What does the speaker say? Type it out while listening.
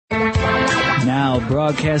Now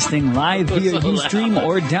broadcasting live via Ustream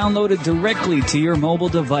or downloaded directly to your mobile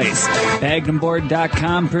device.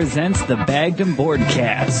 BaggedAndBoard.com presents the Bagged and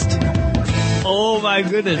Boardcast. Oh my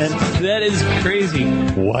goodness, that is crazy.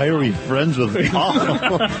 Why are we friends with Paul?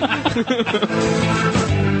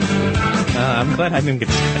 I'm glad I didn't get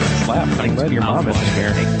slapped. I'm glad your mom isn't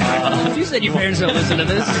here. You said your parents don't listen to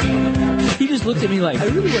this. He just looked at me like, I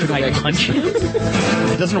really want to punch him.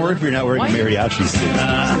 It doesn't work if you're not wearing a mariachi suit.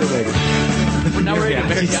 We're not wearing a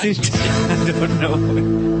mariachi suit. I don't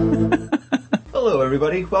know. Hello,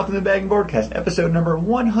 everybody. Welcome to the Bagged and Boardcast, episode number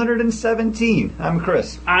 117. I'm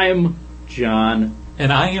Chris. I'm John.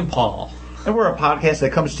 And I am Paul. And we're a podcast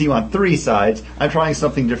that comes to you on three sides. I'm trying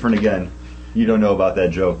something different again. You don't know about that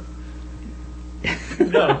joke.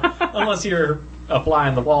 No, unless you're a fly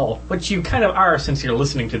on the wall, which you kind of are since you're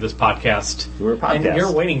listening to this podcast. We're a podcast. And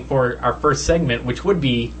you're waiting for our first segment, which would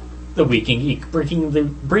be the Week in Geek,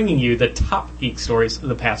 bringing you the top geek stories of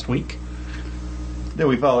the past week. Then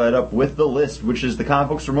we follow that up with the list, which is the comic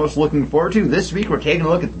books we're most looking forward to. This week we're taking a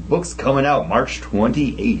look at the books coming out March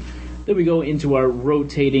 28th. Then we go into our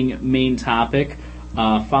rotating main topic,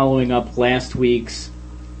 following up last week's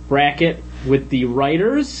bracket with the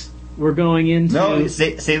writers. We're going into... No,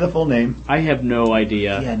 say the full name. I have no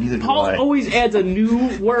idea. Yeah, neither do Paul I. always adds a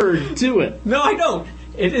new word to it. No, I don't.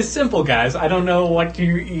 It is simple, guys. I don't know what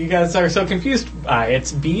you guys are so confused by.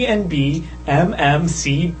 It's BNB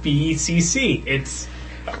MMCBCC. It's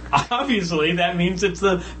obviously that means it's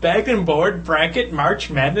the Bagged and Board Bracket March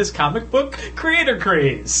Madness comic book creator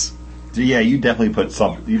craze. Yeah, you definitely put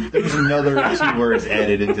something. There's another two words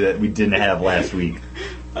added into that we didn't have last week.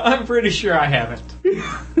 I'm pretty sure I haven't.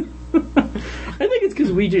 I think it's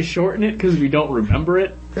because we just shorten it because we don't remember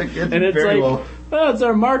it. And it's very like, well. oh, it's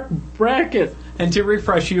our Mark bracket. And to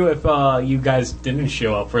refresh you, if you guys didn't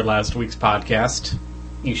show up for last week's podcast,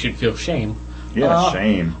 you should feel shame. Yeah,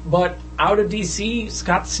 shame. But out of DC,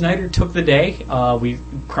 Scott Snyder took the day. We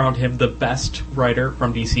crowned him the best writer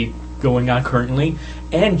from DC going on currently.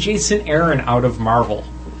 And Jason Aaron out of Marvel.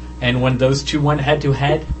 And when those two went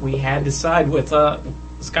head-to-head, we had to side with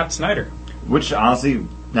Scott Snyder. Which, honestly,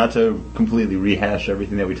 not to completely rehash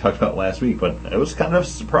everything that we talked about last week, but it was kind of a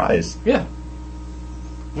surprise. Yeah.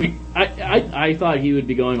 I thought he would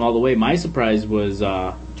be going all the way. My surprise was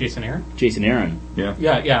Jason Aaron? Jason Aaron. Yeah.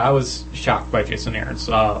 Yeah, I was shocked by Jason Aaron's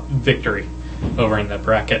victory over in that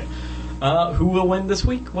bracket. Who will win this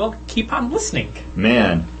week? Well, keep on listening.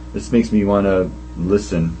 Man, this makes me want to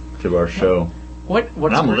listen to our show. What's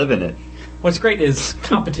I'm great, living it. What's great is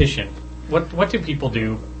competition. What do people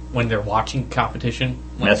do when they're watching competition?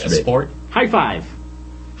 Like a Masturbate. sport? High five.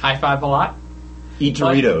 High five a lot? Eat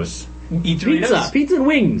Doritos. Eat Doritos? Pizza and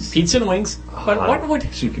wings. Pizza and wings. But what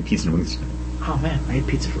would... Should get pizza and wings. Oh, man. I had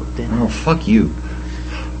pizza for dinner. Oh, fuck you.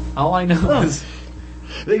 All I know is...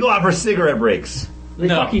 They go out for cigarette breaks. They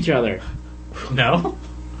No. fuck each other. No.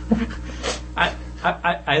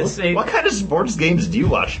 I say... What kind of sports games do you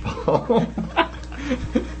watch, Paul?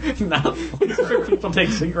 Not where people take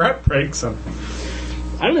cigarette breaks. And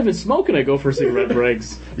I don't even smoke and I go for cigarette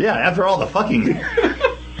breaks. Yeah, after all the fucking...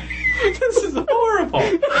 this is horrible.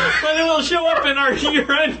 But it will show up in our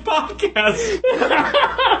year-end podcast.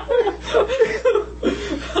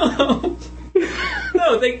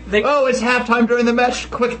 No, they... Oh, it's halftime during the match.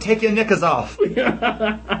 Quick, take your knickers off.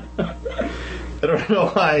 I don't know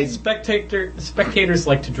why. Spectators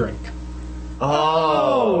like to drink.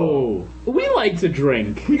 Oh. We like to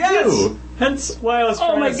drink. do. Hence why I was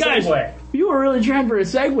trying Oh my to gosh. segue. You were really trying for a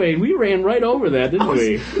segue, and we ran right over that, didn't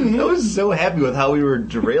we? I was so happy with how we were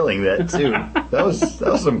derailing that, too. That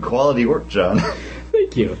was some quality work, John.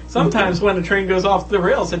 Thank you. Sometimes when a train goes off the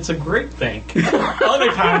rails, it's a great thing.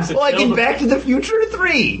 Other times, it's Like in filled Back to the Future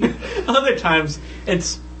 3. other times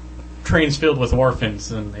it's trains filled with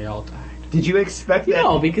orphans and they all died. Did you expect that?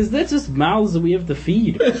 No, because that's just mouths that we have to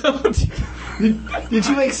feed. Did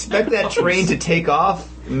you expect that train to take off?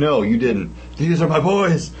 No, you didn't. These are my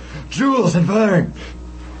boys, Jules and Vern.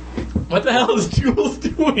 What the hell is Jules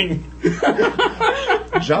doing?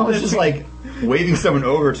 John was just like waving someone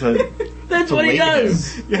over to. That's to what he wait him.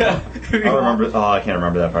 does. Yeah. I remember. Oh, I can't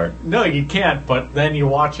remember that part. No, you can't, but then you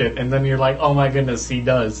watch it and then you're like, oh my goodness, he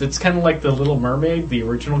does. It's kind of like The Little Mermaid, the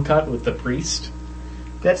original cut with the priest.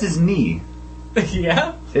 That's his knee.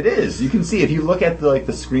 Yeah? It is. You can see if you look at the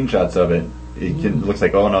screenshots of it. It looks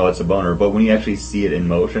like, oh no, it's a boner. But when you actually see it in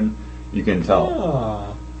motion, you can tell.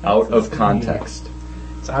 Oh, Out of context.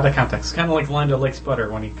 it's out of context. Kind of like Land O'Lakes butter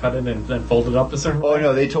when he cut it and then folded up a certain Oh way.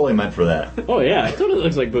 no, they totally meant for that. Oh, yeah, it totally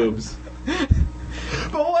looks like boobs.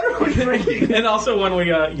 But Quit drinking. And also, when we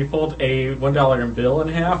you fold a $1 bill in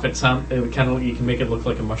half, it kind of you can make it look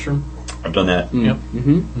like a mushroom. I've done that. Yep.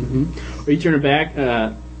 Or you turn it back,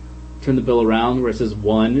 turn the bill around where it says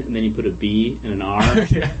 1, and then you put a B and an R.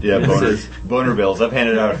 Yeah, boner bills. I've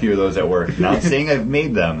handed out a few of those at work. Not saying I've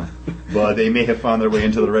made them, but they may have found their way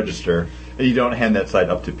into the register. And you don't hand that side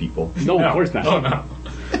up to people. No, of course not. Oh, no.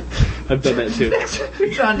 I've done that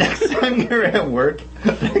too. John, next time you're at work,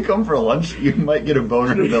 and I come for lunch, you might get a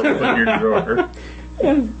boner bill to put in your drawer.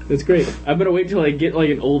 That's great. I'm going to wait till I get like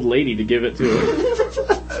an old lady to give it to her.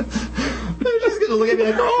 They're just going to look at me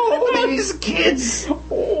like, oh, these kids.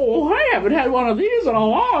 Oh, I haven't had one of these in a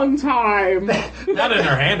long time. Not in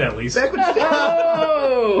her hand, at least. Back,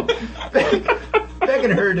 Oh! back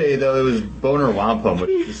in her day, though, it was boner wampum,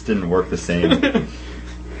 which just didn't work the same.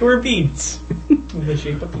 Or beads in the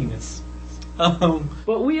shape of penis.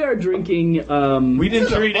 But we are drinking. We didn't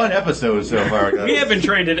It's a trade. fun episode so far, guys. We haven't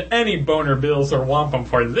traded any boner bills or wampum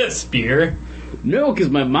for this beer. No, because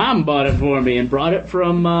my mom bought it for me and brought it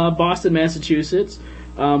from Boston, Massachusetts.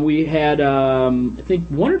 We had, I think,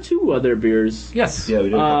 1 or 2 other beers. Yes. Yeah, we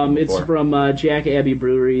did. a couple It's before. from Jack Abbey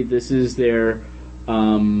Brewery. This is their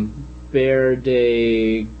Bear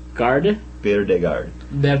de Garde. Beer de Garde,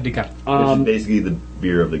 Verdica. which is basically the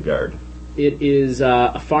beer of the guard. It is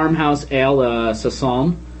a farmhouse ale,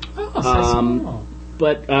 Saison. Oh,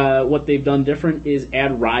 But what they've done different is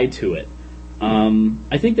add rye to it.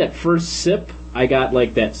 I think that first sip, I got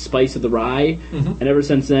like that spice of the rye, and ever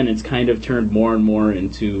since then, it's kind of turned more and more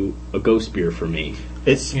into a ghost beer for me.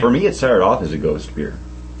 For me, it started off as a ghost beer.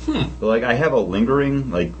 But, like, I have a lingering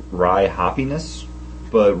like rye hoppiness,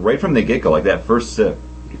 but right from the get go, like that first sip,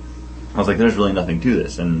 I was like, "There's really nothing to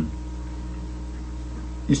this," and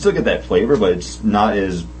you still get that flavor, but it's not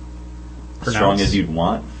as strong Pronounced. as you'd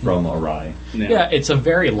want from a rye. Yeah, it's a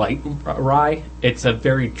very light rye. It's a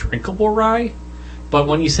very drinkable rye. But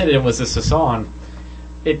when you said it was a Saison,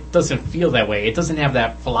 it doesn't feel that way. It doesn't have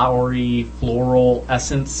that flowery, floral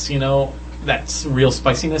essence, that's real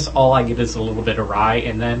spiciness. All I get is a little bit of rye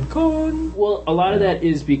and then corn. Well, a lot of that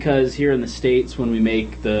is because here in the States, when we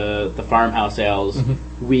make the farmhouse ales,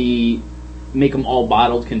 we make them all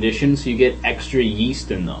bottled condition, so you get extra yeast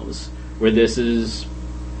in those. Where this is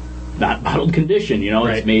not bottled condition,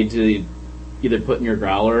 Right. It's made to either put in your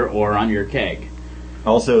growler or on your keg.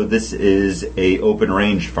 Also, this is a open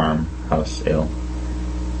range farmhouse ale.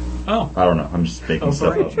 Oh. I don't know. I'm just making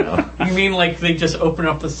stuff up now. You mean like they just open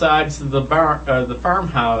up the sides of the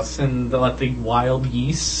farmhouse and they let the wild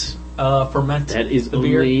yeast ferment That is the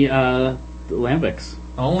beer? only the lambics.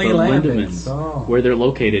 Only Or Lambics. Lindemans, Oh. where they're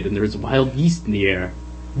located, and there's wild yeast in the air.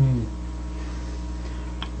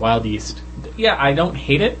 Wild yeast. Yeah, I don't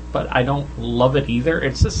hate it, but I don't love it either.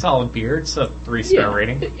 It's a solid beer. It's a 3-star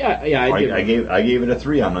rating. Yeah, I gave it a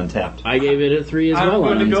 3 on Untapped. I gave it a 3 as I'm well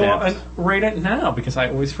on going to go Untapped. and rate it now because I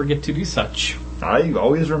always forget to do such. I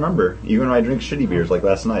always remember, even when I drink shitty beers like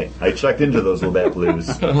last night. I checked into those Labatt Blues.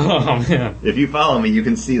 Oh man, If you follow me, you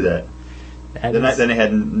can see that. that Then I is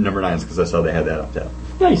had number 9s because I saw they had that up top.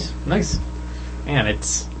 Nice. nice. Man,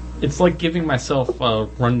 it's like giving myself a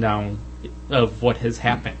rundown of what has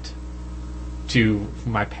happened to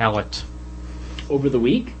my palate Over the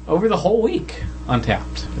week? over the whole week.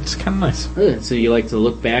 Untapped. It's kind of nice. So you like to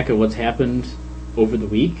look back at what's happened over the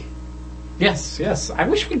week? Yes. I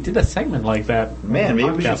wish we did a segment like that. Man, maybe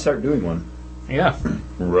we Podcast. should start doing one. Yeah.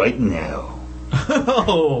 Right now.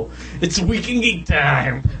 Oh, it's Week in Geek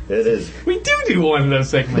time. It is. We do one of those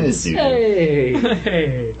segments. Dude. Hey!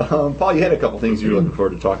 Hey. Paul, you had a couple things you were looking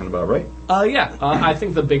forward to talking about, right? I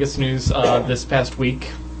think the biggest news this past week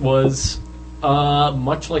was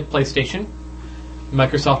much like PlayStation,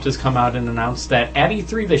 Microsoft has come out and announced that at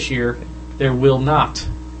E3 this year, there will not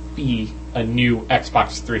be a new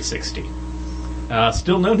Xbox 360.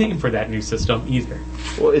 Still no name for that new system either.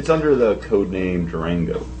 Well, it's under the codename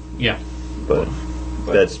Durango, Yeah. but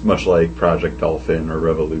that's much like Project Dolphin or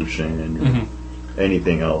Revolution or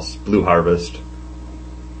anything else. Blue Harvest.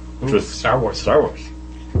 Which was Star Wars. Star Wars.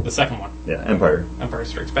 The second one. Yeah, Empire. Empire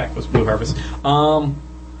Strikes Back was Blue Harvest.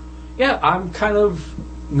 Yeah, I'm kind of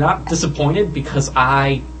not disappointed because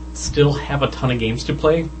I still have a ton of games to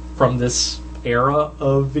play from this era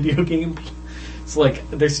of video games. It's like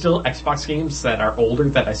there's still Xbox games that are older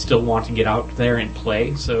that I still want to get out there and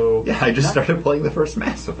play. So Yeah, I just started playing the first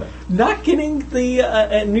Mass Effect. not getting the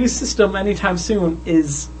a new system anytime soon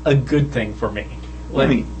is a good thing for me. I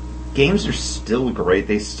mean, games are still great.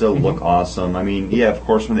 They still look awesome. I mean, yeah, of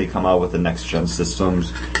course, when they come out with the next-gen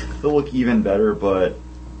systems, they'll look even better, but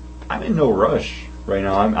I'm in no rush right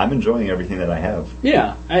now. I'm enjoying everything that I have.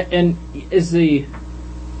 Yeah, and is the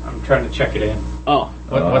I'm trying to check it in. Oh,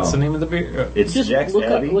 What's the name of the beer? It's just Jack's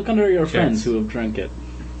Abbey. look under your Jack's. friends who have drank it.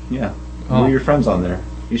 Yeah. Oh. We're your friends on there.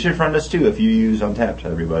 You should friend us too if you use Untapped,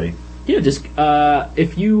 everybody. Yeah, just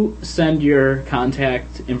if you send your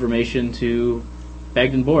contact information to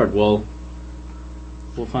Bagged and Board, we'll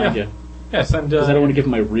find you. Yeah, send. Because I don't want to give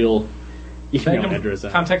my real email address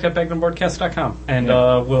out. Contact at baggedandboardcast.com, and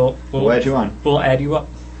we'll We'll add you on. We'll add you up.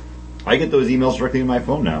 I get those emails directly to my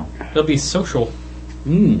phone now. It'll be social.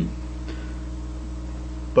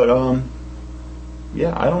 But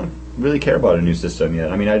yeah, I don't really care about a new system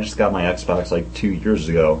yet. I mean, I just got my Xbox like 2 years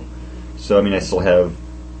ago, so I mean, I still have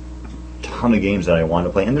a ton of games that I want to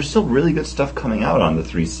play, and there's still really good stuff coming out on the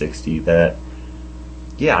 360 that,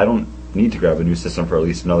 yeah, I don't need to grab a new system for at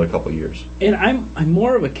least another couple of years. And I'm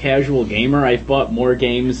more of a casual gamer. I've bought more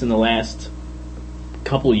games in the last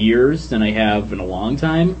couple years than I have in a long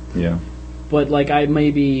time. Yeah. But like I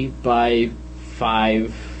maybe buy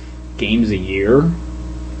 5 games a year.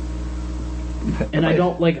 And I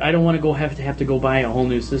don't want to have to go buy a whole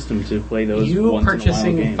new system to play those. You once in a while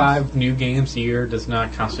purchasing games. 5 new games a year does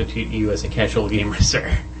not constitute you as a casual gamer,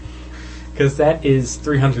 sir. Because that is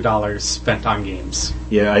 $300 spent on games.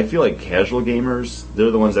 Yeah, I feel like casual gamers,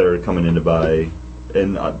 they're the ones that are coming in to buy,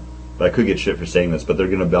 and I could get shit for saying this, but they're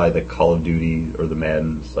going to buy the Call of Duty or the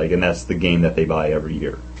Maddens, and that's the game that they buy every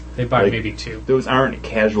year. They buy maybe 2. Those aren't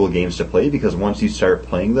casual games to play because once you start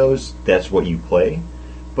playing those, that's what you play.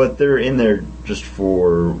 But they're in there just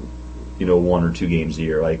for, 1 or 2 games a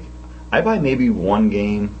year. Like, I buy maybe 1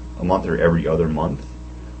 game a month or every other month.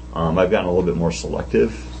 I've gotten a little bit more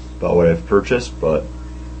selective about what I've purchased, but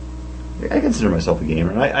I consider myself a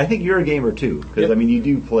gamer. And I think you're a gamer too, because Yep. I mean, you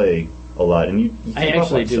do play a lot, and you I keep up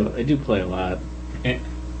actually on do. stuff. I do play a lot.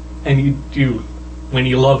 And you do, when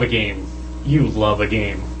you love a game, you love a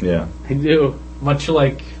game. Yeah. I do. Much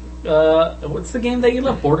like, what's the game that you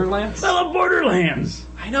love? Borderlands? I love Borderlands.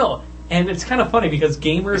 I know. And it's kind of funny because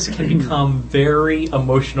gamers can become very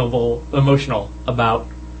emotional about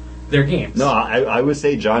their games. No, I would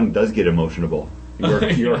say John does get emotional.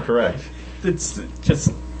 You are correct. It's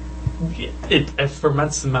just, it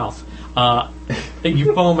ferments the mouth.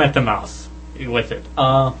 You foam at the mouth with it.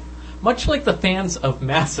 Much like the fans of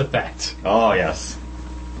Mass Effect. Oh, yes.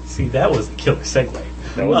 See, that was a killer segue.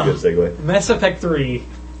 That was a good segue. Mass Effect 3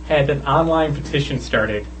 had an online petition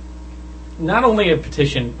started. Not only a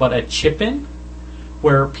petition, but a chip-in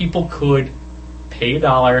where people could pay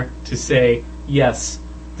 $1 to say, yes,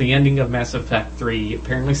 the ending of Mass Effect 3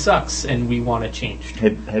 apparently sucks and we want it changed.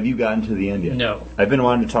 Have you gotten to the end yet? No. I've been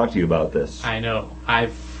wanting to talk to you about this. I know.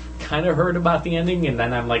 I've kind of heard about the ending, and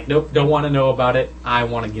then I'm like, nope, don't want to know about it. I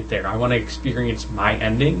want to get there. I want to experience my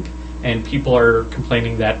ending. And people are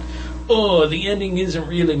complaining that, oh, the ending isn't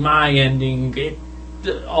really my ending.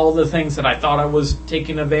 All the things that I thought I was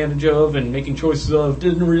taking advantage of and making choices of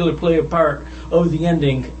didn't really play a part of the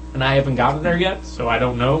ending. And I haven't gotten there yet, so I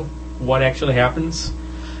don't know what actually happens.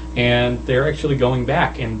 And they're actually going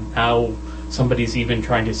back, and now somebody's even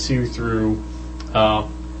trying to sue through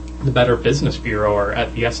the Better Business Bureau or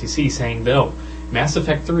at the FCC, saying, no, Mass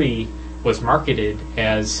Effect 3 was marketed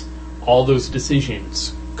as all those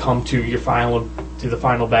decisions come to the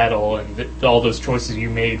final battle, and all those choices you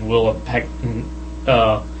made will impact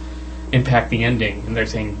the ending. And they're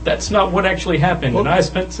saying, that's not what actually happened, and I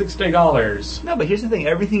spent $60. No, but here's the thing.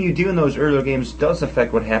 Everything you do in those earlier games does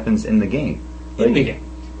affect what happens in the game. In the game.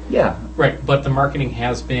 Yeah. Right, but the marketing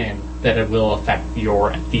has been that it will affect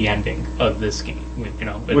the ending of this game.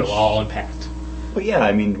 It'll all impact. But yeah,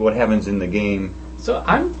 I mean, what happens in the game... So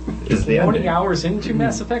I'm Is the 20 ending. hours into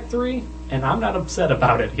Mass Effect 3, and I'm not upset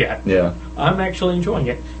about it yet. Yeah. I'm actually enjoying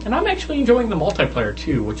it. And I'm actually enjoying the multiplayer,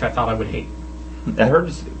 too, which I thought I would hate. I heard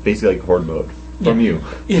it's basically like Horde mode from you.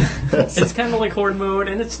 Yeah, it's kind of like Horde mode,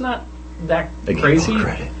 and it's not that crazy.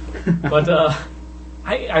 Credit. But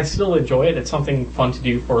I still enjoy it. It's something fun to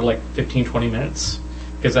do for like 15-20 minutes,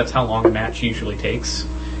 because that's how long a match usually takes.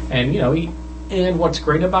 And, and what's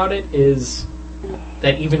great about it is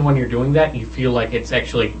that even when you're doing that, you feel like it's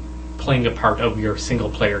actually playing a part of your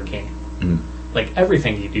single-player game. Like,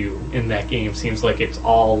 everything you do in that game seems like it's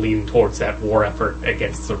all leading towards that war effort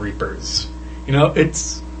against the Reapers.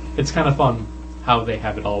 It's kind of fun how they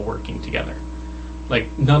have it all working together.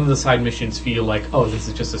 Like, none of the side missions feel like, oh, this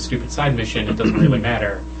is just a stupid side mission, it doesn't really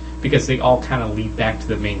matter. Because they all kind of lead back to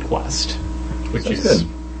the main quest, which That's is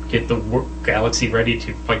good. get the galaxy ready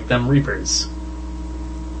to fight them Reapers.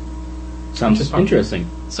 Sounds Just fun. interesting.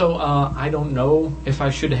 So, I don't know if I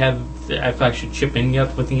should chip in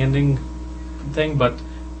yet with the ending thing, but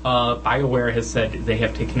BioWare has said they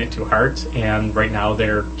have taken it to heart, and right now they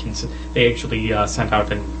actually sent out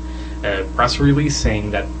a press release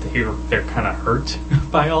saying that they're kind of hurt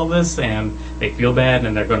by all this and they feel bad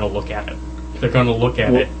and they're going to look at it. They're going to look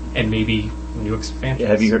at it and maybe new expansions.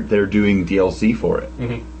 Have you heard they're doing DLC for it?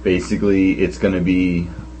 Mm-hmm. Basically, it's going to be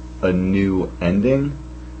a new ending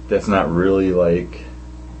that's not really like...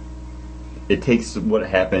 It takes what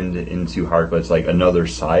happened into Heart, but it's like another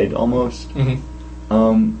side almost.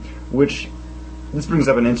 Mm-hmm. Which, this brings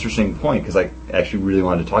up an interesting point, because I actually really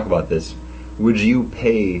wanted to talk about this. Would you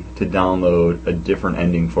pay to download a different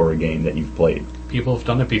ending for a game that you've played? People have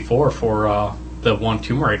done it before for the one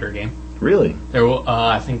Tomb Raider game. Really? There,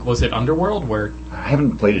 I think, was it Underworld, where I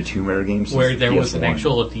haven't played a Tomb Raider game since where there was an PS1.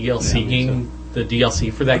 actual DLC game. The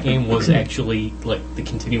DLC for that game was actually like the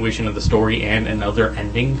continuation of the story and another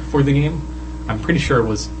ending for the game. I'm pretty sure it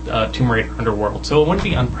was Tomb Raider Underworld, so it wouldn't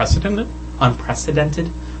be unprecedented. I'm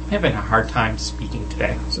having a hard time speaking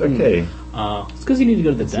today. It's okay. It's because you need to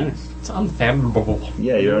go to the dentist. It's unfathomable.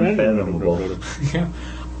 Yeah, you're unfathomable. Yeah.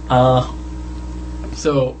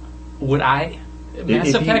 So, would I...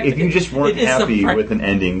 Mass Effect... If you just weren't it is happy with an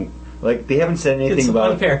ending, like, they haven't said anything it's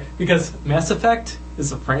about... unfair, because Mass Effect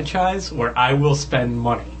is a franchise where I will spend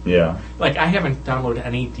money. Yeah. Like, I haven't downloaded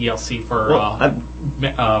any DLC for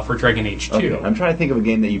for Dragon Age 2. Okay, I'm trying to think of a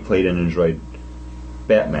game that you played and enjoyed.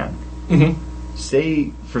 Batman. Mm-hmm.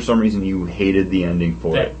 Say, for some reason, you hated the ending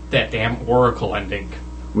for it. That damn Oracle ending.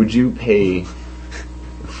 Would you pay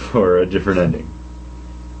for a different ending?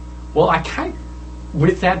 Well,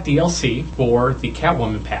 with that DLC for the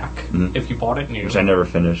Catwoman pack, if you bought it new... Which I never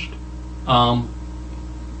finished.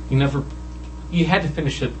 You had to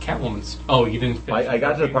finish the Catwoman's... Oh, you didn't finish I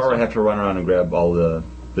got to the part where I have to run around and grab all the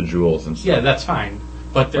jewels and stuff. Yeah, that's fine.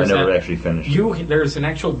 But there's I never actually finished. There's an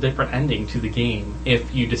actual different ending to the game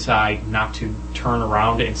if you decide not to turn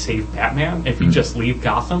around and save Batman. If you just leave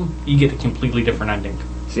Gotham, you get a completely different ending.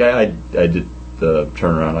 See, I did the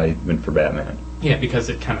turnaround. I went for Batman. Yeah, because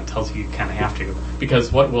it kind of tells you kind of have to.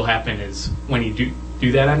 Because what will happen is when you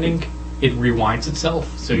do that ending, it rewinds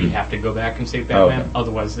itself, so you have to go back and save Batman. Okay.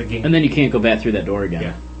 Otherwise, the game... And then you can't go back through that door again.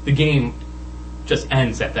 Yeah. The game just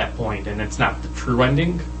ends at that point, and it's not the true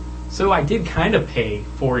ending. So I did kind of pay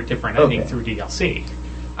for a different ending through DLC.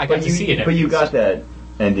 I got to see it. But you got that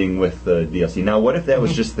ending with the DLC. Now, what if that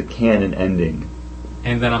was just the canon ending?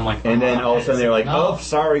 And then I'm like... And then all of a sudden they're like, no. oh,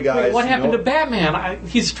 sorry, guys. Wait, what happened to Batman?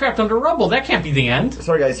 He's trapped under rubble. That can't be the end.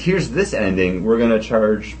 Sorry, guys, here's this ending. We're going to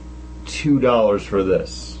charge $2 for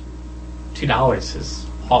this. $2 is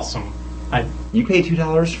awesome. You pay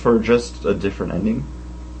 $2 for just a different ending?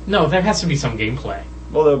 No, there has to be some gameplay.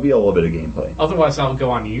 Well, there'll be a little bit of gameplay. Otherwise, I'll go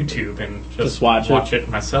on YouTube and just watch it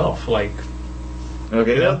myself. Like,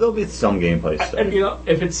 Okay, there'll be some gameplay stuff. and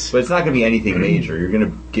if it's... But it's not going to be anything major. You're going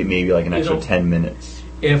to get maybe like an extra 10 minutes.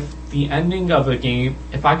 If the ending of a game...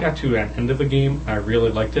 If I got to an end of a game and I really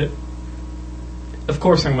liked it, of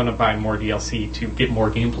course I'm going to buy more DLC to get more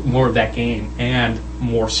of that game and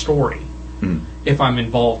more story. If I'm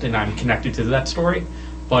involved and I'm connected to that story.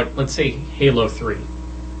 But let's say Halo 3.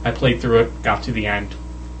 I played through it, got to the end.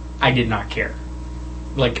 I did not care.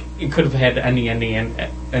 Like, it could have had any ending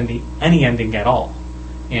at all.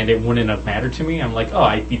 And it wouldn't have mattered to me. I'm like, oh,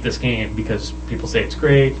 I beat this game because people say it's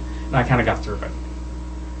great, and I kind of got through it.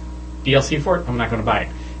 DLC for it, I'm not going to buy it.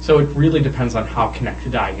 So it really depends on how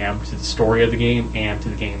connected I am to the story of the game and to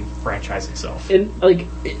the game franchise itself. And,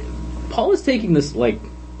 Paul is taking this,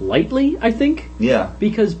 lightly, I think. Yeah.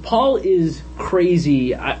 Because Paul is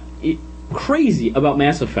crazy about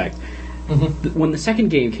Mass Effect. Mm-hmm. When the second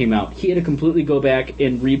game came out, he had to completely go back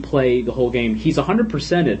and replay the whole game. He's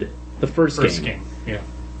 100%ed the first game. Yeah.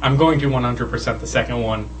 I'm going to 100% the second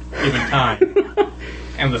one, given time.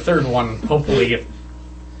 And the third one, hopefully, if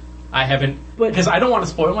I haven't... Because I don't want to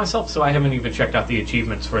spoil myself, so I haven't even checked out the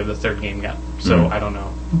achievements for the third game yet. So I don't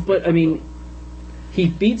know. But, I mean... He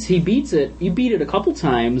beats it. You beat it a couple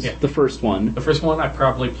times, the first one. The first one I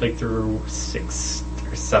probably played through 6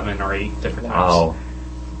 or 7 or 8 different times. Wow.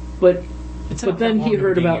 But then he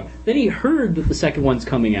heard that the second one's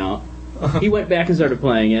coming out. He went back and started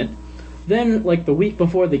playing it. Then, the week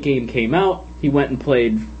before the game came out, he went and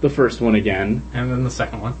played the first one again. And then the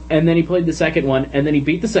second one. And then he played the second one, and then he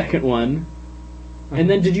beat the second one. And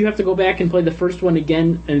then did you have to go back and play the first one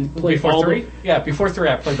again and play before 3? Yeah, before 3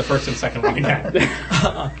 I played the first and second one again.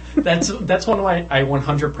 That's one why I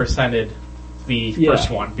 100%ed the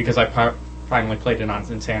first one, because I finally played it on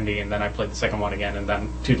Insanity, and then I played the second one again, and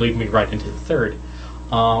then to lead me right into the third.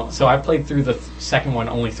 So I played through the second one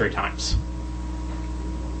only 3 times.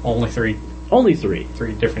 Only 3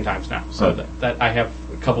 different times now. So that I have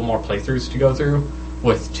a couple more playthroughs to go through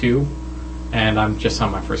with 2, and I'm just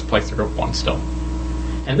on my first playthrough of 1 still.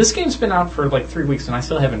 And this game's been out for like 3 weeks, and I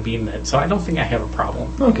still haven't beaten it, so I don't think I have a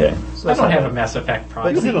problem. Okay. So I that's don't not have bad. a Mass Effect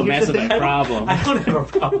problem. You have a Here's Mass the thing. Effect problem. I don't have a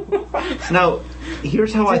problem. Now,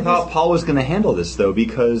 here's how I thought Paul was going to handle this, though,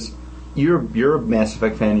 because you're a Mass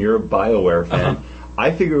Effect fan, you're a BioWare fan.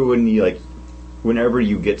 I figure whenever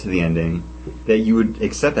you get to the ending, that you would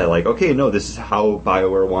accept that, like, okay, no, this is how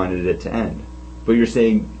BioWare wanted it to end. But you're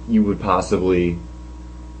saying you would possibly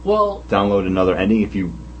Well, download another ending if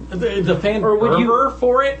you... the fan Or would you- fervor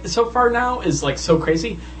for it so far now is like so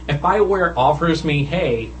crazy. If BioWare offers me,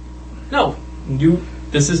 hey, no,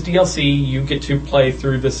 this is DLC, you get to play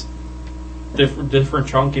through this different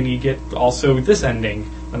chunk, and you get also this ending,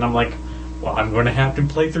 then I'm like, well, I'm going to have to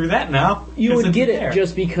play through that now. You 'cause would it's get there. it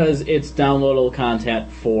just because it's downloadable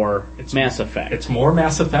content for It's- Mass Effect. It's more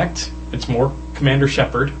Mass Effect. It's more Commander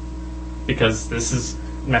Shepard, because this is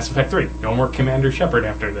Mass Effect 3. No more Commander Shepard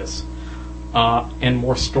after this. And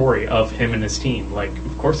more story of him and his team. Like,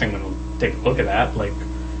 of course I'm going to take a look at that. Like,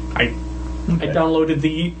 I downloaded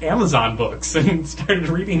the Amazon books and started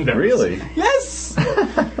reading them. Really? Yes!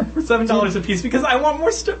 For $7 a piece, because I want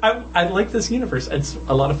more I like this universe. It's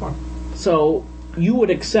a lot of fun. So you would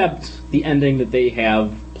accept the ending that they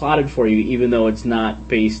have plotted for you, even though it's not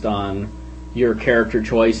based on your character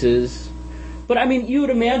choices. But I mean, you would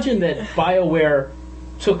imagine that BioWare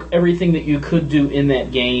took everything that you could do in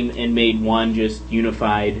that game and made one just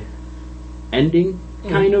unified ending,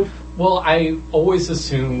 kind of. Well, I always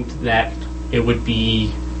assumed that it would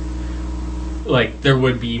be like there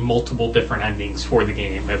would be multiple different endings for the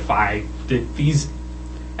game if I did these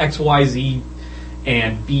X, Y, Z,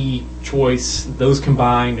 and B choice, those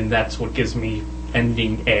combined, and that's what gives me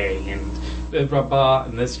ending A, and blah, blah, blah,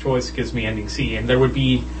 and this choice gives me ending C, and there would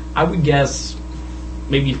be, I would guess,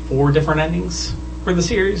 maybe 4 different endings for the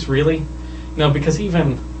series, really? No, because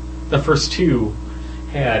even the first 2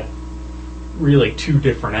 had really 2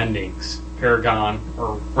 different endings, Paragon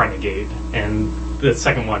or Renegade, and the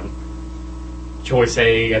second one, choice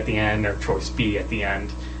A at the end or choice B at the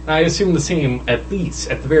end. And I assume the same, at the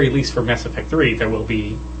very least for Mass Effect 3, there will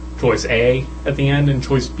be choice A at the end and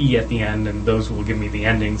choice B at the end, and those will give me the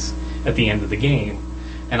endings at the end of the game.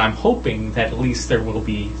 And I'm hoping that at least there will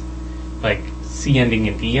be, like, C ending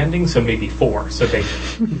and D ending, so maybe 4. So they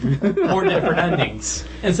 4 different endings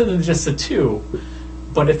instead of just the 2.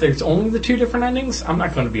 But if there's only the 2 different endings, I'm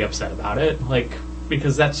not going to be upset about it, like,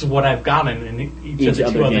 because that's what I've gotten in each of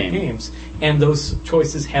the 2 other games. And those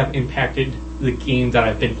choices have impacted the game that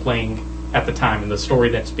I've been playing at the time and the story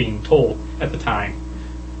that's being told at the time.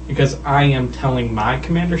 Because I am telling my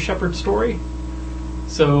Commander Shepard story.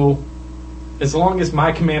 So as long as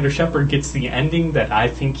my Commander Shepard gets the ending that I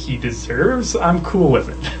think he deserves, I'm cool with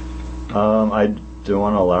it. I don't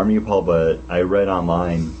want to alarm you, Paul, but I read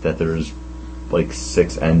online that there's like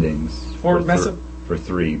 6 endings For for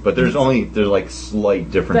 3, but there's like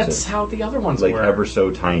slight differences. That's how the other ones like were. ever so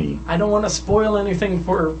tiny. I don't want to spoil anything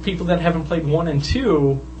for people that haven't played 1 and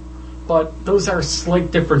 2, but those are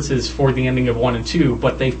slight differences for the ending of 1 and 2,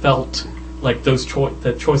 but they felt like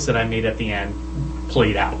the choice that I made at the end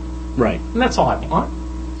played out. Right. And that's all I want.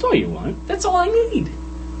 That's all you want. That's all I need.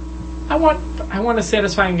 I want a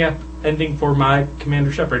satisfying ending for my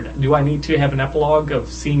Commander Shepard. Do I need to have an epilogue of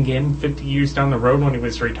seeing him 50 years down the road when he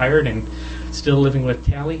was retired and still living with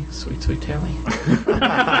Tally? Sweet, sweet Tally.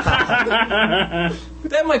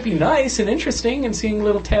 That might be nice and interesting, and seeing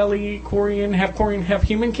little Tally, Quarian, half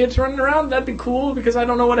human kids running around, that'd be cool, because I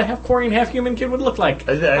don't know what a half Quarian, half human kid would look like.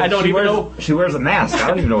 I don't even know. She wears a mask. I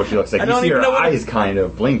don't even know what she looks like. I You don't see her even know what eyes kind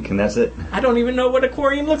of blink, and that's it. I don't even know what a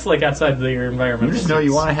Quarian looks like outside their environment. You just know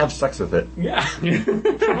you want to have sex with it. Yeah.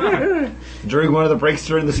 Come on. During one of the breaks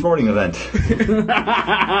during the sporting event.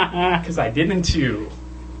 Because I did in 2.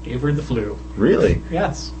 Gave her the flu. Really?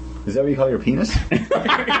 Yes. Is that what you call your penis?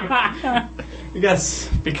 Yes,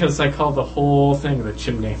 because I call the whole thing the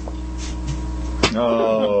chimney.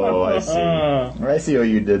 Oh, I see. I see what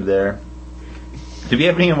you did there. Do we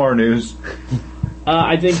have any more news?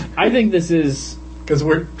 I think this is. Because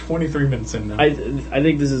we're 23 minutes in now. I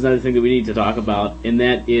think this is another thing that we need to talk about, and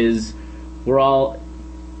that is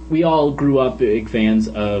we all grew up big fans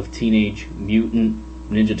of Teenage Mutant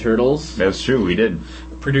Ninja Turtles. That's true, we did.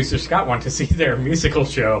 Producer Scott wanted to see their musical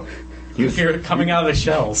show. He was, Here, coming out of the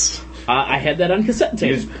shells. I had that on cassette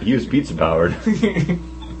tape. he was pizza powered.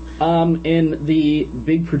 And the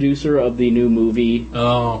big producer of the new movie,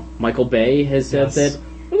 Oh. Michael Bay, has said Yes. that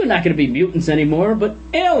they're not going to be mutants anymore, but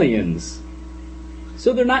aliens.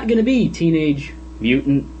 So they're not going to be Teenage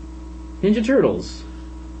Mutant Ninja Turtles.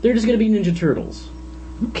 They're just going to be Ninja Turtles.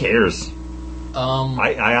 Who cares?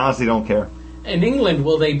 I honestly don't care. In England,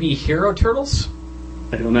 will they be Hero Turtles?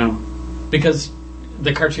 I don't know. Because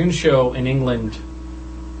the cartoon show in England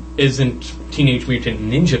isn't Teenage Mutant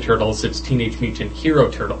Ninja Turtles, it's Teenage Mutant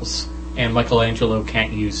Hero Turtles. And Michelangelo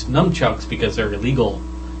can't use nunchucks because they're illegal,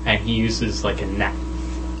 and he uses like a net.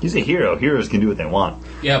 He's a hero. Heroes can do what they want.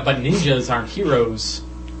 Yeah, but ninjas aren't heroes,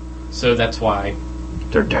 so that's why.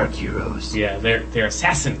 They're dark heroes. Yeah, they're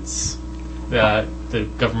assassins. The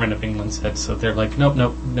government of England said so. They're like, nope,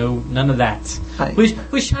 none of that.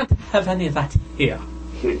 We shan't have any of that here.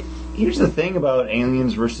 Here's the thing about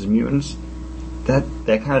aliens versus mutants. That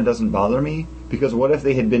kind of doesn't bother me, because what if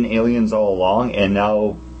they had been aliens all along, and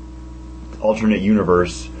now, alternate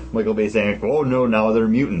universe, Michael Bay saying, oh no, now they're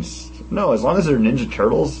mutants. No, as long as they're Ninja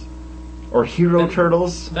Turtles or Hero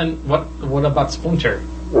Turtles. Then what about Splinter?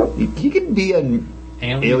 He could be an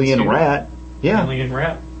alien rat. Yeah. Alien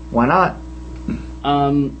rat. Why not?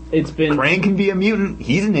 It's been Krang can be a mutant.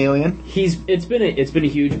 He's an alien. It's been a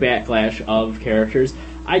huge backlash of characters.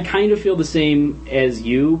 I kind of feel the same as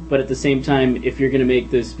you, but at the same time, if you're going to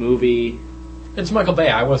make this movie, it's Michael Bay.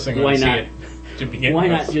 I wasn't going to see it to begin with. Why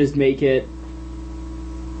not just make it?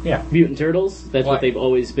 Yeah, Mutant Turtles. That's what they've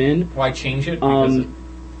always been. Why change it?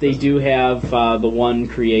 They do have the one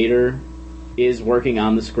creator is working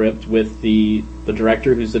on the script with the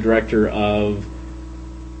director, who's the director of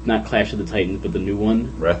not Clash of the Titans, but the new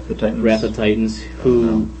one, Wrath of the Titans.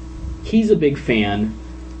 Who he's a big fan.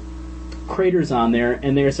 Crater's on there,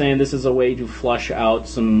 and they're saying this is a way to flush out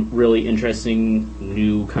some really interesting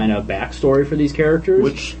new kind of backstory for these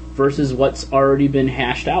characters. Versus what's already been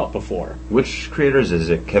hashed out before. Which creators is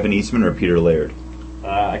it? Kevin Eastman or Peter Laird?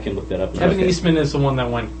 I can look that up. Kevin Eastman is the one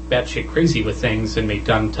that went batshit crazy with things and made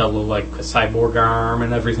Donatello like a cyborg arm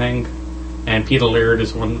and everything. And Peter Laird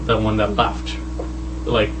is the one that left.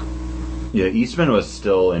 Yeah, Eastman was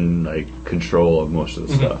still in control of most of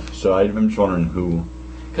the stuff. So I'm just wondering who.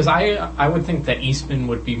 Because I would think that Eastman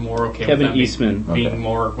would be more okay Kevin with Eastman being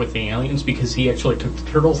more with the aliens, because he actually took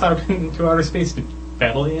the turtles out into outer space to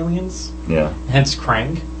battle aliens. Yeah. Hence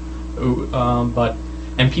Krang.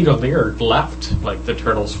 And Peter Laird left the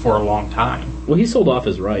turtles for a long time. Well, he sold off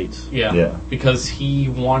his rights. Yeah. Because he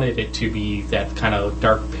wanted it to be that kind of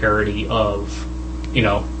dark parody of,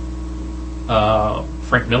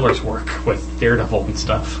 Frank Miller's work with Daredevil and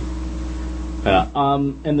stuff. Yeah.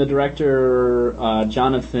 And the director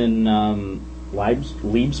Jonathan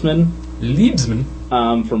Liebsman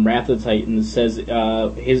from Wrath of the Titans says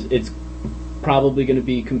it's probably going to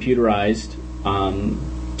be computerized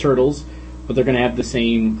turtles, but they're going to have the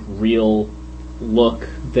same real look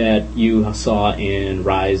that you saw in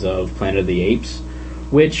Rise of Planet of the Apes,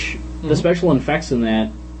 which the special effects in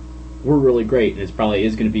that were really great, and it probably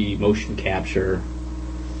is going to be motion capture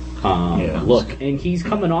look. And he's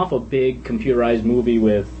coming off a big computerized movie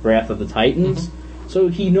with Wrath of the Titans, so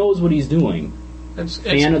he knows what he's doing.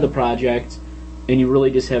 Fan of the project. And you really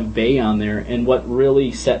just have Bay on there. And what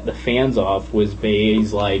really set the fans off was Bay's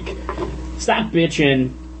stop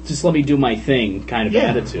bitching, just let me do my thing kind of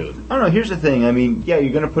attitude. I don't know, here's the thing. I mean, you're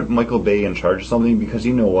going to put Michael Bay in charge of something because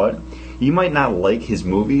you know what? You might not like his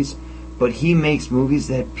movies, but he makes movies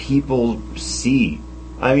that people see.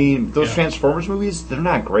 I mean, those Transformers movies, they're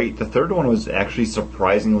not great. The third one was actually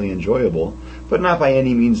surprisingly enjoyable, but not by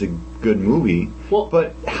any means a good movie. Well,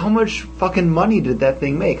 but how much fucking money did that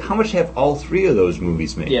thing make? How much have all three of those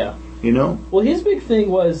movies made? Yeah. You know? Well, his big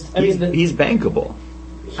thing was... he's bankable.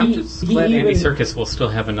 I'm just glad Andy Serkis will still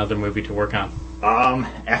have another movie to work on.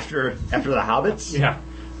 After The Hobbits? Yeah.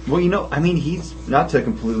 Well, I mean, he's, not to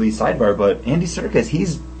completely sidebar, but Andy Serkis,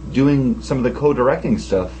 he's doing some of the co-directing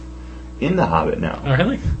stuff in The Hobbit now. Oh,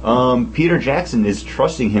 really? Peter Jackson is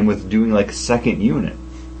trusting him with doing second unit.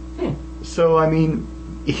 So, I mean,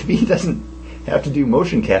 if he doesn't have to do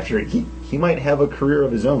motion capture, he might have a career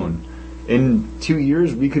of his own. In 2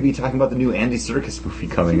 years, we could be talking about the new Andy Serkis movie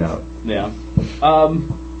coming out. Yeah.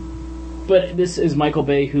 But this is Michael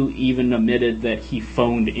Bay, who even admitted that he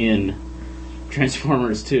phoned in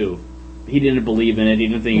Transformers 2. He didn't believe in it. He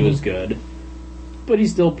didn't think it was good. But he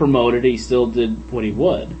still promoted it. He still did what he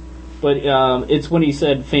would. But it's when he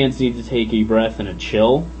said fans need to take a breath and a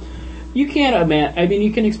chill. You can't imagine... I mean,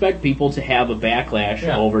 you can expect people to have a backlash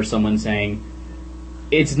over someone saying,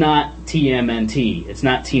 it's not TMNT. It's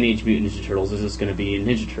not Teenage Mutant Ninja Turtles. It's just going to be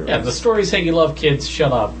Ninja Turtles. Yeah, the story say you love kids,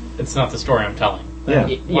 shut up. It's not the story I'm telling.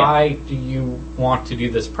 Why do you want to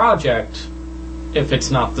do this project if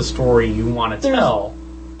it's not the story you want to tell?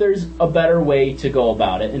 There's a better way to go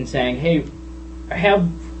about it, and saying, hey, I have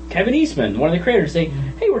Kevin Eastman, one of the creators, saying,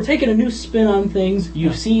 hey, we're taking a new spin on things.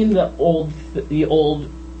 You've seen the old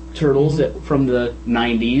Turtles from the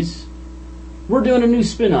 90s. We're doing a new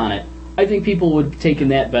spin on it. I think people would have taken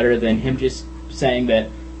that better than him just saying that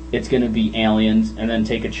it's going to be aliens, and then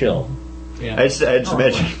take a chill. Yeah. I just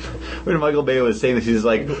imagine when Michael Bay was saying this, he's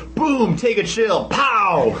like, "Boom, take a chill,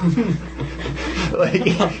 pow!" Like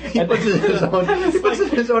he puts in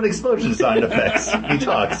his own explosion sound effects. He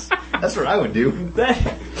talks. That's what I would do.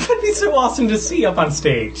 That'd be so awesome to see up on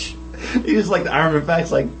stage. He just like the arm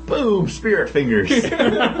effects, like boom, spirit fingers. I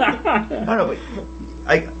don't know,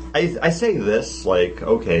 but I say this like,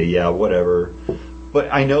 okay, yeah, whatever. But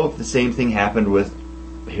I know if the same thing happened with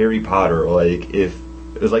Harry Potter, like if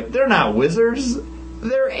it was like they're not wizards,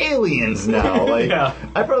 they're aliens now. Like Yeah.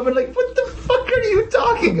 I probably been like, what the fuck are you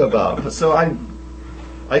talking about? So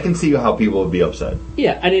I can see how people would be upset.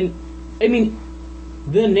 Yeah, I mean,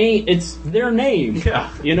 the name, it's their name. Yeah.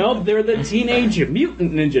 You know, they're the Teenage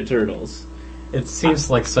Mutant Ninja Turtles. It seems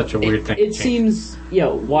like such a weird thing. It seems,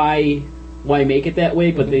 why make it that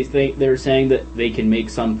way? But they're saying that they can make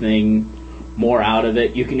something more out of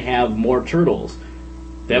it. You can have more turtles.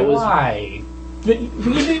 That was Why? We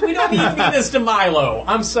don't need to feed this to Milo.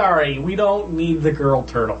 I'm sorry. We don't need the girl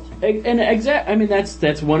turtle. I mean,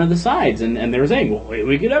 that's one of the sides, and they're saying, well,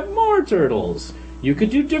 we could have more turtles. You could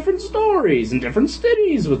do different stories and different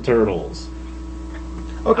cities with turtles.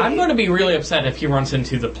 Okay. I'm going to be really upset if he runs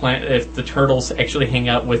into the planet, if the turtles actually hang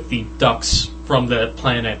out with the ducks from the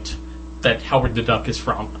planet that Howard the Duck is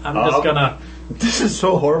from. I'm just gonna... This is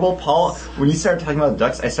so horrible, Paul. When you started talking about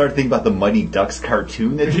ducks, I started thinking about the Mighty Ducks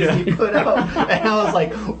cartoon that Disney put out, and I was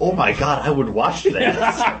like, "Oh my god, I would watch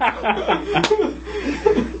that."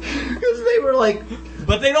 Because they were like,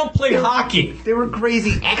 But they don't play hockey. they were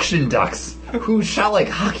crazy action ducks who shot like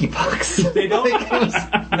hockey pucks. They don't.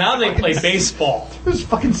 Like, Now they play baseball. it was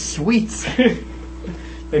fucking sweet.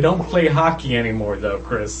 They don't play hockey anymore, though,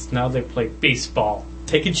 Chris. Now they play baseball.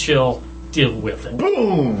 Take a chill. Deal with it.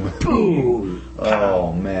 Boom, boom.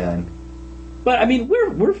 Oh man. But I mean,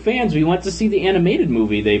 we're fans. We went to see the animated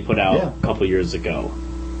movie they put out Yeah. a couple years ago.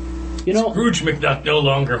 You know, Scrooge McDuck no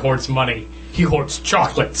longer hoards money. He hoards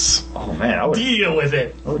chocolates. Oh man, I would Deal with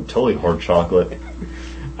it. totally hoard chocolate.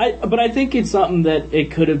 but I think it's something that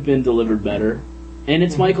it could have been delivered better. And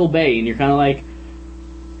it's Michael Bay, and you're kind of like,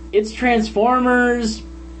 it's Transformers,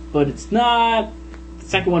 but it's not. The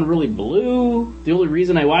second one really blew. The only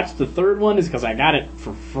reason I watched the third one is because I got it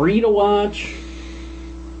for free to watch.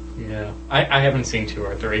 Yeah. I haven't seen 2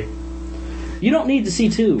 or 3. You don't need to see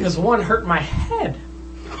 2. Because 1 hurt my head.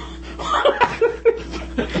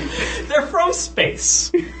 They're from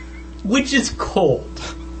space, which is cold.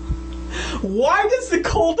 Why does the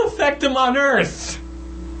cold affect them on Earth?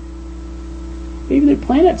 Maybe their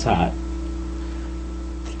planet's hot.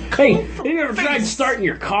 Hey, have you ever tried starting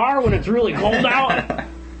your car when it's really cold out?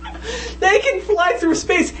 They can fly through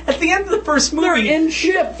space. At the end of the first movie, They're in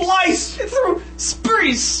ships. flies through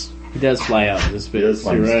space. He does fly out in space. does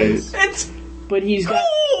fly You're in right. space. It's But he's got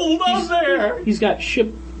cold out there. he's got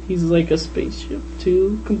ship. He's like a spaceship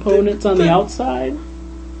too. Components on the outside.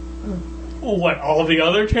 What, all the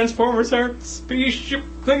other Transformers aren't spaceship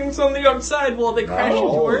things on the outside while they crash into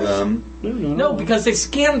All of Earth? them. No, because they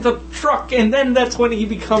scan the truck, and then that's when he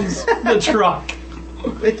becomes the truck.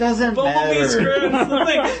 It doesn't Bumblebee matter. scans the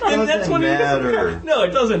thing, and that's when he becomes the matter. truck. No, it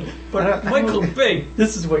doesn't. But Michael Bay,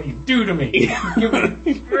 this is what you do to me. Give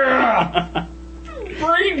me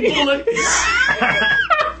brain bullets.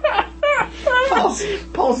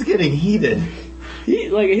 Paul's getting heated.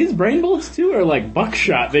 Like his brain bullets too are like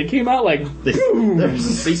buckshot. They came out like They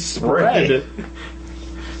spread.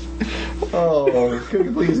 Oh, could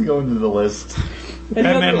you please go into the list?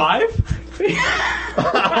 Batman Live?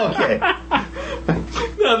 Okay.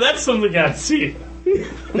 No, that's something I'd see.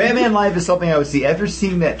 Batman Live is something I would see. After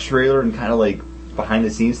seeing that trailer and kind of like behind the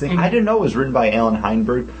scenes thing, I didn't know it was written by Alan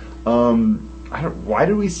Heinberg. Why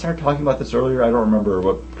did we start talking about this earlier? I don't remember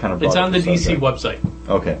what kind of. It's on the DC subject. website.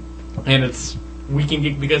 Okay. And it's Weekend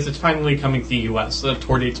Geek because it's finally coming to the U.S. The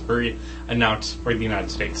tour date's already announced for the United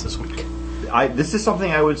States this week. This is something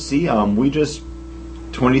I would see. We just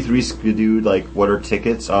 23 skidooed like what are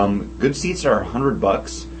tickets? Good seats are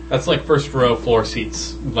 $100. That's like first row floor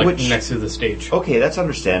seats, like Which- next to the stage. Okay, that's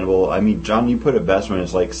understandable. I mean, John, you put it best when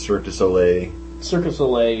it's like Cirque du Soleil. Cirque du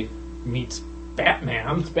Soleil Meets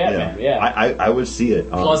Batman. Batman. Yeah. I would see it.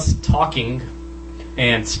 Plus talking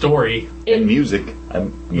and story. and music.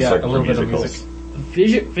 I'm Yeah, sucker a little for bit of musicals.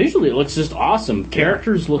 music. Visually, it looks just awesome.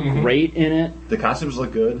 Characters look great in it. The costumes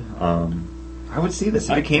look good. I would see this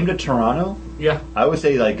if it came to Toronto. Yeah. I would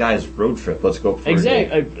say like, guys, road trip. Let's go for a day.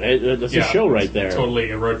 Exactly. That's a show right there.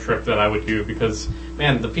 Totally a road trip that I would do because,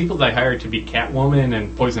 man, the people that I hired to be Catwoman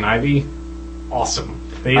and Poison Ivy, awesome.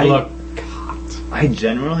 They look hot. I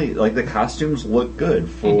generally like the costumes look good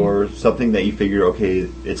for something that you figure, okay,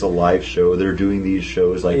 it's a live show. They're doing these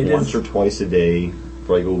shows like once or twice a day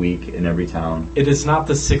for like a week in every town. It is not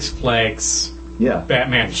the Six Flags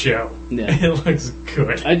Batman show. Yeah. It looks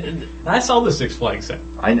good. I saw the Six Flags thing.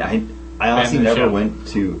 I honestly never went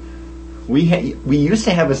to. We used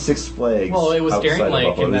to have a Six Flags. Well, it was Darien Lake,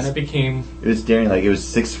 Buffalo. and then it became. It was Darien Lake. It was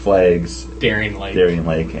Six Flags. Darien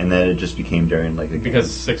Lake, and then it just became Darien Lake again. Because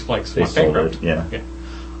Six Flags they went sold bankrupt. it. Yeah.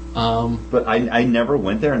 But I never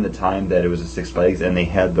went there in the time that it was a Six Flags, and they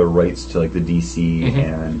had the rights to like the DC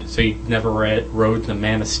and. So you never rode the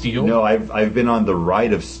Man of Steel? No, I've been on the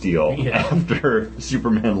Ride of Steel after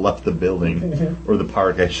Superman left the building or the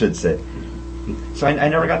park, I should say. So I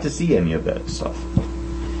never got to see any of that stuff.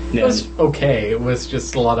 It was okay. It was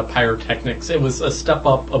just a lot of pyrotechnics. It was a step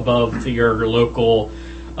up above your local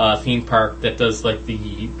theme park that does like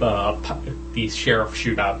the sheriff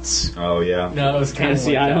shootouts. Oh yeah. No, it was kind of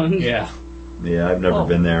Fantasy Island. That. Yeah. Yeah, I've never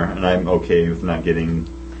been there, and I'm okay with not getting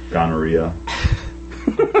gonorrhea.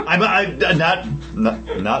 I'm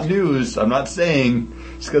not news. I'm not saying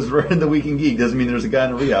just because we're in the Week in Geek doesn't mean there's a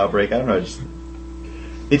gonorrhea outbreak. I don't know.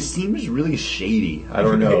 It seems really shady. I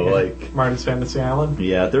don't know, like Martin's Fantasy Island.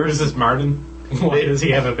 Yeah, This is Martin. Why does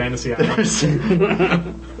he have a Fantasy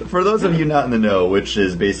Island? For those of you not in the know, which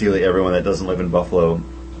is basically everyone that doesn't live in Buffalo,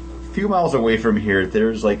 a few miles away from here,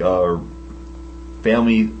 there's like a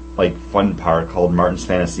family like fun park called Martin's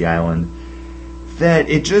Fantasy Island. That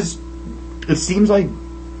it seems like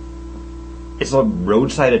it's a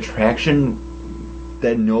roadside attraction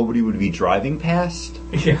that nobody would be driving past.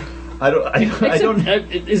 Yeah. I don't.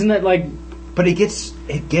 Isn't that like? But it gets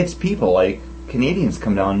people like Canadians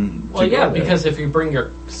come down. Well, yeah, because if you bring your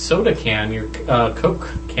soda can, your Coke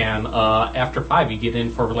can, after 5, you get in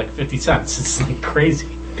for like 50 cents. It's like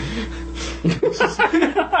crazy.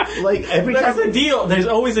 Like every There's time a deal. There's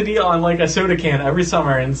always a deal on like a soda can every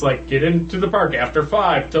summer, and it's like get into the park after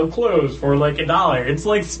 5 till close for like $1. It's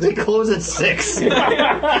like they close at 6.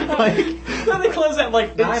 like then they close at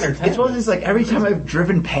like 9 or 10. It's one of these like every time I've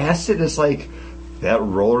driven past it, it's like that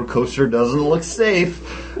roller coaster doesn't look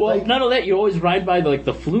safe. Well, like, none of that. You always ride by like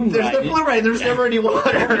the flume there's ride. the flume ride. There's never any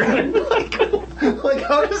water. like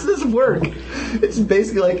how does this work? It's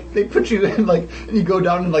basically like they put you in like and you go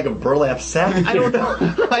down in like a burlap sack. I don't know.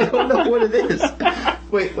 I don't know what it is.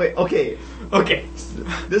 Wait. Okay.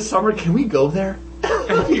 This summer, can we go there?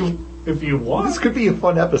 if you want. This could be a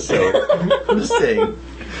fun episode. I'm just saying.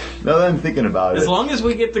 Now that I'm thinking about it. As long as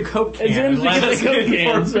we get the Coke can. As soon as we get the Coke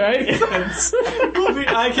cans, right?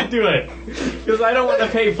 I can do it. Because I don't want to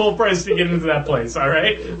pay full price to get into that place,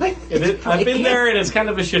 alright? I've been there and it's kind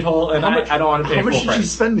of a shithole and I don't want to pay full price. How much did you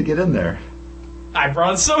spend to get in there? I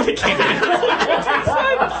brought soda cans.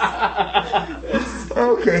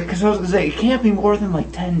 Okay, because I was going to say, it can't be more than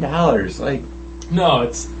like $10. Like, no,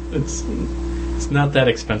 it's not that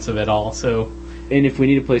expensive at all, so... And if we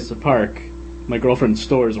need a place to park... My girlfriend's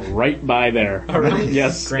store is right by there. Oh, really?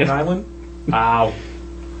 Yes. Grand Island? Wow.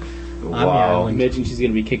 Wow. Imagine she's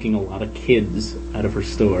going to be kicking a lot of kids out of her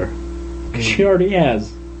store. Because she already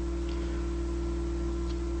has.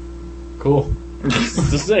 Cool.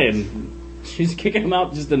 Just saying. She's kicking them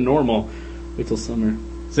out just a normal. Wait till summer.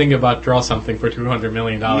 Zynga about to draw something for $200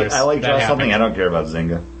 million. Yeah, I like draw something. I don't care about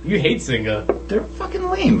Zynga. You hate Zynga. They're fucking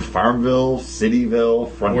lame. Farmville, Cityville,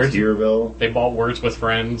 Frontierville. They bought Words with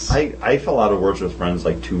Friends. I fell out of Words with Friends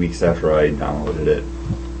like 2 weeks after I downloaded it.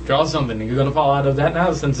 Draw something. Are you going to fall out of that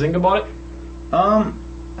now since Zynga bought it? I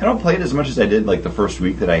don't play it as much as I did like the first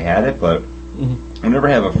week that I had it, but I never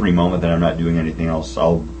have a free moment that I'm not doing anything else.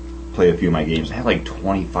 I'll play a few of my games. I have like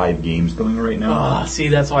 25 games going right now. See,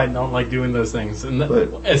 that's why I don't like doing those things. And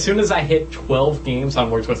as soon as I hit 12 games on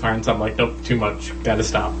Words with Friends, I'm like, nope, too much. Gotta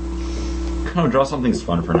stop. No, draw something's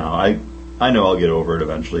fun for now. I know I'll get over it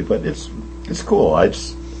eventually, but it's cool. I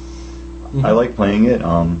like playing it.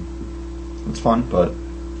 It's fun, but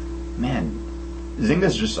man,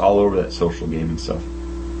 Zynga's just all over that social gaming stuff.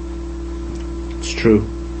 It's true.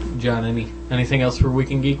 John, anything else for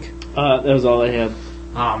Weekend Geek? That was all I had.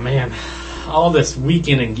 Oh man, all this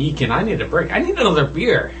Weekend and Geeking. I need a break. I need another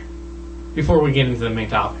beer before we get into the main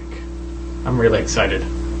topic. I'm really excited.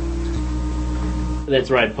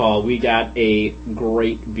 That's right, Paul. We got a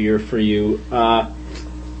great beer for you.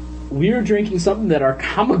 We're drinking something that our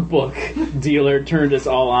comic book dealer turned us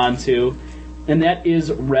all on to, and that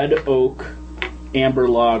is Red Oak Amber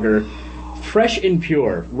Lager. Fresh and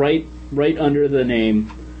pure, right under the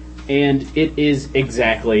name. And it is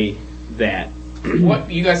exactly that. What?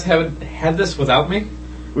 You guys haven't had this without me?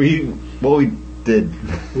 We did.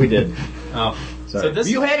 We did. Oh. Sorry. So this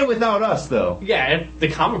you had it without us, though. Yeah, the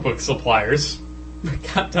comic book suppliers.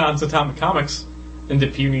 got Don's Atomic Comics in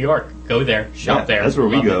Depew, New York. Go there, shop there. That's where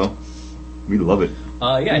we Love go. it. We love it.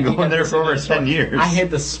 Yeah, Been he going had there this for in over the store. 10 years. I had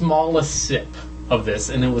the smallest sip of this,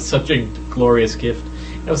 and it was such a glorious gift.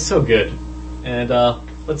 It was so good. And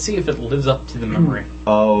let's see if it lives up to the memory.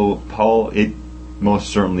 Oh, Paul, it most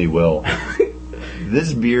certainly will.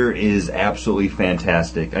 This beer is absolutely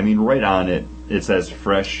fantastic. I mean, right on it, it says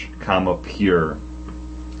fresh, pure.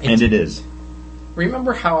 And it is.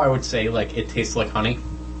 Remember how I would say, like, it tastes like honey?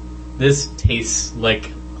 This tastes like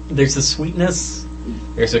there's a sweetness,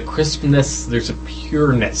 there's a crispness, there's a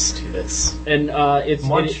pureness to this. And it's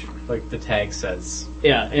Much like the tag says.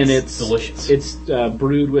 Yeah, and it's delicious. It's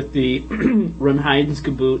brewed with the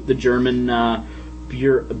Reinheitsgebot, the German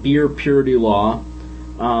beer purity law.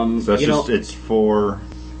 So that's it's 4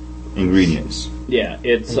 ingredients. Yeah,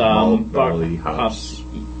 it's malt, barley, hops,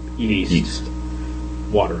 yeast,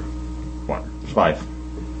 water. 5.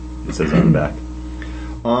 It says on the back.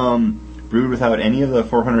 Brewed without any of the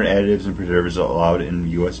 400 additives and preservatives allowed in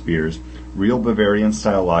U.S. beers. Real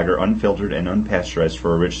Bavarian-style lager, unfiltered and unpasteurized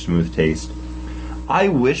for a rich, smooth taste. I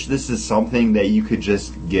wish this is something that you could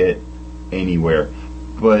just get anywhere,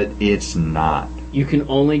 but it's not. You can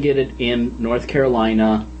only get it in North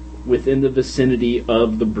Carolina within the vicinity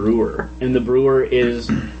of the brewer, and the brewer is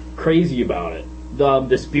crazy about it.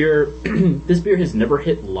 This beer has never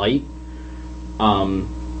hit light.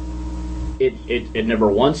 It never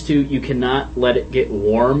wants to. You cannot let it get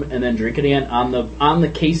warm and then drink it again. On the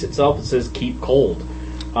case itself, it says keep cold.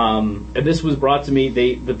 And this was brought to me.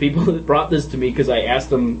 The people that brought this to me, because I asked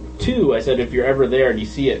them too. I said, if you're ever there and you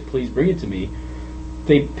see it, please bring it to me.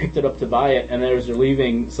 They picked it up to buy it, and as they're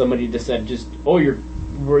leaving, somebody just said, where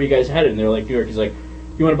are you guys headed? And they're like, New York. He's like,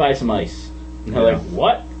 you want to buy some ice? And they're like,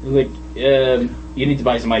 what? I'm like, you need to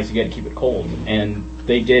buy some ice. You got to keep it cold. And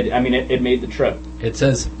they did. I mean, it made the trip. It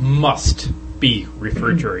says must be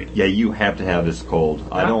refrigerated. Yeah, you have to have this cold.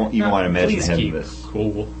 I don't even want to imagine having this.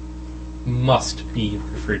 Cool. Must be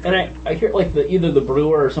refrigerated. And I hear like either the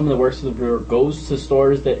brewer or someone that works for the brewer goes to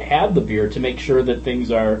stores that have the beer to make sure that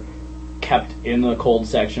things are kept in the cold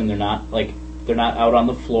section. They're not out on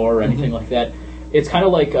the floor or anything like that. It's kind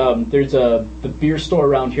of like there's the beer store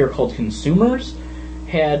around here called Consumers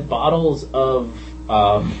had bottles of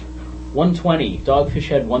 120 Dogfish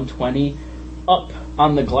Head 120 up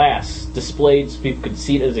on the glass displayed so people could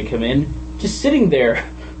see it as they come in, just sitting there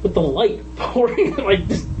with the light pouring like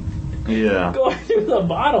just going through the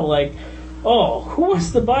bottle like, oh, who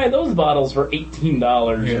wants to buy those bottles for $18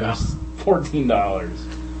 or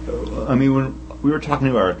 $14? I mean, when we were talking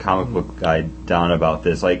to our comic book guy Don about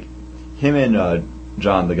this, like him and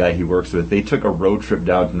John, the guy he works with, they took a road trip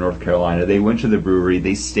down to North Carolina. They went to the brewery.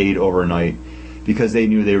 They stayed overnight because they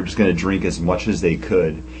knew they were just going to drink as much as they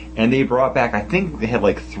could. And they brought back, I think they had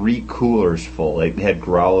like 3 coolers full. Like they had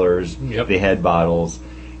growlers, they had bottles.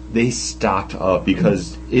 They stocked up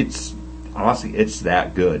because it's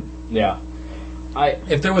that good. Yeah.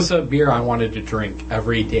 If there was a beer I wanted to drink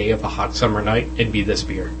every day of a hot summer night, it'd be this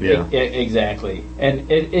beer. Yeah. Exactly.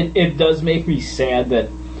 And it does make me sad that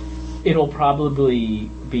it'll probably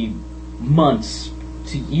be months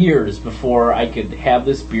to years before I could have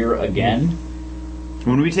this beer again.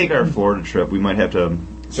 When we take our Florida trip, we might have to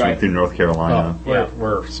swing through North Carolina.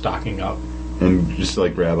 We're stocking up. And just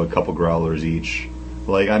like grab a couple growlers each.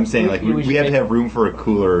 Like I'm saying, like we have to have room for a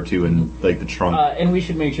cooler or two in like the trunk. And we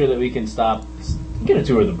should make sure that we can stop, get a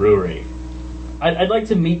tour of the brewery. I'd like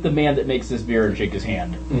to meet the man that makes this beer and shake his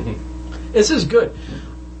hand. Mm-hmm. This is good.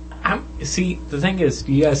 See, the thing is,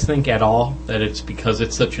 do you guys think at all that it's because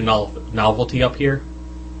it's such a novelty up here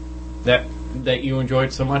that you enjoy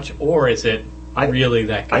it so much, or is it really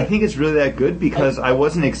that good? I think it's really that good because I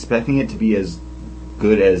wasn't expecting it to be as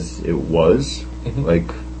good as it was. Mm-hmm. Like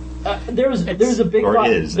there's a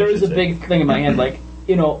big thing in my hand, like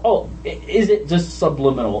is it just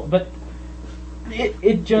subliminal? But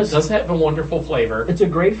it does have a wonderful flavor. It's a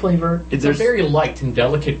great flavor. It's a very light and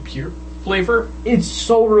delicate, pure flavor. It's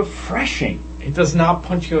so refreshing. It does not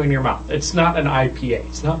punch you in your mouth. It's not an IPA.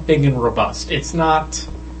 It's not big and robust. It's not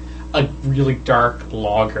a really dark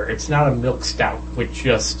lager. It's not a milk stout, which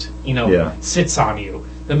just sits on you.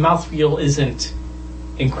 The mouthfeel isn't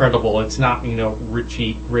incredible. It's not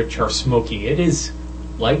rich or smoky. It is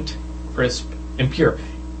light, crisp, and pure.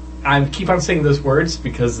 I keep on saying those words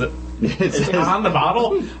because it's on the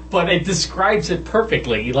bottle, but it describes it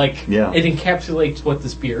perfectly. Like it encapsulates what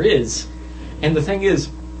this beer is. And the thing is,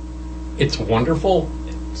 it's wonderful.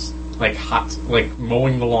 It's like hot, like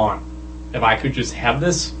mowing the lawn. If I could just have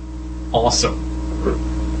this, awesome.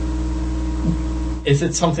 Is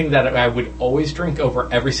it something that I would always drink over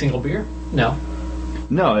every single beer? No.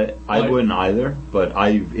 No, I But- wouldn't either. But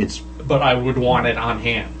but I would want it on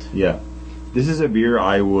hand yeah. This is a beer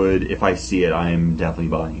I would, if I see it, I am definitely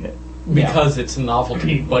buying it. because it's a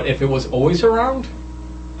novelty. But if it was always around,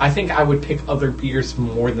 I think I would pick other beers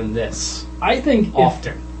more than this I think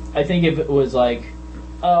often. I think if it was like,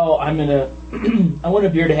 oh, I'm gonna, I want a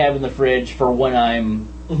beer to have in the fridge for when I'm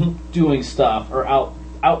doing stuff or out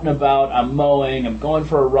and about. I'm mowing. I'm going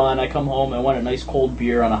for a run. I come home. I want a nice cold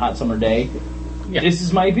beer on a hot summer day. Yeah. This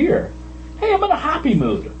is my beer. Hey, I'm in a hoppy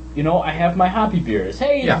mood. You know, I have my hoppy beers.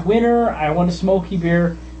 Hey, Yeah. it's winter. I want a smoky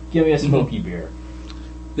beer. Give me a smoky beer.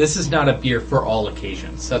 This is not a beer for all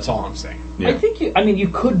occasions. That's all I'm saying. Yeah. I think you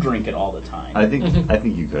could drink it all the time. I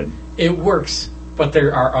think you could. It works, but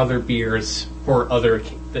there are other beers for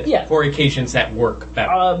Yeah. for occasions that work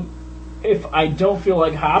better. If I don't feel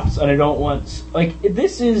like hops and I don't want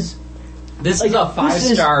this is this like, is a this is-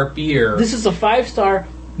 5-star beer. This is a 5-star,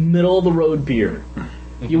 middle of the road beer.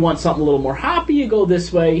 You want something a little more hoppy, you go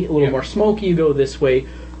this way. A little more smoky, you go this way.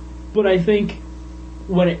 But I think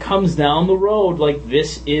when it comes down the road, like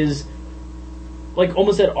this is, like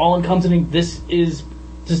almost at all-encompassing. This is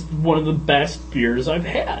just one of the best beers I've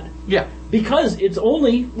had yeah. because it's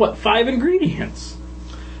only 5 ingredients.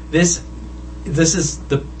 This is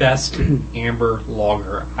the best amber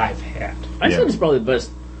lager I've had. I Yeah. said it's probably the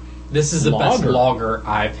best. This is the best Lager. lager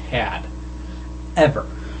I've had ever.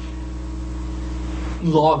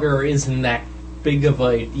 Lager isn't that big of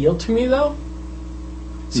a deal to me, though.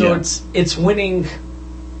 So Yeah. it's winning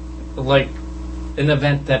like an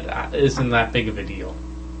event that isn't that big of a deal.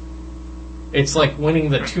 It's like winning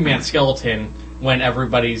the 2-man skeleton when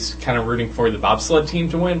everybody's kind of rooting for the bobsled team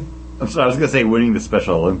to win. I'm sorry, I was going to say winning the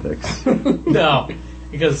Special Olympics. No,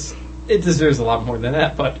 because it deserves a lot more than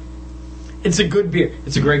that. But it's a good beer.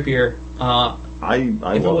 It's a great beer. I If it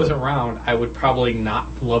love was it. around, I would probably not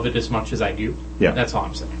love it as much as I do. Yeah. That's all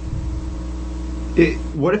I'm saying.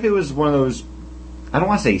 What if it was one of those, I don't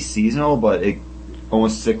want to say seasonal, but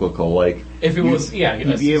almost cyclical, like... If it was, yeah,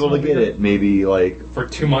 You'd be able to get it maybe like for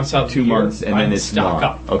 2 months out of 2 the year, months and then I'd it's stock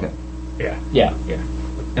not. up. Okay. Yeah, Yeah. yeah.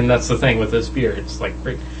 And that's the thing with this beer. It's like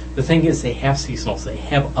the thing is they have seasonals. They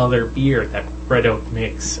have other beer that Red Oak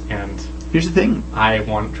makes, and Here's the thing. I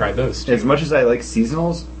want to try those too. As much as I like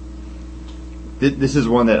seasonals, this is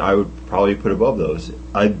one that I would probably put above those.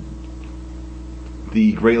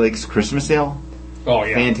 The Great Lakes Christmas Ale, Oh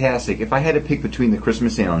yeah, fantastic. If I had to pick between the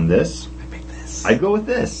Christmas Ale and this, I picked this. I'd go with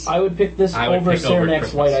this. I would pick this I would over pick over Saranax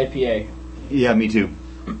Christmas. White IPA. Yeah, me too.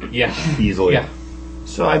 Yeah, Easily. Yeah,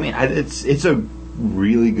 So I mean, it's a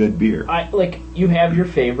really good beer. You have your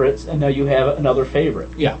favorites, and now you have another favorite.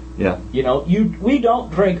 yeah. Yeah. You know, we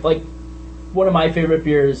don't drink one of my favorite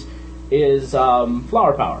beers is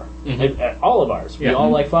Flower Power. All of ours, we Yeah.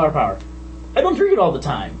 all like Flower Power. I don't drink it all the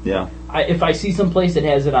time. Yeah. If I see some place that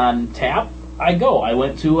has it on tap, I go. I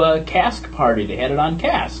went to a cask party; they had it on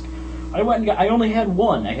cask. I went. I only had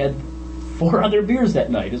one. I had 4 other beers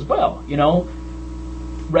that night as well. You know,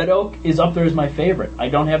 Red Oak is up there as my favorite. I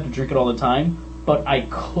don't have to drink it all the time, but I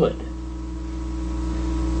could.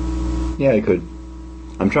 Yeah, I could.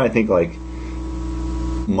 I'm trying to think like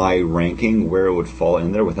my ranking where it would fall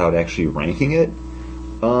in there without actually ranking it.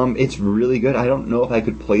 It's really good. I don't know if I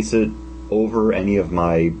could place it over any of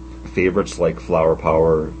my favorites like Flower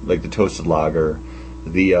Power, like the Toasted Lager,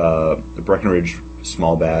 the Breckenridge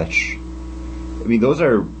Small Batch. I mean, those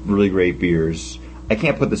are really great beers. I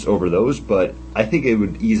can't put this over those, but I think it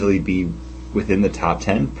would easily be within the top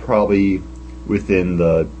 10, probably within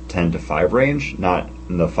the 10 to 5 range, not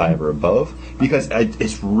in the 5 or above, because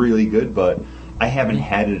it's really good, but I haven't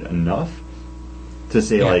had it enough to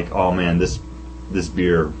say, like, oh man, this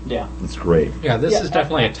beer, Yeah. it's great. Yeah, this Yeah, is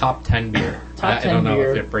definitely a top 10 beer. Top I 10 don't know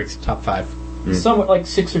beer. if it breaks top 5. Somewhere like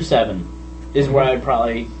 6 or 7 is where I'd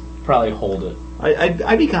probably hold it.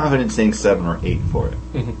 I'd be confident saying 7 or 8 for it,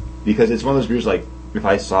 because it's one of those beers, like, if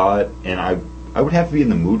I saw it and I would have to be in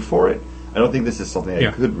the mood for it. I don't think this is something I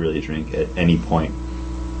could really drink at any point.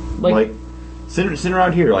 Like sitting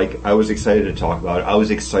around here, like, I was excited to talk about it. I was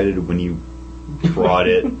excited when you brought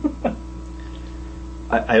it.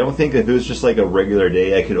 I don't think if it was just like a regular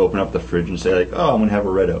day, I could open up the fridge and say, like, oh, I'm going to have a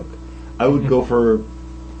Red Oak. I would go for,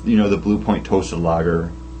 the Blue Point Toasted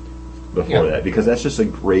Lager before that, because that's just a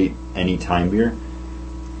great anytime beer.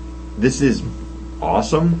 This is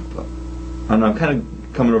awesome. I don't know, I'm kind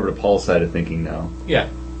of coming over to Paul's side of thinking now. Yeah.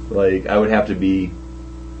 Like, I would have to be,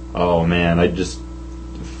 oh man, I just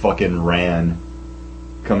fucking ran.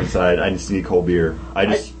 Come inside, I just need cold beer. I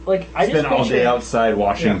just spent all day outside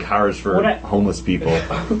washing cars for homeless people.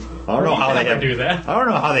 I don't know how they have do that. I don't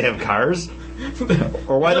know how they have cars.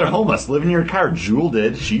 Or why they're homeless. Live in your car. Jewel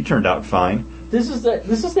did. She turned out fine. This is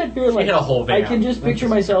that beer. Like hit a whole van. I can just picture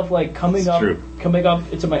myself like coming up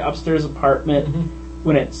into my upstairs apartment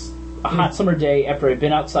when it's a hot summer day after I've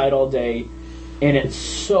been outside all day, and it's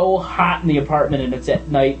so hot in the apartment, and it's at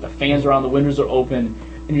night. The fans are on, the windows are open,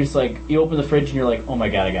 and you're just like, you open the fridge and you're like, oh my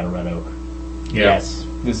god, I got a Red Oak. Yeah. Yes,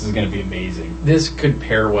 this is going to be amazing. This could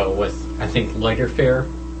pair well with, I think, lighter fare,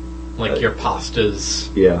 like your pastas.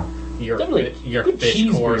 Yeah. Your good fish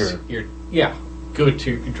cheese course. beer. Good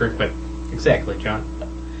to drink with. Exactly, John.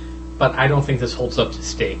 But I don't think this holds up to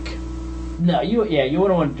steak. No, you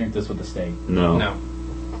wouldn't want to drink this with a steak. No.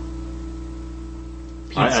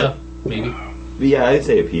 Pizza, maybe. Yeah, I'd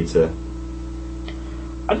say a pizza.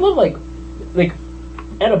 I'd love like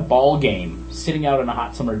at a ball game, sitting out on a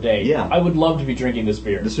hot summer day. Yeah. I would love to be drinking this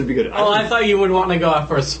beer. This would be good. Oh, I thought you would want to go out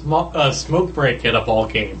for a smoke break at a ball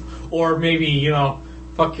game, or maybe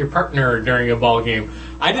fuck your partner during a ball game.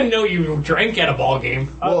 I didn't know you drank at a ball game.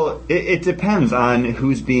 Well, it depends on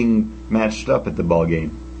who's being matched up at the ball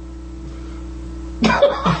game.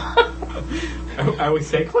 Are we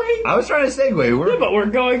segueing? I was trying to segue. Yeah, but we're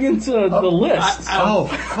going into the list. Oh,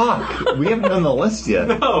 fuck. We haven't done the list yet.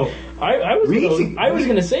 No. I was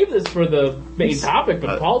going to save this for the main topic,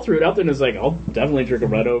 but Paul threw it out there and was like, I'll definitely drink a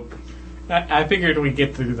Red Oak. I figured we'd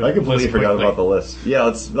get through the I completely list forgot quickly. about the list. Yeah,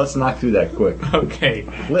 let's knock through that quick. Okay.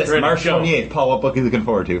 List, Ready, March go. 28th. Paul, what book are you looking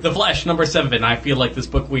forward to? The Flash, number 7. I feel like this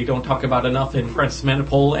book we don't talk about enough in Francis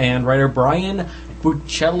Manipul and writer Brian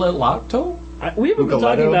Buccellato. We haven't been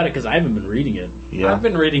talking Buccellato? about it because I haven't been reading it. Yeah. I've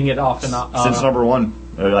been reading it off and on. Since number 1.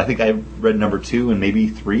 I think I read number 2 and maybe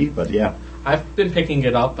 3, but yeah. I've been picking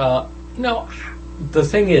it up. The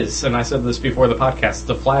thing is, and I said this before the podcast,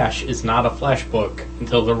 The Flash is not a Flash book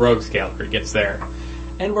until the Rogues Gallery gets there.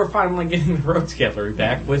 And we're finally getting the Rogues Gallery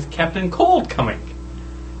back with Captain Cold coming.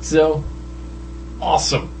 So,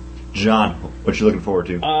 awesome. John, what you looking forward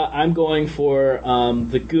to? I'm going for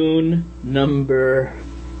The Goon number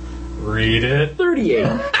Read it. 38.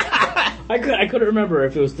 I couldn't remember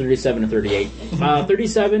if it was 37 or 38.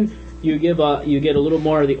 37, you get a little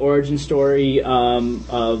more of the origin story of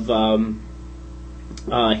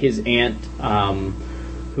his aunt,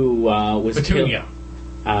 who was Petunia.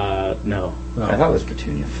 No. I thought it was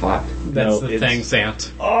Petunia. Fuck. That's No, the Thanks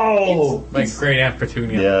Aunt. Oh! My great Aunt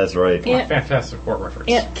Petunia. Yeah, that's right. Aunt- Fantastic Four reference.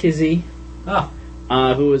 Aunt Kizzy, Ah,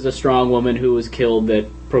 who was a strong woman who was killed that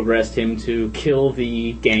progressed him to kill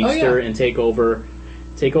the gangster and take over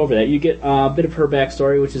that. You get a bit of her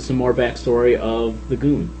backstory, which is some more backstory of the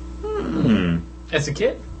Goon. as a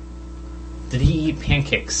kid, did he eat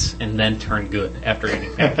pancakes and then turn good after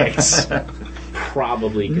eating pancakes?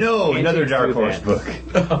 Probably. 'cause No, another pancakes Dark do Horse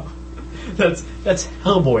that. book. That's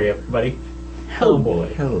Hellboy, everybody.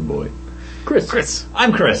 Hellboy. Hello, boy. Chris.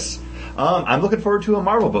 I'm Chris. I'm looking forward to a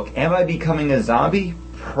Marvel book. Am I becoming a zombie?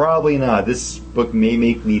 Probably not. This book may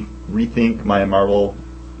make me rethink my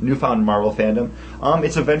newfound Marvel fandom.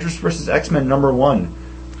 It's Avengers vs. X-Men number 1.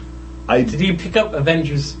 Did you pick up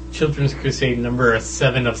Avengers Children's Crusade number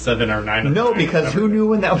 7 of 7 or 9 of 9? No, because who knew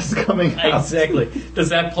when that was coming out? Exactly. Does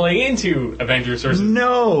that play into Avengers versus...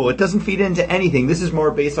 No, it doesn't feed into anything. This is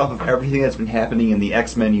more based off of everything that's been happening in the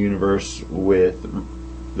X-Men universe with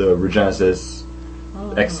the Regenesis,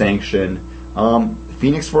 X-Sanction.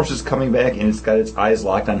 Phoenix Force is coming back, and it's got its eyes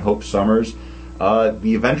locked on Hope Summers.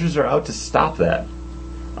 The Avengers are out to stop that.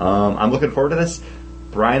 I'm looking forward to this.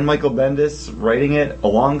 Brian Michael Bendis writing it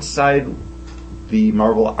alongside the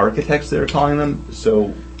Marvel architects, they're calling them. So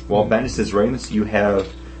while Bendis is writing this, you have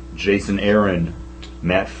Jason Aaron,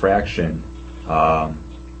 Matt Fraction, not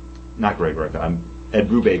Greg Rucka, Ed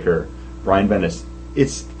Brubaker, Brian Bendis.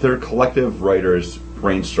 It's their collective writers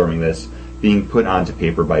brainstorming this, being put onto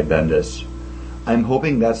paper by Bendis. I'm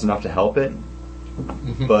hoping that's enough to help it,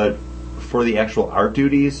 but for the actual art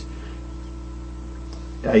duties,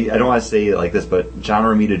 I don't want to say it like this, but John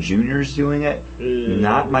Romita Jr. is doing it.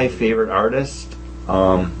 Not my favorite artist.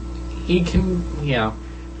 He can... Yeah.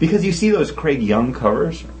 Because you see those Craig Young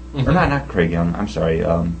covers. Or not Craig Young, I'm sorry.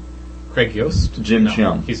 Craig Yost? Jim No,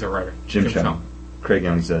 Cheung. He's a writer. Jim Cheung. Craig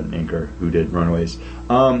Young's an anchor who did Runaways.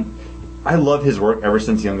 I love his work ever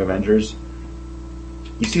since Young Avengers.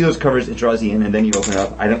 You see those covers, it draws you in, and then you open it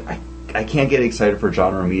up. I can't get excited for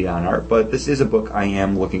John Romita on art, but this is a book I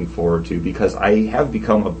am looking forward to because I have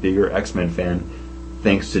become a bigger X-Men fan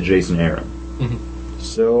thanks to Jason Aaron.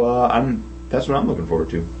 So that's what I'm looking forward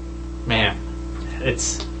to. Man,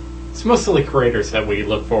 it's mostly creators that we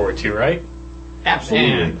look forward to, right?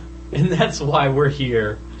 Absolutely. And that's why we're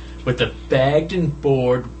here with the Bagged and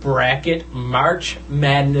Board Bracket March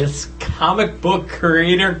Madness comic book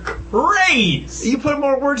creator craze. You put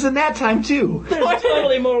more words in that time too. There's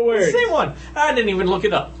totally more words. Same one. I didn't even look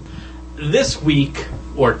it up. this week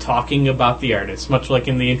we're talking about the artists. Much like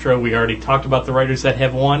in the intro, we already talked about the writers that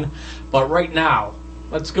have won. But right now,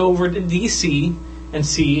 let's go over to DC and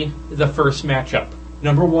see the first matchup.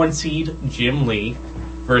 Number 1 seed, Jim Lee,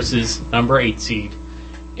 versus number 8 seed,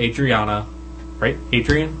 Adria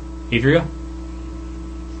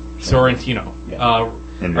Sorrentino. Yeah.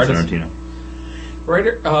 Andrew Sorrentino.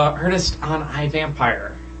 Artist on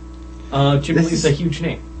iVampire. Jim Lee's a huge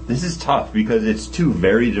name. This is tough because it's two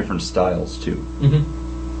very different styles too.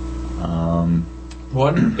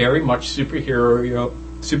 One very much superhero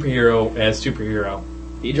as superhero.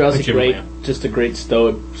 He draws Like just a great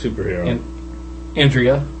stoic superhero. And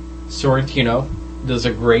Andrea Sorrentino does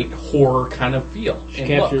a great horror kind of feel.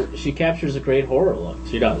 She captures a great horror look.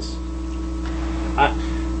 She does.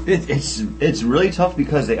 It's really tough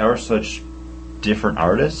because they are such different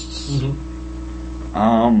artists.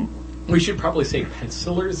 We should probably say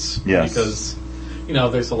pencilers. Yes. Because,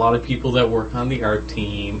 there's a lot of people that work on the art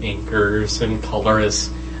team, inkers and colorists,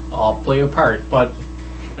 all play a part. But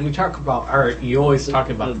when you talk about art, you always talk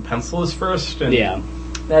about the pencilers first. And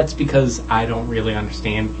that's because I don't really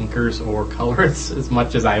understand inkers or colorists as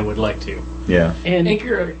much as I would like to. Yeah. And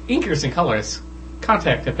inkers and colorists,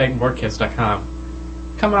 contact at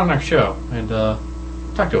BagdenBoardcast.com. Come on our show and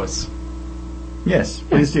talk to us. Yes,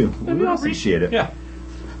 please do. We would appreciate it. Yeah.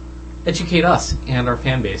 Educate us and our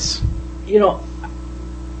fan base. Who's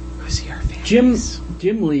our fan base?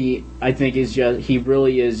 Jim Lee, I think, he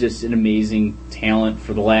really is just an amazing talent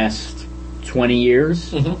for the last 20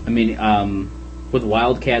 years. I mean, with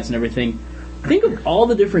Wildcats and everything. Think of all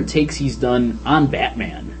the different takes he's done on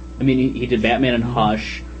Batman. I mean, he did Batman and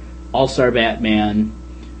Hush, All-Star Batman,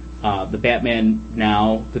 the Batman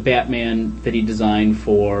Now, the Batman that he designed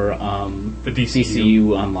for the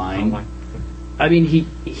DCU Online. I mean,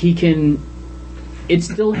 he can. It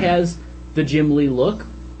still has the Jim Lee look,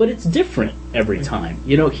 but it's different every time.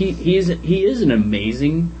 He is an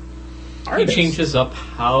amazing artist. He changes up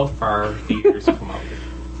how far the ears come out.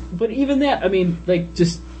 But even that, I mean, like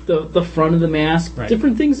just the front of the mask,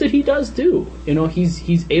 different things that he does do.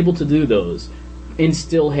 He's able to do those and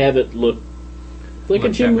still have it look like a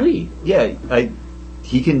Jim Lee. Yeah,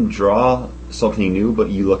 he can draw something new, but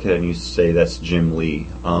you look at it and you say that's Jim Lee.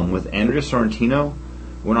 With Andrea Sorrentino,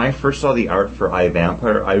 when I first saw the art for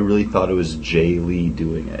iVampire, I really thought it was Jay Lee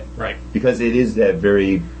doing it. Right. Because it is that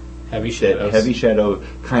very heavy shadow,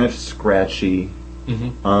 kind of scratchy.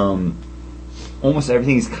 Almost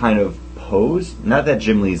everything's kind of posed. Not that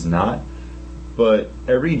Jim Lee's not, but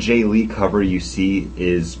every Jay Lee cover you see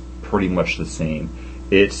is pretty much the same.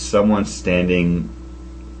 It's someone standing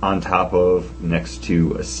on top of, next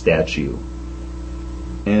to a statue.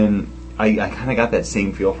 And I kind of got that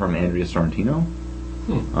same feel from Andrea Sorrentino.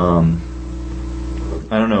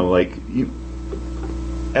 I don't know,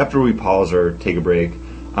 after we pause or take a break,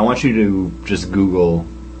 I want you to just Google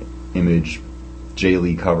image Jay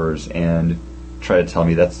Lee covers and try to tell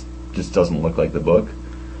me that just doesn't look like the book.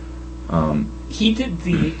 He did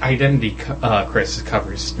the Identity Crisis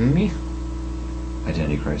covers, didn't he?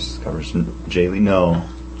 Identity Crisis covers. Jay Lee? No.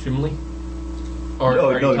 Jim Lee? Or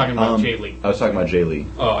are you talking about Jay Lee? I was talking about JayLee.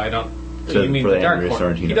 Oh, I don't... So you mean for the Dark Andrea Horse.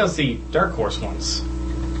 Sorrentino. He does the Dark Horse ones.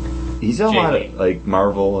 He's done a Jay lot Lee. of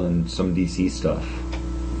Marvel and some DC stuff.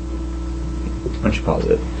 Why don't you pause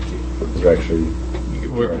it? We're actually...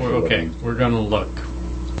 We're okay. We're going to look.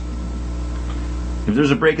 If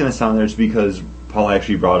there's a break in the sound there, it's because Paul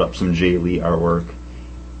actually brought up some Jay Lee artwork,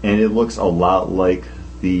 and it looks a lot like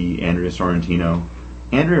the Andrea Sorrentino.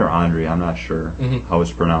 Andrea or Andrea, I'm not sure how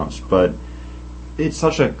it's pronounced, but it's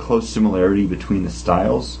such a close similarity between the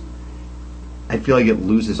styles. I feel like it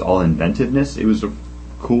loses all inventiveness. It was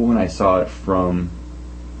cool when I saw it from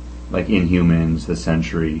Inhumans, The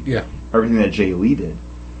Century, everything that Jay Lee did.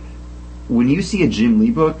 When you see a Jim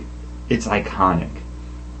Lee book, it's iconic.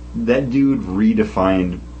 That dude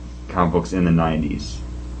redefined comic books in the 90s.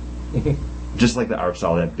 Just like the art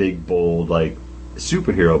style, that big, bold,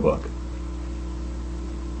 superhero book.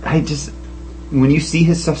 When you see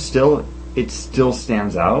his stuff still, it still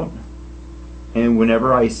stands out. And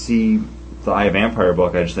whenever I see the iVampire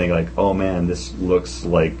book, I just think oh man, this looks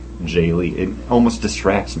like Jay Lee. It almost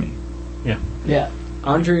distracts me. Yeah.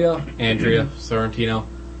 Andrea Sorrentino.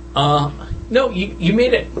 No, you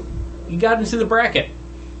made it. You got into the bracket.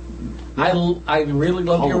 I really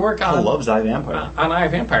love your work on... Paul loves iVampire. On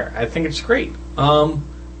iVampire. I think it's great.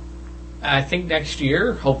 I think next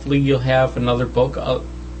year, hopefully you'll have another book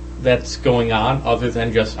that's going on other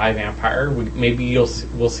than just iVampire. Maybe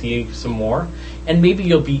we'll see some more. And maybe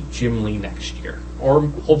you'll beat Jim Lee next year. Or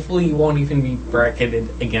hopefully you won't even be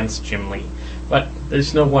bracketed against Jim Lee. But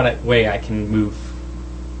there's no one way I can move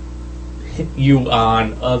you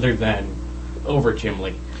on other than over Jim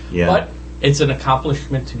Lee. Yeah. But it's an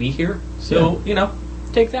accomplishment to be here, so,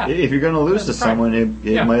 take that. If you're going to lose to That's right. someone,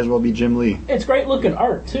 it might as well be Jim Lee. It's great looking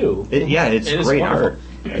art too. It's It is great wonderful.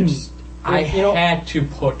 art. I had to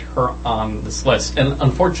put her on this list, and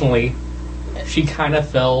unfortunately, she kind of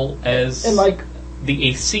fell as the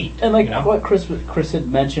eighth seed. And what Chris had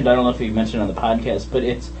mentioned, I don't know if he mentioned on the podcast, but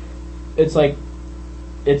it's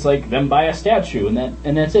like them by a statue, and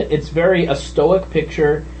that's it. It's a stoic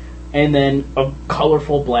picture, and then a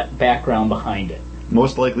colorful black background behind it.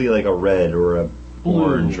 Most likely like a red or a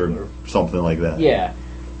orange or something like that. Yeah,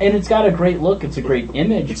 and it's got a great look. It's a great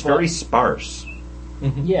image. It's very sparse.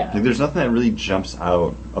 Yeah. Like, there's nothing that really jumps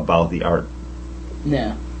out about the art.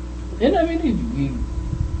 Yeah. And I mean,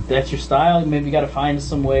 that's your style. Maybe you got to find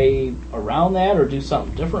some way around that or do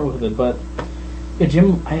something different with it. But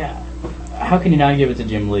how can you not give it to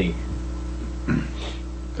Jim Lee?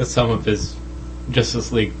 Because some of his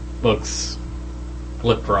Justice League books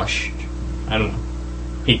lip brushed. I don't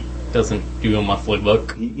know. He doesn't do a monthly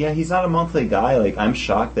book. He's not a monthly guy. Like, I'm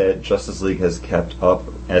shocked that Justice League has kept up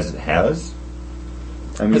as it has.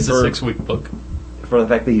 I mean, It's a 6-week book. For the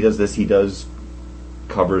fact that he does this, he does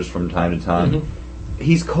covers from time to time. Mm-hmm.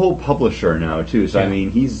 He's co-publisher now too, so Yeah. I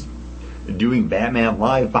mean, he's doing Batman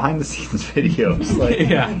Live behind-the-scenes videos. Like,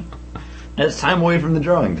 Yeah. that's time away from the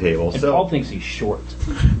drawing table. And So Paul thinks he's short.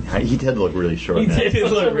 he did look really short. He in that.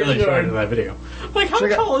 did look really short in that video. Like, how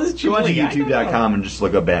tall is Jim Go on to Lee? I don't know. YouTube.com and just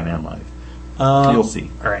look up Batman Live. You'll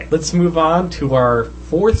see. All right, let's move on to our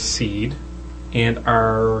 4th seed and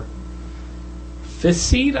our 5th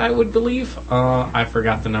seed, I would believe. I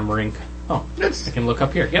forgot the numbering. Oh, I can look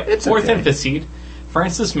up here. Yep, It's 4th okay. and 5th seed.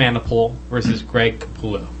 Francis Manapul versus Greg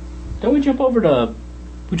Capullo. Don't we jump over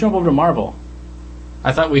to Marvel?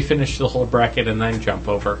 I thought we finished the whole bracket and then jump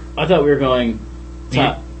over. I thought we were going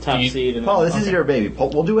top do you- seed. And Paul, this is your baby.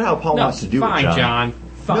 Paul, we'll do it how Paul No, wants to do fine, it, John.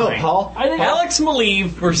 Fine. No, Paul. I think Alex Maleev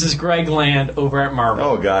versus Greg Land over at Marvel.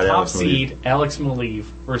 Oh, God, Top Alex Maleev. seed, Alex Maleev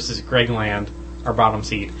versus Greg Land, our bottom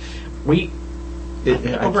seed.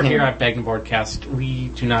 Over here at Bag and Boardcast, we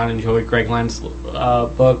do not enjoy Greg Land's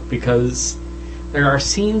book because there are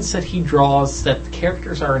scenes that he draws that the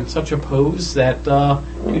characters are in such a pose that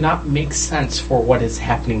do not make sense for what is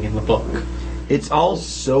happening in the book. It's all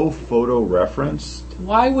so photo-referenced.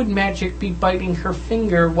 Why would Magic be biting her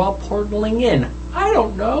finger while portaling in? I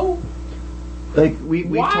don't know. Like, we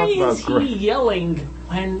Why talked about is he yelling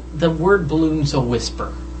when the word balloon's a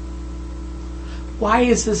whisper? Why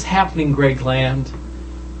is this happening, Greg Land?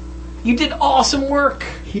 You did awesome work.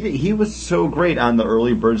 He was so great on the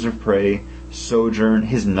early Birds of Prey, Sojourn,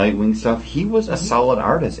 his Nightwing stuff. He was a solid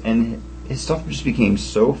artist, and his stuff just became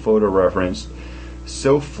so photo-referenced,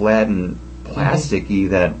 so flat and plasticky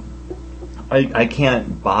that I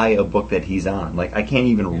can't buy a book that he's on. Like, I can't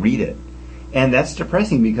even read it. And that's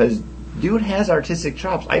depressing because dude has artistic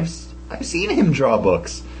chops. I've seen him draw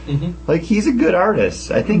books. Mm-hmm. Like, he's a good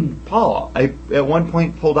artist. I think Paul, I at one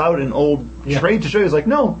point pulled out an old trade to show you. He's like,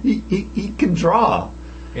 no, he can draw.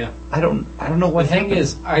 Yeah. I don't know what The thing happened.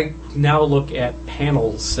 is, I now look at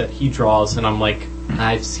panels that he draws, and I'm like,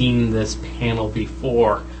 I've seen this panel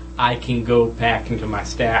before. I can go back into my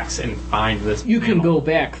stacks and find this. You can panel. go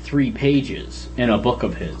back 3 pages in a book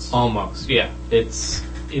of his. Almost, yeah. It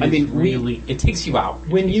takes you out.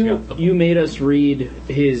 When It takes out the you made us read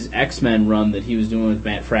his X-Men run that he was doing with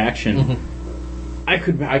Matt Fraction, Mm-hmm. I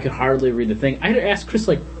could hardly read the thing. I had to ask Chris,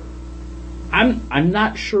 like, I'm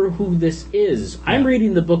not sure who this is. I'm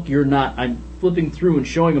reading the book you're not. I'm flipping through and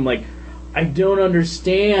showing him, like, I don't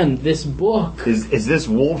understand this book. Is this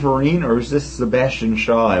Wolverine or is this Sebastian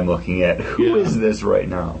Shaw I'm looking at? Who is this right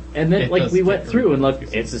now? And then, It like, does we went get through really and looked.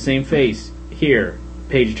 confusing. It's the same face. Here,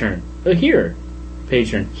 page turn. Here,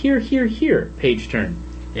 page turn. Here, page turn.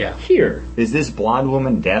 Yeah. Here. Is this blonde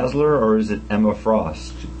woman Dazzler or is it Emma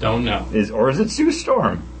Frost? Don't know. Or is it Sue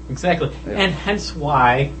Storm? Exactly. And hence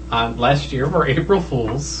why, last year for April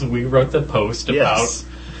Fools, we wrote the post about Yes.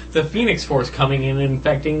 the Phoenix Force coming in and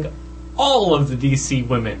infecting all of the DC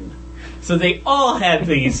women. So they all had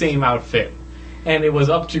the same outfit. And it was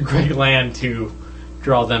up to Greg Land to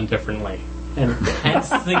draw them differently. And hence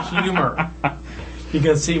the humor.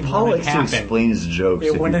 Because it Paul wouldn't likes to happen. explain his jokes It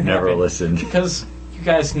if you've wouldn't never happen. listened. Because you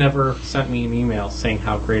guys never sent me an email saying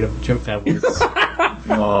how great of a joke that was.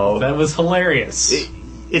 Oh, That was hilarious.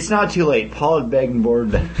 it's not too late. Paul at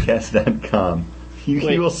bagandboardcast.com. Wait.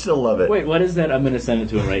 You will still love it. Wait, what is that? I'm going to send it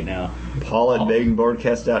to him right now. Paul at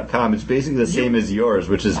bagandboardcast.com. It's basically the same as yours,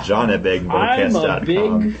 which is John at I'm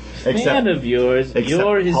bagandboardcast.com. a big fan of yours. except You're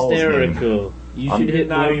Paul's hysterical. You should hit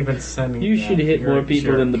not more. even sending You that. should hit You're more a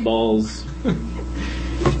people jerk. in the balls.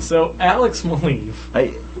 So Alex Maleev,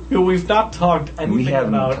 who we've not talked anything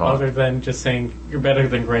about other than just saying you're better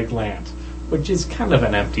than Greg Land, which is kind of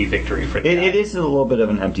an empty victory for the guy. It is a little bit of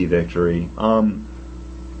an empty victory.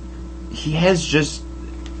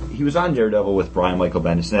 He was on Daredevil with Brian Michael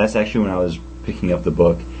Bendis, and that's actually when I was picking up the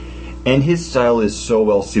book. And his style is so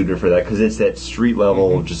well suited for that because it's that street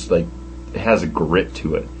level, just like it has a grit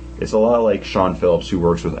to it. It's a lot like Sean Phillips, who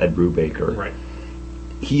works with Ed Brubaker. Right.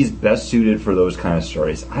 He's best suited for those kind of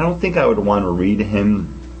stories. I don't think I would want to read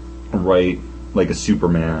him write like a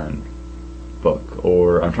Superman book,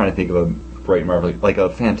 or I'm trying to think of a Bright Marvel, like a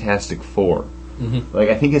Fantastic Four. Mm-hmm. Like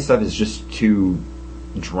I think his stuff is just too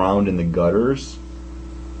drowned in the gutters.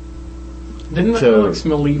 Didn't Alex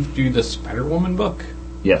Maleev do the Spider-Woman book?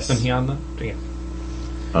 Yes. Wasn't he on that?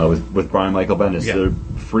 Yeah. With Brian Michael Bendis, Yeah. they're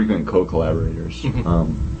frequent co-collaborators.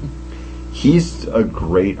 Mm-hmm. He's a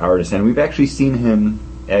great artist, and we've actually seen him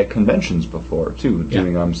at conventions before too,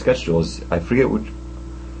 doing sketch duels. I forget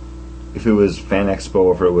if it was Fan Expo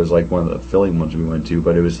or if it was like one of the Philly ones we went to,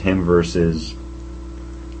 but it was him versus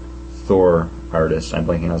Thor artist. I'm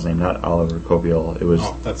blanking on his name, not Oliver Copiel. It was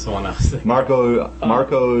that's the one I was thinking. Marko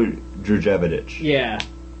Djurjevic. Yeah.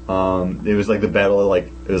 It was like the battle of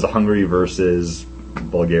it was Hungary versus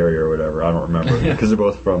Bulgaria or whatever. I don't remember because they're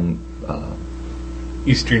both from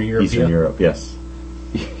Eastern Europe. Eastern Europe, yes.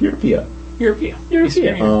 Europea.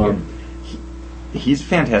 He's a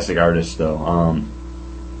fantastic artist, though.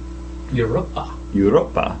 Europa.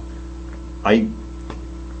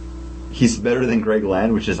 He's better than Greg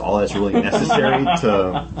Land, which is all that's really necessary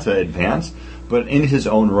to advance. But in his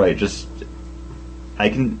own right, just I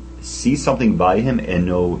can see something by him and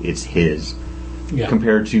know it's his. Yeah.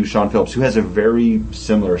 Compared to Sean Phillips, who has a very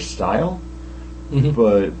similar style,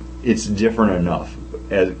 but it's different enough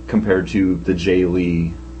as compared to the Jay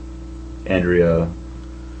Lee, Andrea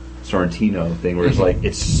Sorrentino thing, where it's like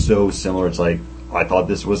it's so similar. It's like I thought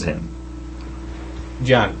this was him.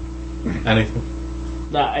 John, anything?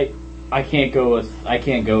 I can't go with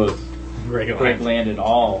Greg Land at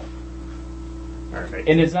all. All right.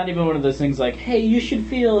 And it's not even one of those things like, hey, you should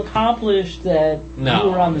feel accomplished that you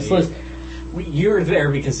were on this list. You're there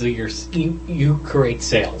because of you create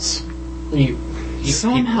sales.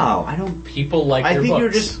 Somehow I don't. People like. I your think books.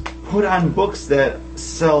 you're just put on books that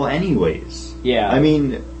sell anyways. Yeah. I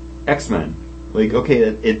mean, X-Men. Like, okay,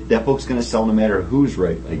 that book's going to sell no matter who's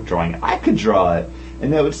drawing it. I could draw it,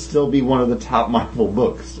 and that would still be one of the top Marvel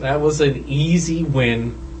books. That was an easy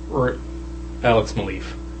win for Alex Maleev.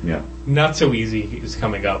 Yeah. Not so easy. He's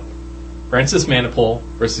coming up. Francis Manapul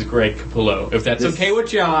versus Greg Capullo. If that's okay with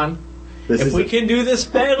John, if we can do this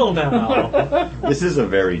battle now. This is a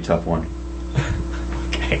very tough one.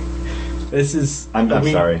 Okay. This is. I'm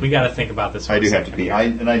sorry. We got to think about this. I do have to pee.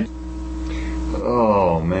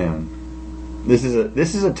 Oh man, this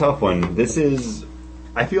is a tough one.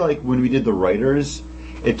 I feel like when we did the writers,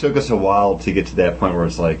 it took us a while to get to that point where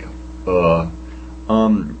it's like,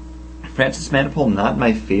 Francis Manapul, not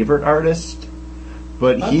my favorite artist,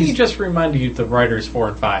 but Let me just remind you the writers 4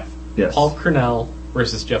 and 5. Yes. Paul Cornell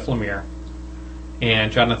versus Jeff Lemire,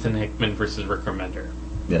 and Jonathan Hickman versus Rick Remender.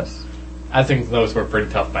 Yes. I think those were pretty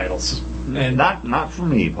tough battles. And Not for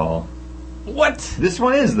me, Paul. what? This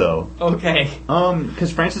one is though. Okay.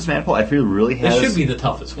 Because Francis Manapul, I feel really has This should be the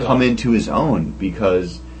toughest one. come into his own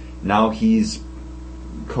because now he's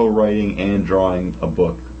co-writing and drawing a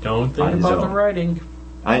book. Don't on think his about the own. writing.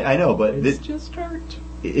 I know, but It's just art.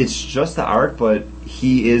 it's just the art, but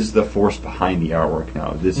he is the force behind the artwork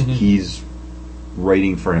now. He's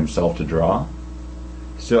writing for himself to draw.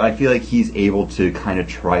 So I feel like he's able to kind of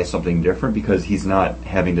try something different because he's not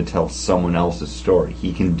having to tell someone else's story.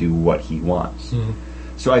 He can do what he wants.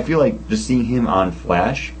 So I feel like just seeing him on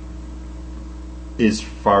Flash is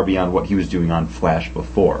far beyond what he was doing on Flash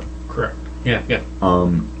before. Correct. Yeah.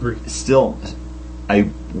 Agree. Still,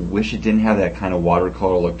 I wish it didn't have that kind of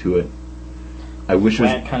watercolor look to it. I wish it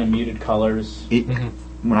was kind of muted colors.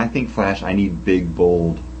 When I think Flash, I need big,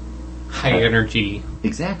 bold, High energy.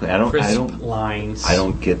 Exactly. Crisp lines. I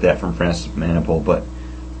don't get that from Francis Manapul, but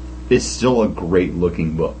it's still a great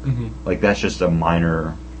looking book. Like that's just a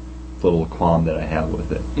minor little qualm that I have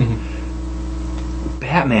with it.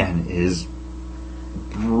 Batman is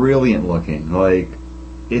brilliant looking. Like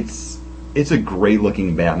it's a great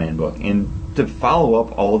looking Batman book, and to follow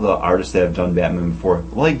up all the artists that have done Batman before,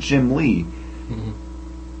 like Jim Lee,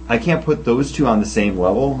 I can't put those two on the same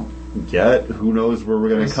level yet. Who knows where we're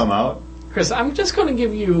going to come out? Chris, I'm just going to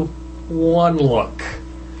give you one look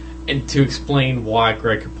and to explain why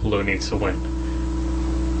Greg Capullo needs to win.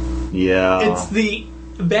 Yeah. It's the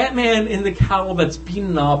Batman in the cowl that's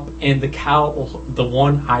beaten up, and the cowl, the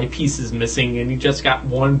one eyepiece is missing, and you just got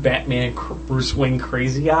one Batman Bruce Wayne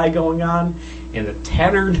crazy eye going on, and the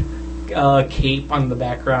tattered cape on the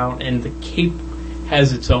background, and the cape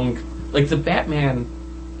has its own, like the Batman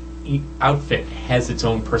outfit has its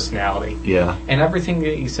own personality. Yeah. And everything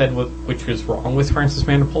that you said, which was wrong with Francis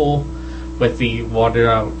Manapul, with the watered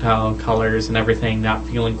out colors and everything not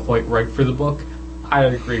feeling quite right for the book, I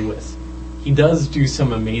agree with. He does do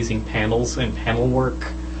some amazing panels and panel work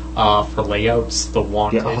for layouts. The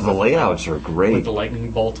Wanted. Yeah, the layouts are great. With the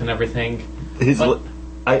lightning bolt and everything.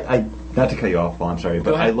 I not to cut you off, Paul, I'm sorry,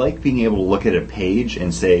 but I like being able to look at a page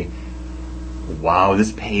and say, wow,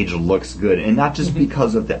 this page looks good. And not just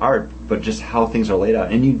because of the art, but just how things are laid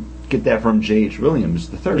out. And you get that from J.H. Williams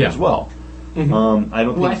III as well.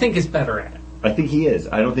 I think he's better at it. I think he is.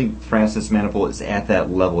 I don't think Francis Manapul is at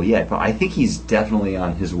that level yet, but I think he's definitely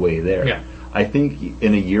on his way there. Yeah. I think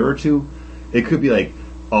in a year or two, it could be like,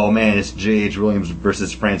 oh man, it's J.H. Williams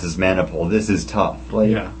versus Francis Manapul. This is tough.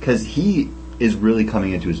 Because he is really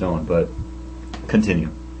coming into his own, but continue.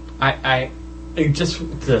 I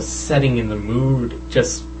just the setting and the mood,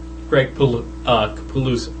 just Greg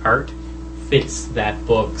Capullo's art fits that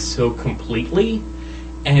book so completely,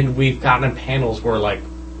 and we've gotten panels where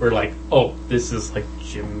we're like, oh, this is like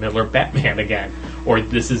Jim Miller Batman again, or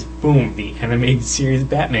this is the animated series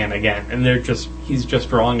Batman again, and he's just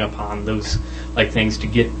drawing upon those things to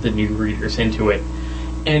get the new readers into it,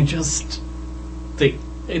 and just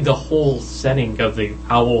the whole setting of the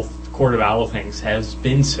Court of Owl things has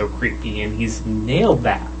been so creepy, and he's nailed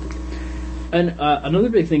that. And another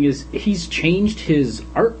big thing is he's changed his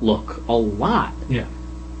art look a lot. Yeah.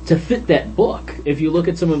 To fit that book. If you look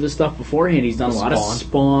at some of his stuff beforehand, he's done a lot of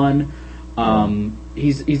Spawn.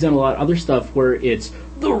 He's done a lot of other stuff where it's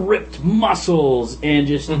the ripped muscles and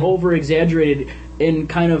just over exaggerated, and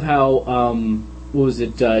kind of how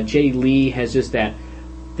Jay Lee has just that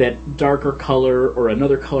darker color or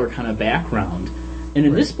another color kind of background. And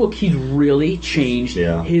in this book, he's really changed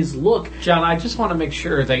his look. John, I just want to make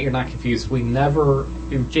sure that you're not confused.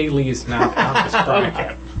 Jay Lee is not on this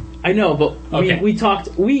bracket. I know, but we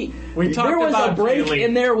talked. There was about a break,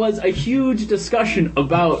 and there was a huge discussion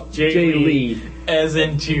about Jay Lee, as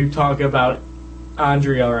in to talk about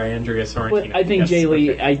Andrea Sorrentino. But I think Jay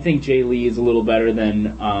Lee is a little better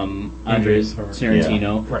than Andrea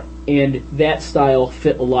Sorrentino, right? And that style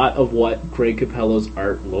fit a lot of what Greg Capullo's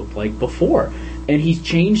art looked like before. And he's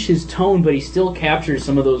changed his tone, but he still captures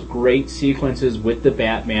some of those great sequences with the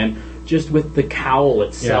Batman, just with the cowl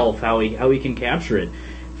itself, how he can capture it.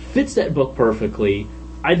 Fits that book perfectly.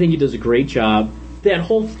 I think he does a great job. That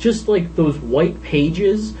whole, just like those white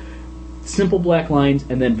pages, simple black lines,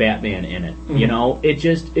 and then Batman in it. You know, it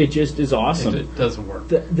just is awesome. It doesn't work.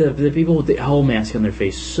 The people with the owl mask on their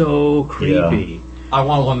face, so creepy. Yeah. I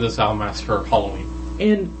want one of those owl masks for Halloween.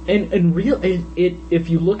 If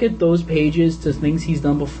you look at those pages to things he's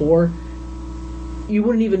done before, you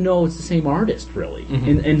wouldn't even know it's the same artist, really.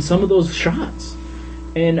 In some of those shots.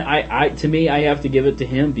 And to me, I have to give it to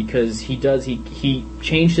him because he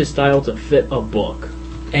changed his style to fit a book,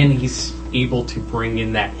 and he's able to bring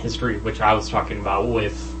in that history, which I was talking about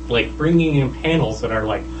with bringing in panels that are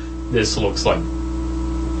like, this looks like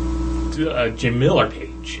a Jim Miller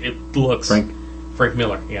page. It looks Frank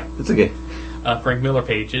Miller. Yeah, it's okay. Frank Miller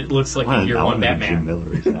page. It looks like a Year One Batman. Jim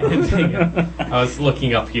Miller I was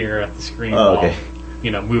looking up here at the screen.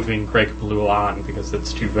 Moving Greg Capullo on because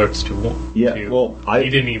it's 2 votes to 1. Yeah, he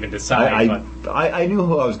didn't even decide. I knew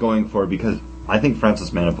who I was going for because I think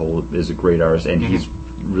Francis Manapul is a great artist and he's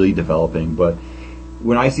really developing. But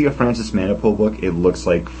when I see a Francis Manapul book, it looks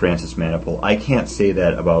like Francis Manapul. I can't say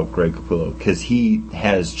that about Greg Capullo because he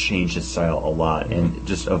has changed his style a lot and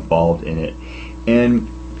just evolved in it. And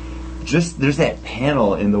just there's that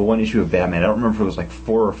panel in the one issue of Batman. I don't remember if it was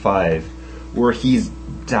 4 or 5, where he's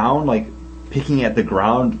down picking at the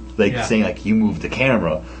ground, saying you moved the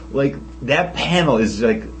camera. That panel is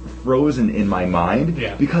frozen in my mind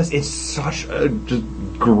because it's such a just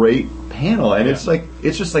great panel, and it's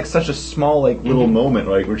just such a small little moment,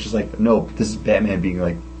 where it's just no, this is Batman being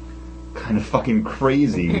kind of fucking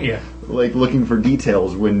crazy, looking for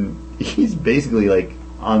details when he's basically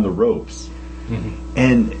on the ropes,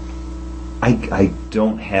 and I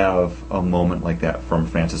don't have a moment like that from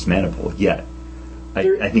Francis Manapul yet.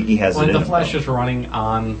 I think he has it in him. When the Flash is running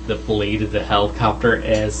on the blade of the helicopter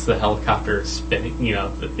as the helicopter is spinning,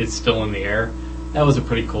 it's still in the air. That was a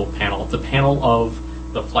pretty cool panel. The panel of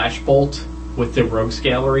the Flash Bolt with the Rogues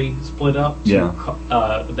Gallery split up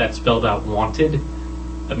that spelled out Wanted.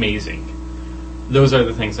 Amazing. Those are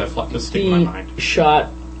the things that stick in my mind. Shot,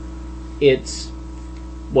 it's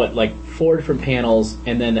like 4 different panels,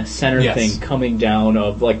 and then a center Yes. thing coming down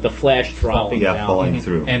of like the Flash dropping down. falling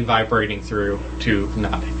through. and vibrating through to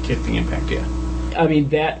not get the impact. Yeah. I mean,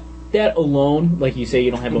 that alone, like you say,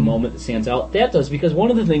 you don't have a moment that stands out. That does, because one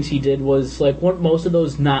of the things he did was like most of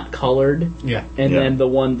those not colored, Yeah. and Yeah. then the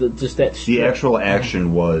one that just that The strip actual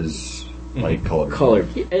action was like colored. colored.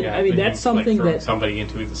 And Yeah, I mean, but that's you, like, something throwing that somebody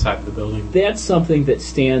into the side of the building. that's something that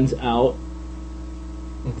stands out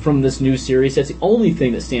from this new series. That's the only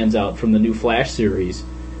thing that stands out from the new Flash series.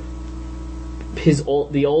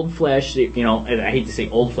 The old Flash, and I hate to say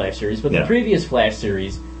old Flash series, but the Yeah. previous Flash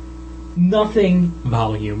series, nothing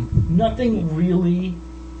Volume. really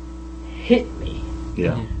hit me.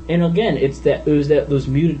 Yeah. And again, it was those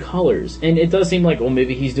muted colors, and it does seem like, well,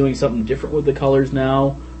 maybe he's doing something different with the colors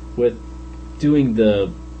now, with doing the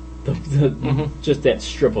just that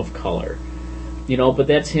strip of color, But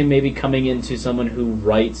that's him maybe coming into someone who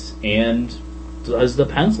writes and does the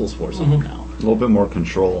pencils for someone now. A little bit more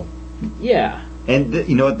control. Yeah, And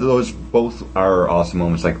those both are awesome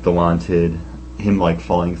moments, like the Wanted, him like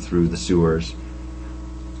falling through the sewers,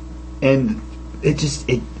 and it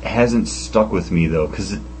hasn't stuck with me though,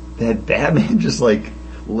 because that Batman just like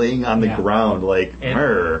laying on the Yeah. ground like And-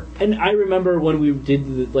 "Arr." and I remember when we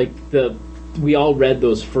did we all read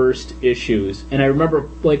those first issues, and I remember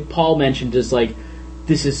like Paul mentioned just like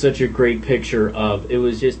this is such a great picture of it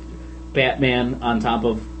was just Batman on top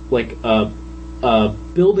of like a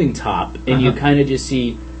building top, and you kind of just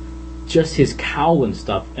see just his cowl and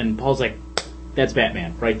stuff, and Paul's like, that's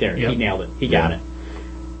Batman right there. Yep. He nailed it. He got Yeah. it.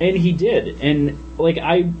 And he did. And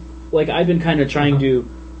I've been kind of trying to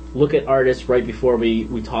look at artists right before we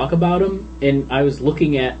talk about him, and I was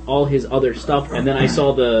looking at all his other stuff, and then I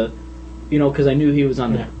saw because I knew he was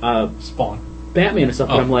on the Spawn. Batman and stuff,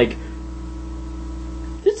 Oh. and I'm like,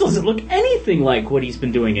 this doesn't look anything like what he's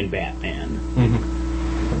been doing in Batman.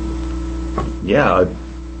 Yeah.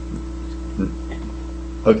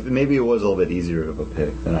 Okay, maybe it was a little bit easier of a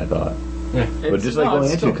pick than I thought. Yeah. But just like going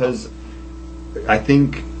into, because I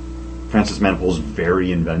think Francis Manapul's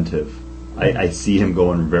very inventive. I see him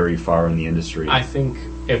going very far in the industry. I think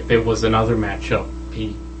if it was another matchup,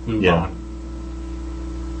 he move Yeah. on.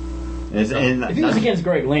 And If he was against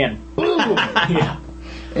Greg Land, boom! Yeah.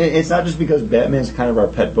 it's not just because Batman's kind of our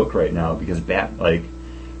pet book right now, because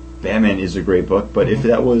Batman is a great book, but if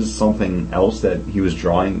that was something else that he was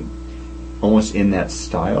drawing almost in that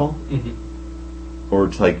style, or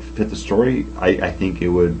to like fit the story, I think it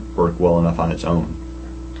would work well enough on its own.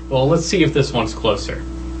 Well, let's see if this one's closer.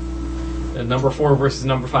 Number 4 versus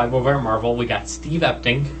number 5 over at Marvel, we got Steve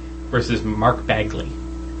Epting versus Mark Bagley.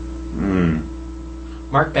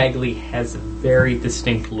 Mark Bagley has a very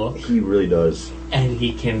distinct look, He really does. and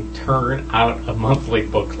he can turn out a monthly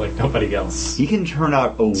book like nobody else. He can turn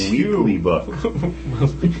out a weekly book,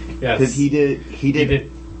 Yes. because he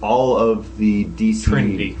did all of the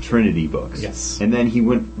DC Trinity books. Yes. And then he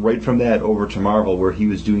went right from that over to Marvel, where he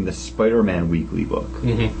was doing the Spider-Man weekly book.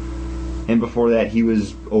 And before that, he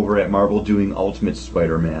was over at Marvel doing Ultimate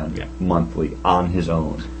Spider-Man monthly on his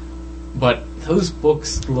own. But those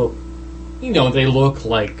books look, they look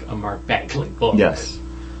like a Mark Bagley book. Yes.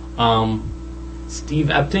 Steve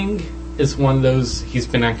Epting is one of those. He's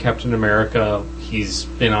been on Captain America. He's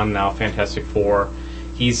been on now Fantastic Four.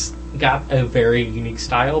 He's got a very unique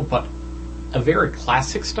style, but a very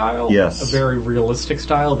classic style. Yes. A very realistic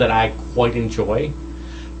style that I quite enjoy.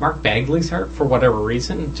 Mark Bagley's art, for whatever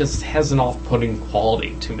reason, just has an off-putting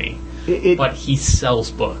quality to me. But he sells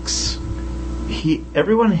books.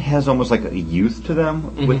 Everyone has almost like a youth to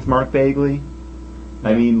them with Mark Bagley.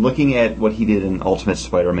 I mean, looking at what he did in Ultimate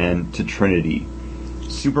Spider-Man to Trinity,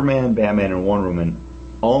 Superman, Batman, and Wonder Woman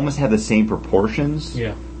almost have the same proportions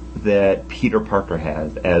that Peter Parker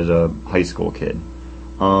had as a high school kid.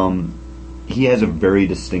 He has a very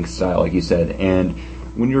distinct style, like you said, and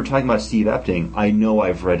when you were talking about Steve Epting, I know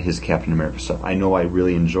I've read his Captain America stuff. I know I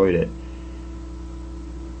really enjoyed it.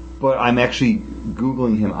 But I'm actually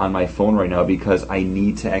Googling him on my phone right now because I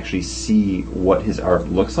need to actually see what his art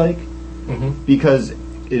looks like. Because it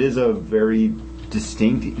is a very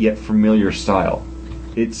distinct yet familiar style.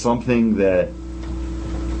 It's something that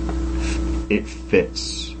it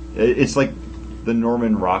fits. It's like the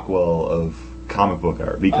Norman Rockwell of comic book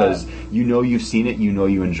art, because you've seen it,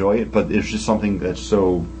 you enjoy it, but there's just something that's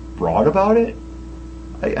so broad about it.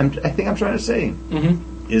 I think I'm trying to say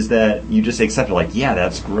is that you just accept it, like, yeah,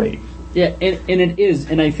 that's great. Yeah, and it is,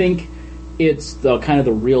 and I think it's the kind of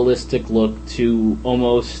the realistic look to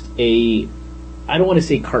almost I don't want to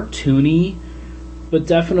say cartoony, but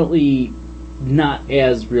definitely not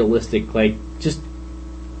as realistic, like just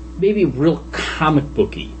maybe real comic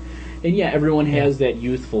booky. And yeah, everyone has that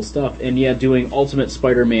youthful stuff. And yeah, doing Ultimate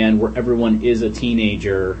Spider-Man where everyone is a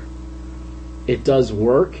teenager, it does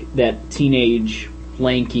work. That teenage,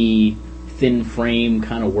 lanky, thin frame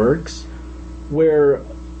kind of works. Where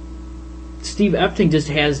Steve Epting just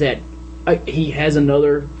has that... he has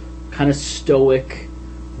another kind of stoic,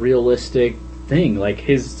 realistic thing. Like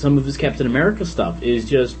some of his Captain America stuff is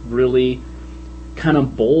just really kind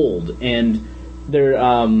of bold. And they're...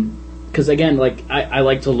 because again, like I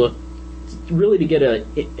like to look... really to get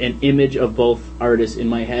an image of both artists in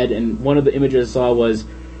my head, and one of the images I saw was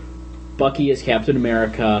Bucky as Captain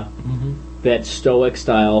America, that stoic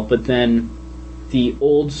style, but then the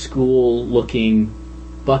old school looking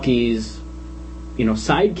Bucky's,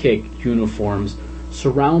 sidekick uniforms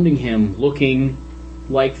surrounding him, looking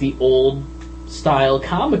like the old style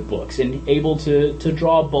comic books, and able to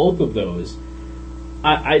draw both of those.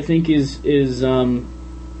 I think is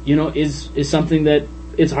something that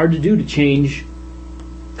it's hard to do, to change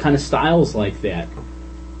kind of styles like that.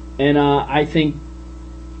 And I think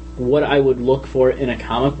what I would look for in a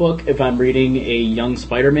comic book, if I'm reading a Young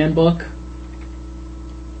Spider-Man book,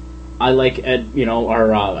 I like Ed Begley.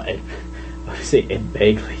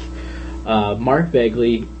 Mark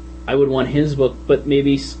Begley, I would want his book, but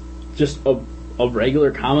maybe just a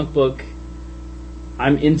regular comic book.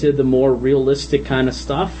 I'm into the more realistic kind of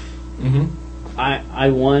stuff. I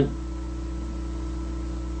want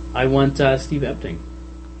Steve Epting.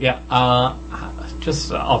 Yeah,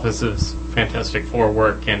 just Office's Fantastic Four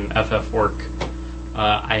work and FF work.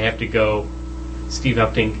 I have to go Steve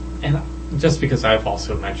Epting, and just because I've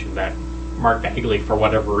also mentioned that Mark Bagley, for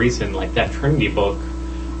whatever reason, like that Trinity book,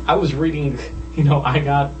 I was reading, I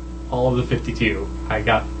got all of the 52.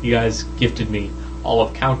 You guys gifted me all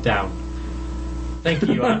of Countdown. Thank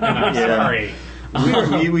you, and I'm sorry.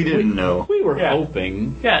 We didn't know. We were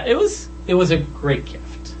hoping. Yeah, it was a great gift.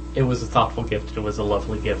 It was a thoughtful gift. It was a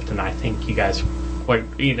lovely gift, and I think you guys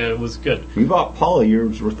it was good. We bought Paul a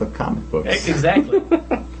year's worth of comic books. Exactly.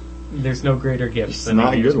 There's no greater gifts than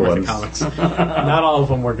a year's worth of comics. Not all of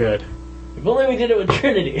them were good. If only we did it with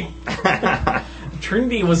Trinity.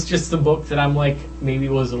 Trinity was just the book that I'm like, maybe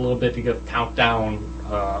it was a little bit to go Countdown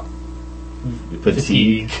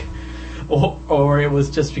fatigue. Or it was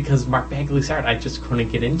just because Mark Bagley's art I just couldn't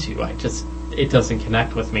get into. It doesn't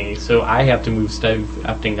connect with me, so I have to move Steve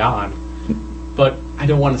Epting on. But I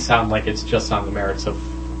don't want to sound like it's just on the merits of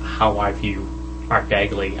how I view Mark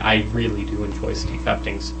Bagley. I really do enjoy Steve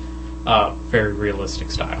Epting's very realistic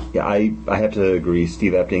style. Yeah, I have to agree.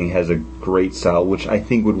 Steve Epting has a great style, which I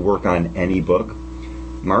think would work on any book.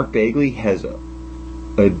 Mark Bagley has a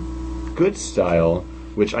good style,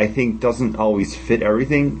 which I think doesn't always fit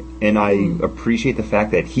everything, and I appreciate the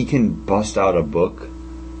fact that he can bust out a book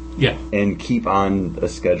and keep on a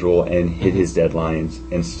schedule and hit his deadlines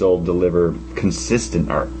and still deliver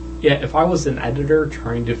consistent art. Yeah, if I was an editor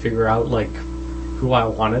trying to figure out who I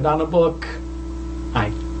wanted on a book,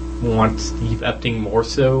 I want Steve Epting more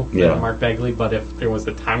so than Mark Bagley, but if there was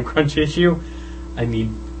a time crunch issue,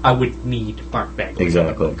 I would need Mark Bagley on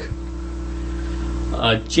the book.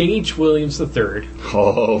 J.H. Williams III.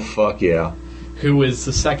 Oh, fuck yeah. Who is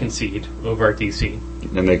the second seed over at DC.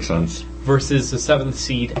 That makes sense. Versus the seventh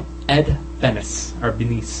seed, Ed Benes.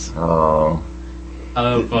 Oh.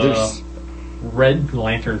 Of Red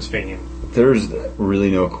Lantern's fame. There's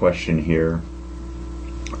really no question here.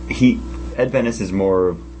 Ed Benes is more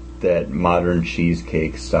of that modern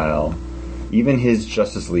cheesecake style. Even his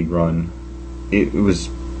Justice League run, it was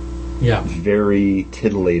very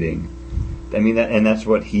titillating. I mean, that's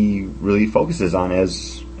what he really focuses on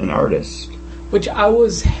as an artist. Which I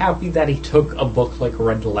was happy that he took a book like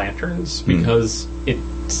Red Lanterns, because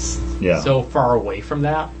it's so far away from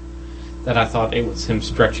that I thought it was him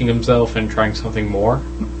stretching himself and trying something more.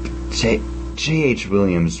 J.H.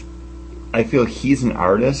 Williams, I feel he's an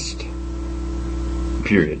artist,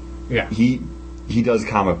 period. Yeah. He does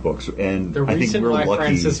comic books, and the I think reason we're why lucky.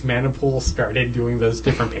 Francis Manipool started doing those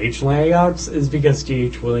different page layouts is because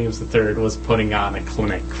J.H. Williams III was putting on a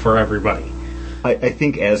clinic for everybody. I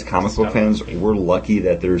think as comic book fans, we're lucky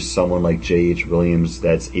that there's someone like J.H. Williams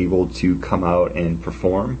that's able to come out and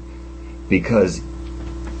perform, because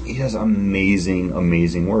he does amazing,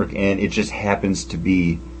 amazing work, and it just happens to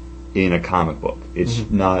be in a comic book. It's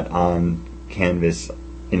not on canvas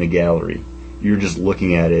in a gallery. You're just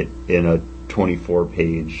looking at it in a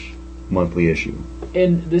 24-page monthly issue.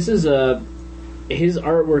 And this is his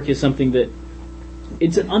artwork is something that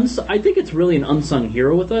it's I think it's really an unsung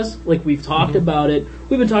hero with us. Like, we've talked about it.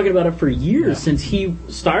 We've been talking about it for years, since he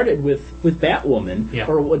started with Batwoman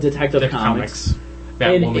or Detective Comics.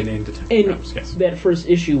 Batwoman and Detective Comics, yes. That first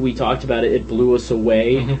issue we talked about it blew us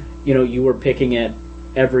away. you were picking it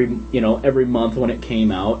every month when it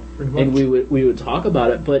came out, and we would talk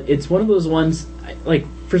about it. But it's one of those ones, like,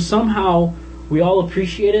 for somehow we all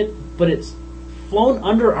appreciate it, but it's flown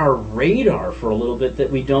under our radar for a little bit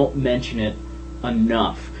that we don't mention it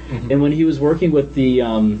enough. Mm-hmm. And when he was working with the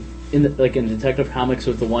in Detective Comics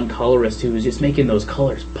with the one colorist who was just making those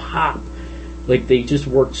colors pop, like they just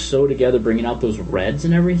worked so together, bringing out those reds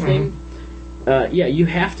and everything. Mm-hmm. You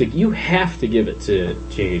have to give it to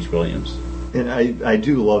J.H. Williams. And I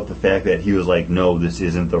do love the fact that he was like, no, this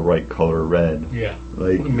isn't the right color red. Yeah,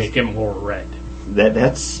 like make it more red.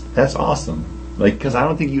 That's awesome. Like, because I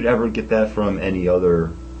don't think you'd ever get that from any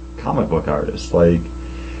other comic book artist. Like,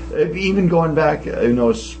 even going back,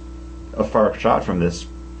 it's a far shot from this,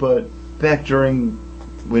 but back during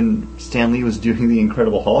when Stan Lee was doing the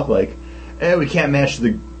Incredible Hulk, like, we can't match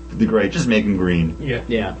the gray, just make him green.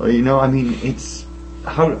 Yeah. Well, I mean, it's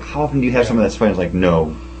how often do you have someone that's fighting like,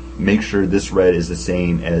 no, make sure this red is the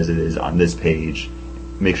same as it is on this page.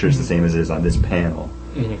 Make sure it's the same as it is on this panel.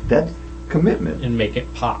 Mm-hmm. That's commitment. And make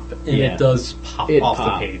it pop. And it does pop off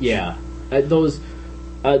the page. Yeah. Those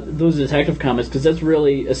Detective Comics, because that's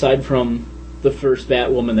really, aside from the first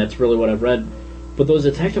Batwoman, that's really what I've read. But those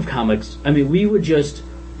Detective Comics, I mean, we'd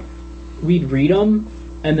read them,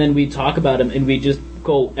 and then we'd talk about them, and we'd just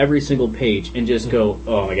go every single page and just go,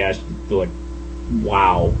 oh my gosh, like,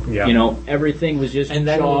 wow. Yeah. Everything was just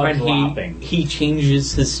jaw-dropping. He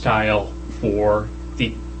changes his style for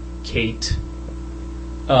the Kate.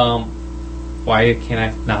 Why can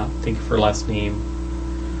I not think of her last name?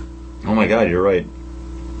 Oh my god, you're right.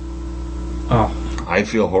 Oh. I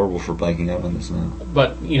feel horrible for blanking out on this now.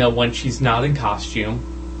 But, when she's not in costume,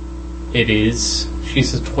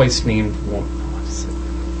 she's a twice named woman. What is it?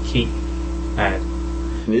 Kate.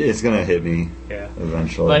 It's going to hit me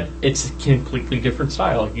eventually. But it's a completely different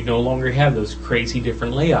style. You no longer have those crazy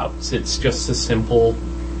different layouts. It's just a simple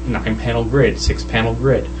 9-panel grid, 6-panel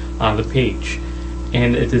grid on the page.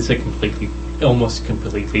 And it is almost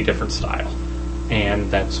completely different style.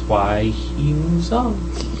 And that's why he moves on.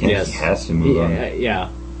 Yes, he has to move on. Yeah,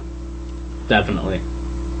 definitely.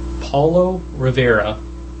 Paulo Rivera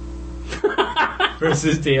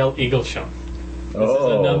versus Dale Eaglesham. This is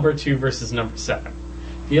a number 2 versus number 7.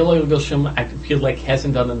 Dale Eaglesham, I feel like,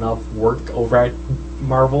 hasn't done enough work over at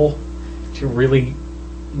Marvel to really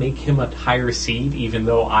make him a higher seed, even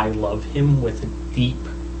though I love him with the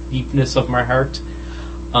deepness of my heart.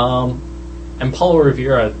 And Paulo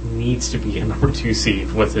Rivera needs to be a number 2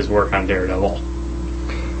 seed with his work on Daredevil.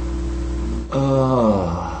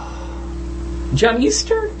 Johnny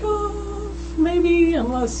Sternkoff, maybe,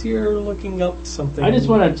 unless you're looking up something. I just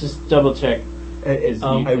want to just double check.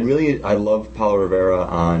 I love Paulo Rivera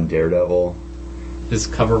on Daredevil. His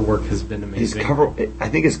cover work has been amazing. I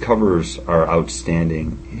think his covers are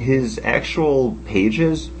outstanding. His actual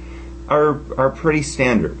pages are pretty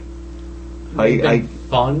standard.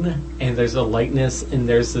 Fun, and there's a lightness, and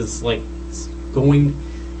there's this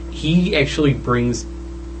he actually brings,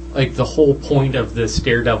 like, the whole point of this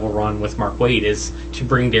Daredevil run with Mark Waid is to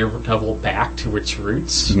bring Daredevil back to its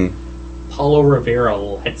roots. Mm-hmm. Paulo Rivera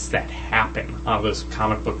lets that happen on those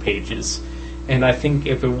comic book pages, and I think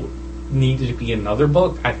if it needed to be another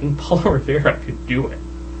book, I think Paulo Rivera could do it.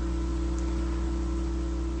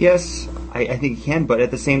 Yes, I think he can, but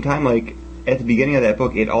at the same time, like, at the beginning of that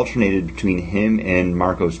book, it alternated between him and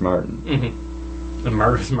Marcos Martin. Mm-hmm. And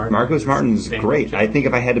Marcos Martin's great. I think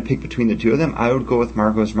if I had to pick between the two of them, I would go with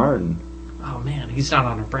Marcos Martin. Oh man, he's not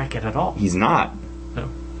on a bracket at all. He's not. No.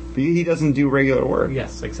 But he doesn't do regular work.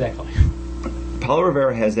 Yes, exactly. Paulo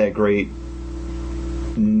Rivera has that great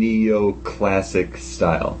neo-classic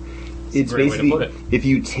style. It's basically, if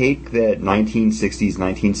you take that 1960s,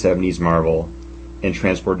 1970s Marvel and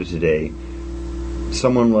transport it today,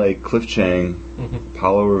 someone like Cliff Chiang, mm-hmm.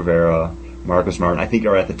 Paulo Rivera, Marcos Martin, I think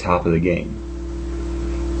are at the top of the game.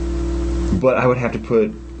 But I would have to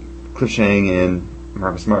put Cliff Chiang and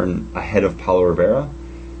Marcos Martin ahead of Paulo Rivera,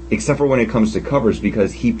 except for when it comes to covers,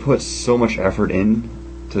 because he puts so much effort in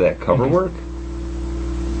to that cover mm-hmm. work.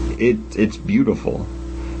 It's beautiful.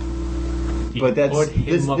 But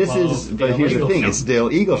here's the thing: it's Dale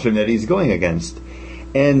Eaglesham that he's going against,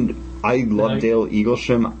 and I love Dale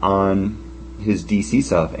Eaglesham on his DC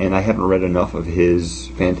stuff, and I haven't read enough of his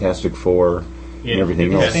Fantastic Four and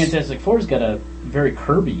everything else. Fantastic Four's got a very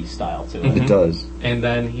Kirby style to it. Mm-hmm. It does. And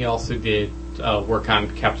then he also did work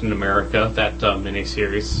on Captain America, that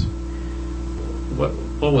miniseries.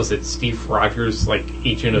 What was it? Steve Rogers, like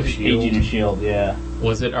Agent of S.H.I.E.L.D.? Agent of S.H.I.E.L.D., yeah.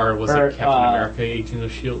 Was it, or was it Captain America, Agent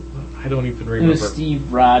of S.H.I.E.L.D.? I don't even remember. It was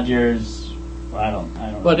Steve Rogers. I don't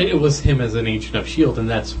know. But it was him as an Agent of S.H.I.E.L.D., and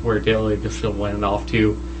that's where Dale Eaglesham went off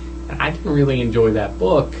to. And I didn't really enjoy that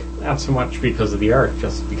book, not so much because of the art,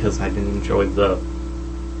 just because I didn't enjoy the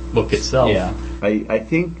book itself. Yeah. I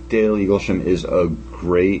think Dale Eaglesham is a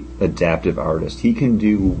great adaptive artist. He can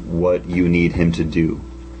do what you need him to do.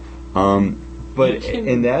 But you can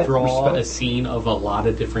in that draw respect, a scene of a lot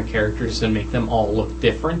of different characters and make them all look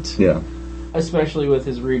different. yeah, Especially with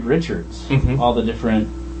his Reed Richards. Mhm. All the different...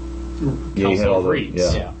 yeah, he had Council all of the-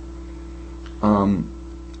 Reeds. yeah.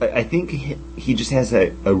 I think he just has a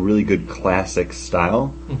really good classic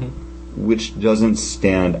style, Mm-hmm. which doesn't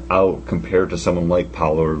stand out compared to someone like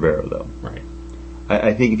Paulo Rivera, though. Right.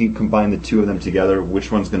 I think if you combine the two of them together,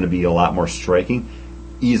 which one's going to be a lot more striking?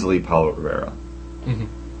 Easily Paulo Rivera.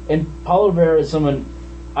 And Paulo Rivera is someone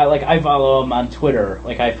I follow him on Twitter.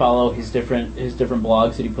 Like, I follow his different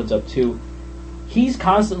blogs that he puts up too. He's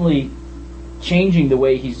constantly changing the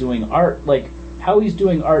way he's doing art. Like, how he's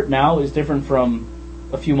doing art now is different from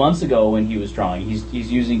a few months ago when he was drawing. He's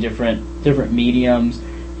using different mediums.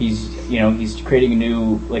 He's creating a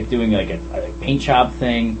new, like, doing like a paint shop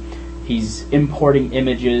thing. He's importing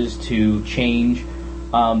images to change.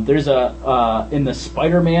 There's in the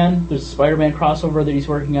Spider-Man crossover that he's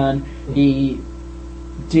working on. He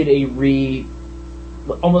did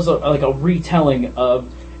almost like a retelling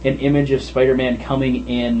of an image of Spider-Man coming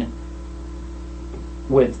in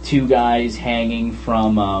with two guys hanging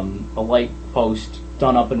from a light post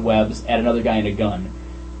done up in webs at another guy in a gun.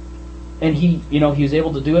 And he was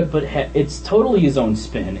able to do it, but it's totally his own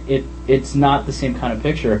spin. It's not the same kind of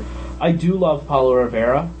picture. I do love Paulo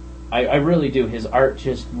Rivera. I really do. His art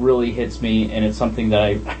just really hits me, and it's something that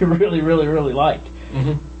I really, really, really like.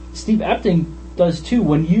 Mm-hmm. Steve Epting does too.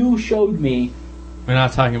 When you showed me... We're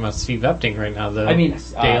not talking about Steve Epting right now, though. Dale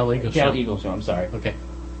Eaglesham. Dale Eaglesham, I'm sorry. Okay.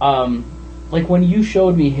 Like, when you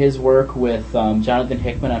showed me his work with Jonathan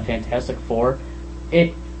Hickman on Fantastic Four,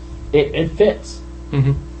 it fits.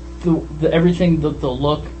 Mm-hmm. The everything, the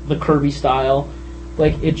look, the Kirby style,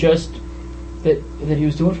 like, it just... That he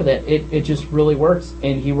was doing for that, it just really works,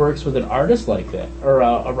 and he works with an artist like that, or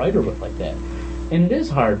a writer like that, and it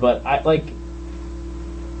is hard. But I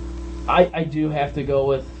do have to go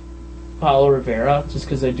with Paulo Rivera just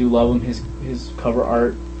because I do love him, his cover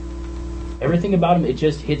art, everything about him. It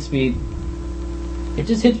just hits me. It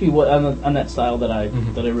just hits me on that style that I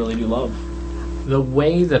really do love. The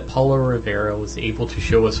way that Paulo Rivera was able to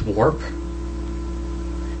show us warp,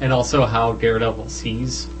 and also how Daredevil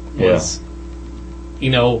sees was. Yeah.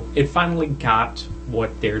 It finally got who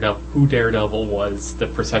Daredevil was, the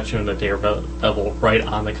perception of Daredevil right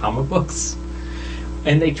on the comic books.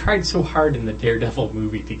 And they tried so hard in the Daredevil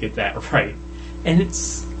movie to get that right. And it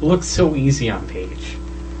looks so easy on page.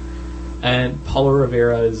 And Paulo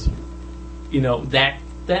Rivera is, that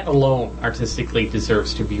alone artistically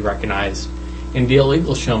deserves to be recognized. And Dale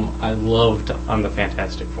Eaglesham, I loved on the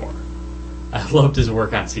Fantastic Four. I loved his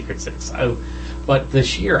work on Secret Six. But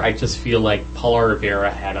this year, I just feel like Paulo Rivera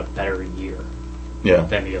had a better year than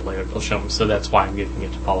Dale Eaglesham, so that's why I'm giving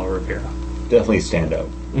it to Paulo Rivera. Definitely stand out.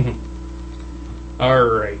 Mm-hmm. All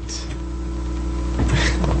right.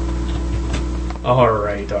 All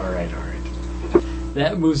right.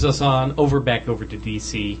 That moves us on back over to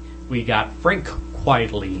DC. We got Frank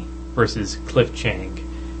Quitely versus Cliff Chiang.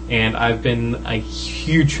 And I've been a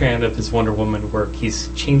huge fan of his Wonder Woman work. He's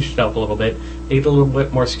changed it up a little bit, made it a little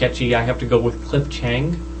bit more sketchy. I have to go with Cliff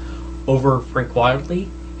Chiang over Frank Quitely.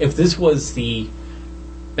 If this was the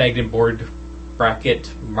bagged and board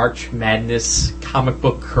bracket March Madness comic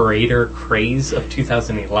book creator craze of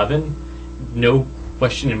 2011, no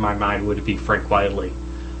question in my mind would it be Frank Quitely.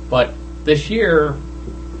 But this year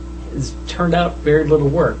has turned out very little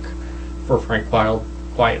work for Frank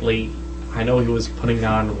Quitely. I know he was putting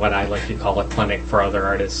on what I like to call a clinic for other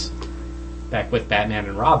artists back with Batman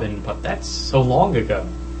and Robin, but that's so long ago.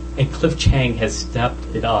 And Cliff Chiang has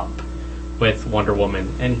stepped it up with Wonder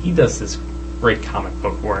Woman, and he does this great comic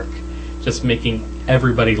book work, just making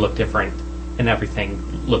everybody look different and everything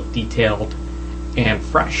look detailed and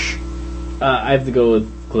fresh. I have to go with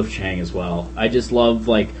Cliff Chiang as well. I just love,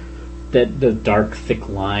 like, that the dark, thick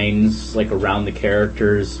lines, like, around the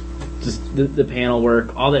characters, just the panel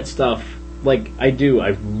work, all that stuff. Like, I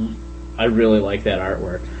really like that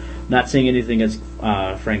artwork. Not saying anything as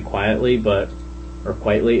Frank Quitely, blah,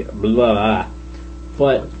 blah.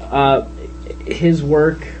 But his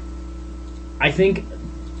work, I think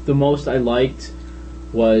the most I liked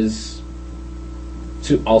was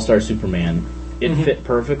All-Star Superman. It fit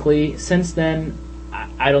perfectly. Since then,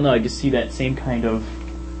 I don't know. I just see that same kind of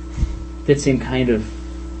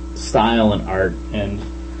style and art, and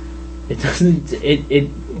it doesn't.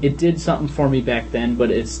 It did something for me back then, but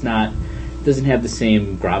it's not. It doesn't have the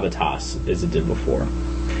same gravitas as it did before.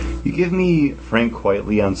 You give me Frank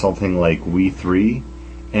Quitely on something like We Three,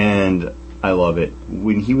 and I love it.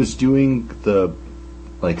 When he was doing the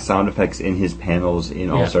sound effects in his panels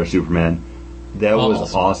in All Star Superman, that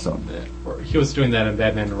was awesome. He was doing that in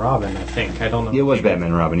Batman and Robin, I think. I don't know. It was Batman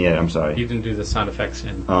and Robin. Yeah, I'm sorry. He didn't do the sound effects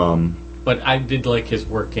in. But I did like his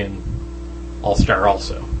work in All Star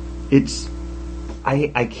also.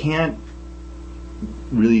 I can't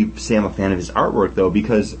really say I'm a fan of his artwork though,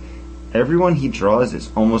 because everyone he draws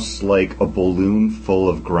is almost like a balloon full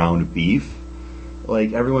of ground beef.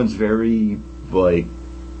 Like, everyone's very, I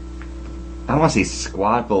don't want to say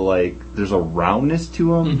squat, but there's a roundness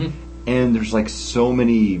to them, and there's so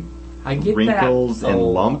many wrinkles and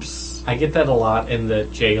lumps. I get that a lot in the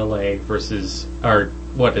JLA versus, or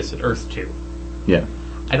what is it, Earth 2. Yeah.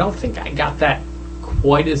 I don't think I got that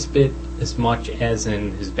quite as much as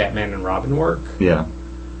in his Batman and Robin work. Yeah.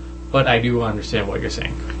 But I do understand what you're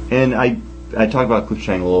saying. And I talked about Cliff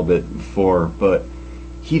Chiang a little bit before, but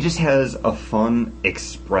he just has a fun,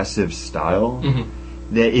 expressive style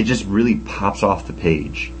that it just really pops off the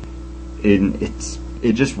page. And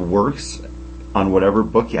it just works on whatever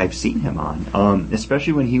book I've seen him on.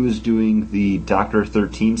 Especially when he was doing the Dr.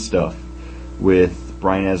 13 stuff with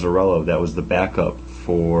Brian Azzarello. That was the backup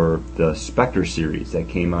for the Spectre series that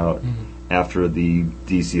came out after the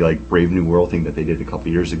DC Brave New World thing that they did a couple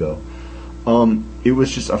years ago. It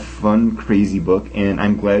was just a fun, crazy book, and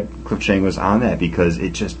I'm glad Cliff Chiang was on that because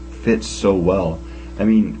it just fits so well. I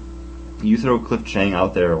mean, you throw Cliff Chiang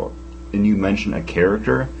out there and you mention a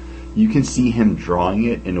character, you can see him drawing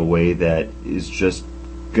it in a way that is just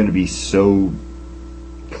going to be so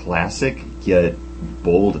classic yet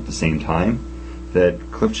bold at the same time that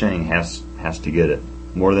Cliff Chiang has to get it.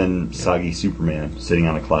 More than soggy Superman sitting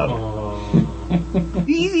on a cloud.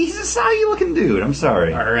 He's a soggy-looking dude. I'm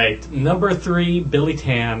sorry. All right. Number 3, Billy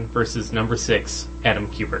Tan versus number 6,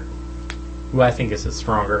 Adam Kubert. Who I think is the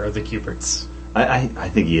stronger of the Kuberts. I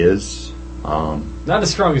think he is. Not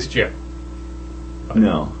as strong as Jim.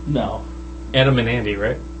 No. Adam and Andy,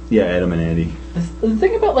 right? Yeah, Adam and Andy. The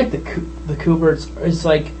thing about the Kuberts is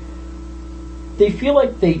I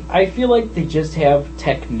feel like they just have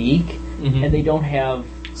technique and they don't have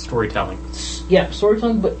storytelling. Yeah,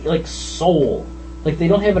 storytelling, but soul. They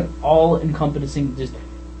don't have an all-encompassing just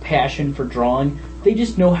passion for drawing. They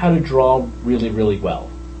just know how to draw really, really well.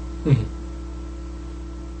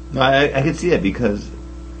 No, I can see that because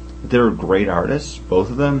they're great artists,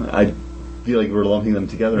 both of them. I feel like we're lumping them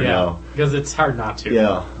together now. Because it's hard not to.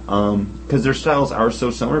 Yeah, because their styles are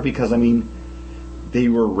so similar because, they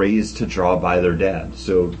were raised to draw by their dad.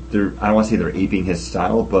 So I don't want to say they're aping his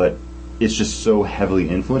style, but it's just so heavily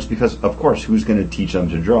influenced because, of course, who's going to teach them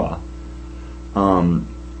to draw? Going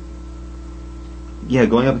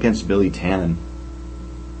up against Billy Tan,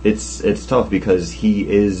 it's tough because he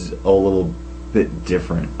is a little bit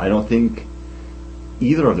different. I don't think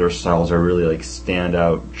either of their styles are really stand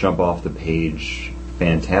out, jump off the page,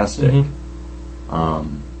 fantastic. But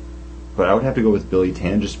I would have to go with Billy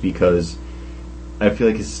Tan just because I feel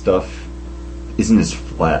like his stuff isn't as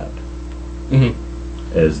flat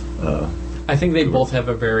as. I think they both have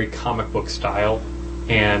a very comic book style,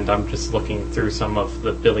 and I'm just looking through some of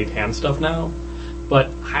the Billy Tan stuff now. But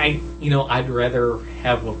I'd rather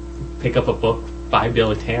pick up a book by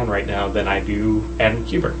Billy Tan right now than I do Adam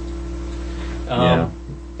Kubert.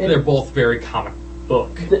 They're both very comic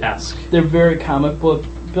book-esque. They're very comic book.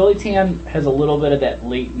 Billy Tan has a little bit of that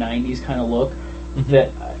late 90s kind of look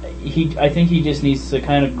that I think he just needs to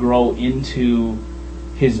kind of grow into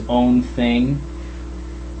his own thing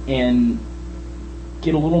and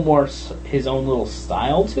get a little more his own little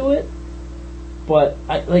style to it. But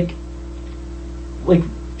a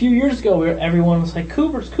few years ago, everyone was like,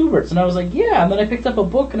 Kuberts, and I was like, yeah. And then I picked up a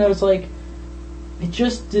book, and I was like, it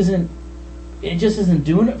just isn't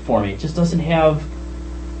doing it for me. It just doesn't have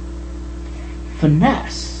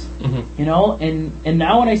finesse, And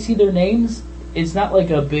now when I see their names, it's not like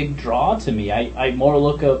a big draw to me. I more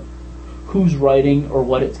look up who's writing or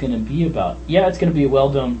what it's going to be about. Yeah, it's going to be a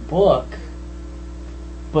well-done book,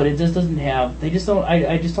 but it just doesn't have. They just don't.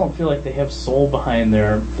 I just don't feel like they have soul behind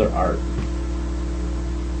their art.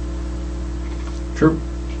 True.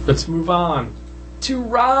 Let's move on to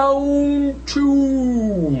round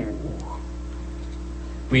 2.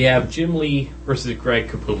 We have Jim Lee versus Greg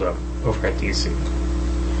Capullo over at DC.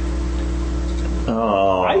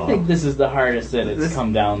 Oh, I think this is the hardest that it's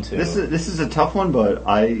come down to. This is a tough one, but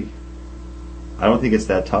I don't think it's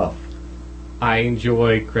that tough. I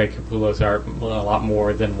enjoy Greg Capullo's art a lot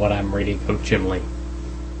more than what I'm reading from Jim Lee.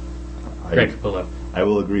 Greg Capullo. I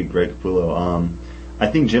will agree, Greg Capullo. I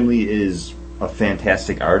think Jim Lee is a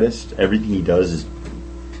fantastic artist. Everything he does is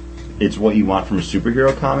it's what you want from a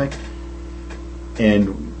superhero comic.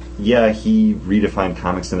 And yeah, he redefined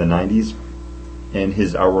comics in the 90s, and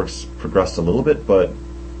his artwork's progressed a little bit, but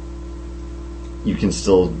you can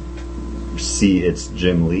still see it's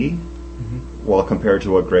Jim Lee, while compared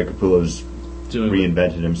to what Greg Capullo's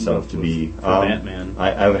reinvented himself to be. For Batman.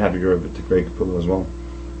 I would have to give it to Greg Capullo as well.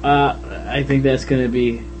 I think that's going to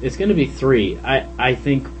be 3. I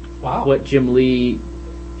think what Jim Lee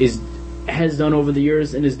has done over the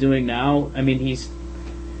years and is doing now. I mean, he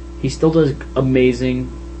still does amazing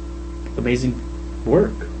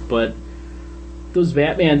work, but those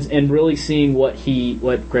Batmans and really seeing what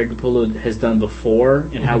Greg Capullo has done before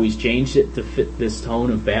and how he's changed it to fit this tone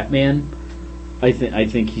of Batman. I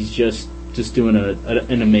think he's just doing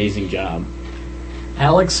an amazing job.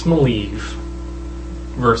 Alex Maleev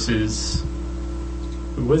versus,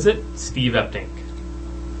 who was it? Steve Epting.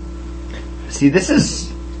 See, this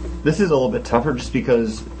is a little bit tougher just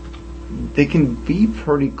because they can be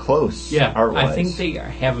pretty close. Yeah, art-wise. I think they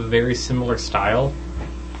have a very similar style,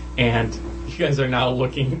 and you guys are now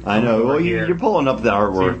looking. I know. Well, here. you're pulling up the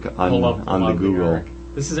artwork Pull on the Google. artwork.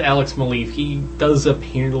 This is Alex Maleev. He does a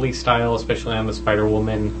painterly style, especially on the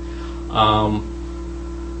Spider-Woman.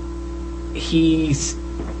 He's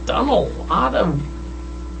done a lot of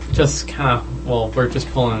just kind of, we're just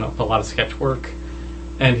pulling up a lot of sketch work.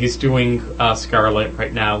 And he's doing Scarlet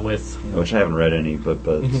right now with... Which I haven't read any, but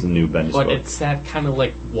it's a new Bendis book. But it's that kind of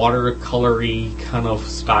like watercolor-y kind of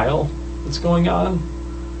style that's going on.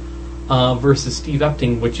 Versus Steve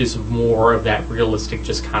Epting, which is more of that realistic,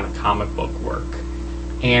 just kind of comic book work.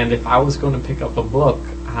 And if I was going to pick up a book,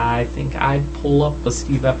 I think I'd pull up a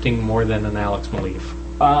Steve Epting more than an Alex Maleev.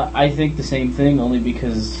 I think the same thing, only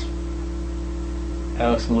because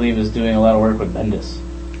Alex Maleev is doing a lot of work with Bendis.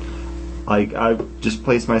 I just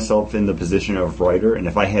placed myself in the position of writer, and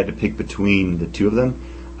if I had to pick between the two of them,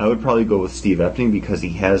 I would probably go with Steve Epting because he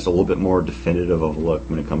has a little bit more definitive of a look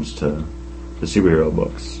when it comes to the superhero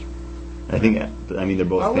books. I mean, they're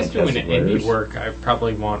both fantastic If I was doing writers. indie work, I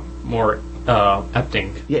probably want more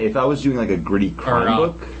Epting. Yeah, if I was doing like a gritty crime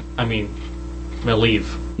book... Maleev.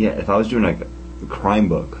 Yeah, if I was doing like a crime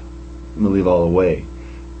book, I'm going to leave all the way.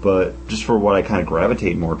 But just for what I kind of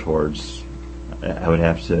gravitate more towards, I would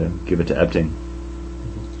have to give it to Epting.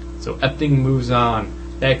 So Epting moves on.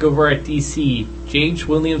 Back over at DC, J.H.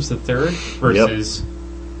 Williams III versus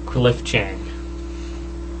Cliff Chang.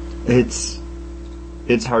 It's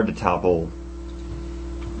hard to topple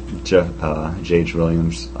J.H.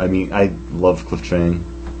 Williams. I mean, I love Cliff Chang.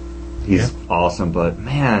 He's awesome, but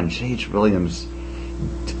man, J.H. Williams,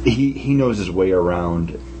 he knows his way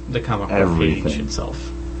around The comic book everything. page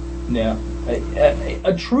itself. Yeah.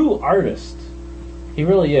 A true artist. He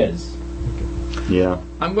really is. Yeah.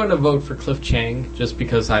 I'm going to vote for Cliff Chang just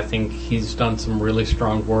because I think he's done some really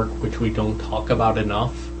strong work, which we don't talk about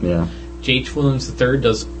enough. Yeah. J.H. Williams III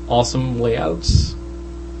does awesome layouts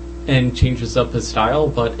and changes up his style,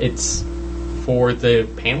 but it's for the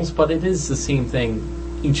panels, but it is the same thing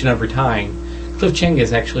each and every time. Cliff Chang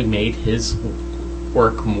has actually made his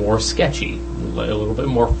work more sketchy, a little bit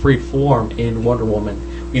more free form in Wonder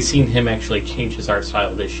Woman. We've seen him actually change his art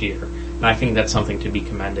style this year, and I think that's something to be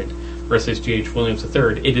commended. Versus J.H. Williams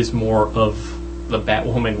III, it is more of the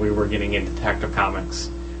Batwoman we were getting in Detective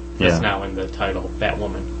Comics. That's now in the title,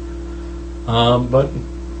 Batwoman. But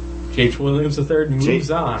J.H. Williams III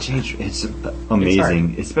moves on. It's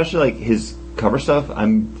amazing. Especially like his cover stuff.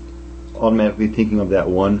 I'm automatically thinking of that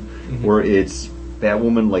one where it's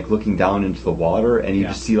Batwoman like looking down into the water and you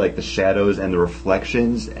just see like the shadows and the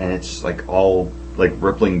reflections and it's just like all like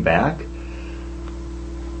rippling back.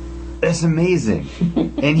 It's amazing.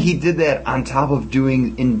 And he did that on top of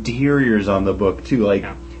doing interiors on the book too. Like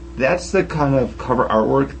that's the kind of cover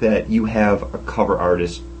artwork that you have a cover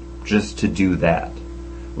artist just to do that.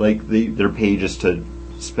 Like they're paid just to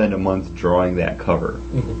spend a month drawing that cover.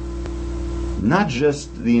 Not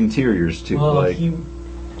just the interiors too. Well, like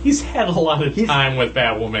he's had a lot of time with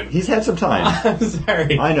Batwoman. He's had some time. I'm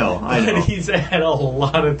sorry. I know. But he's had a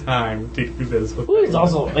lot of time to do this with Well,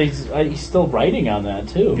 he's still writing on that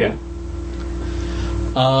too. Yeah.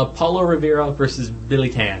 Paulo Rivera versus Billy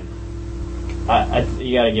Tan.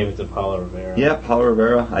 You gotta give it to Paulo Rivera. Yeah, Paulo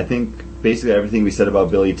Rivera. I think basically everything we said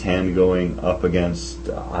about Billy Tan going up against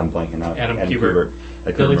I'm blanking out. Adam Kubert.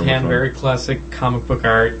 Billy Tan, very classic comic book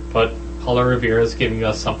art, but Paulo Rivera is giving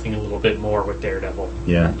us something a little bit more with Daredevil.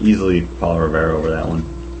 Yeah, easily Paulo Rivera over that one.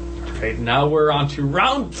 Right, now we're on to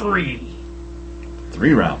round 3.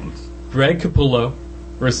 3 rounds. Greg Capullo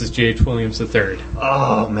versus J.H. Williams III.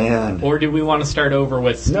 Oh man. Or do we want to start over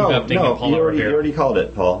with Steve Epting and Paulo you Rivera? already called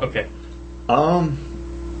it, Paul. Okay.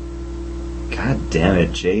 God damn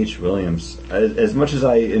it, J.H. Williams. As much as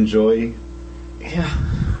I enjoy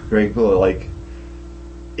Greg Capullo, like,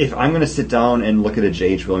 if I'm going to sit down and look at a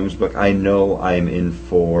J.H. Williams book, I know I'm in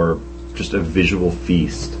for just a visual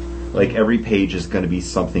feast. Like, every page is going to be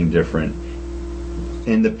something different.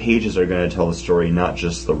 And the pages are going to tell the story, not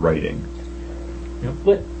just the writing. Yep.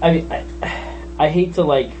 But, I mean, I hate to,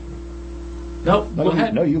 like... No, go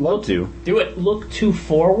ahead. No, you love to. Do it. Look too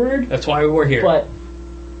forward. That's why we're here. But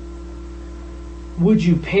would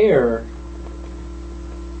you pair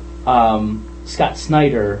Scott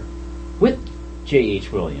Snyder with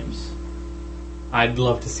J.H. Williams? I'd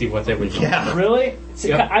love to see what they would do. Yeah. Really?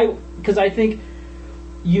 Yep. Because I think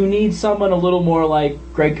you need someone a little more like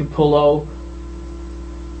Greg Capullo.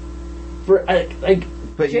 For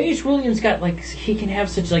But J.H. Williams got he can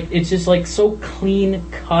have such it's just so clean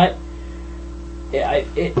cut.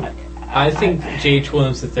 I think J.H.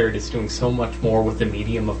 Williams III is doing so much more with the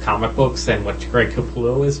medium of comic books than what Greg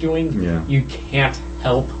Capullo is doing. Yeah. You can't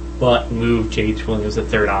help but move J.H. Williams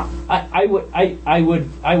III off. I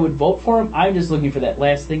would vote for him. I'm just looking for that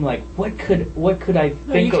last thing. Like, what could I think?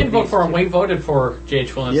 No, you can of vote these for him. two? We voted for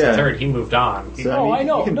J.H. Williams III. He moved on. So, I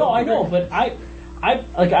know, but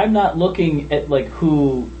I'm not looking at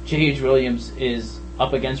who J.H. Williams is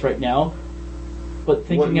up against right now. But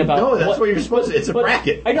thinking about that's what you're supposed to. It's a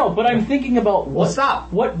bracket. I know, but I'm thinking about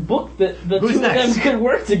what book that the Who's two next? of them could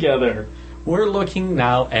work together. We're looking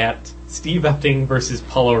now at Steve Epting versus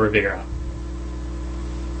Paulo Rivera.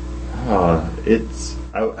 It's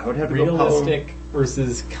I would have to Realistic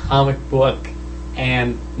versus comic book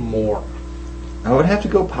and more. I would have to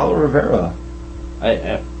go Paulo Rivera.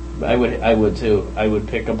 I would too. I would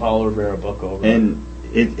pick a Paulo Rivera book over. And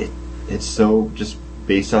it's so just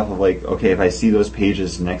based off of okay, if I see those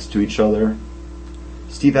pages next to each other,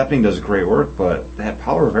 Steve Epting does great work, but that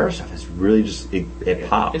Paulo Rivera stuff is really just it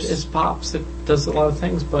pops. It pops. It does a lot of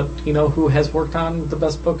things, but you know who has worked on the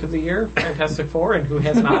best book of the year, Fantastic Four, and who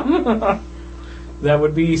has not? That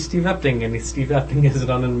would be Steve Epting, and Steve Epting has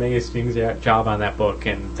done an amazing job on that book,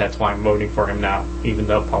 and that's why I'm voting for him now, even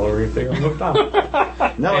though Paulo Rivera moved on.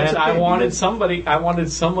 No, and it's okay, I wanted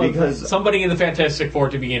because- somebody in the Fantastic Four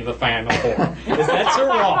to be in the Final Four. Is that so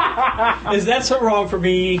wrong? Is that so wrong for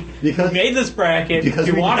me? Because- who made this bracket because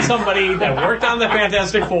to we- want somebody that worked on the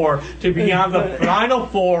Fantastic Four to be on the Final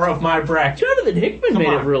Four of my bracket. Jonathan Hickman made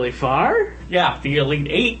on. it really far. Yeah, the Elite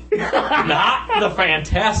Eight, not the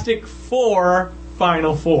Fantastic Four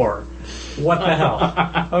Final Four. What the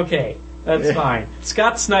hell? Okay, that's fine.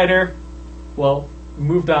 Scott Snyder, well,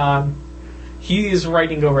 moved on. He is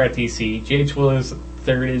writing over at DC. J.H. Williams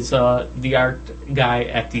III is the art guy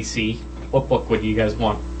at DC. What book would you guys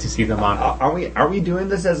want to see them on? Are we doing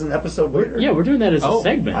this as an episode later? Yeah, we're doing that as a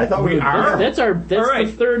segment. I thought we were. are. That's All right.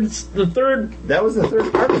 the third That was the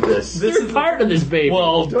third part of this. This third is part of this baby.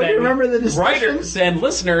 Well, Don't you then remember the discussions? writers and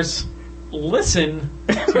listeners, listen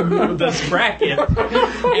to this bracket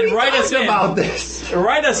and write us in. about this.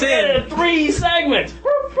 Write us in. 3 segment.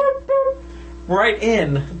 Write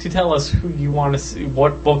in to tell us who you want to see,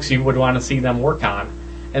 what books you would want to see them work on.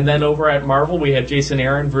 And then over at Marvel, we have Jason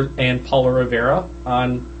Aaron and Paulo Rivera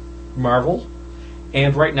on Marvel.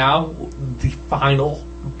 And right now, the final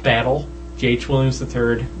battle, J.H. Williams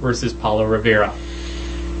III versus Paulo Rivera.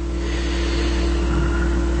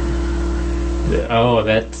 Oh,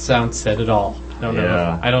 that sound said it all. I don't know.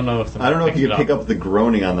 Yeah. I don't know if I don't know if you could pick up the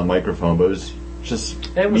groaning on the microphone, but it was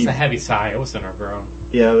just. It was me- a heavy sigh. It wasn't a groan.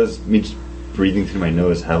 Yeah, it was me just breathing through my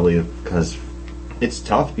nose heavily because it's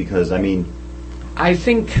tough. Because I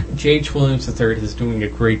think J.H. Williams III is doing a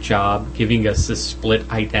great job giving us this split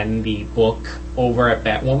identity book over at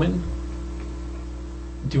Batwoman.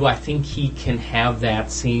 Do I think he can have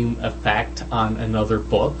that same effect on another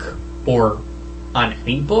book or on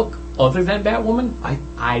any book other than Batwoman?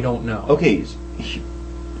 I don't know. okay,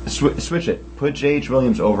 switch it. Put J.H.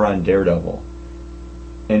 Williams over on Daredevil,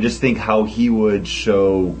 and just think how he would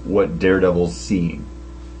show what Daredevil's seeing.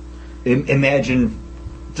 Imagine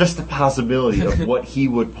just the possibility of what he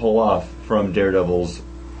would pull off from Daredevil's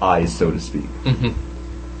eyes, so to speak. Mm-hmm.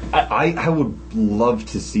 I would love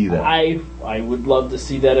to see that. I would love to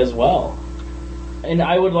see that as well. And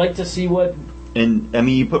I would like to see what... And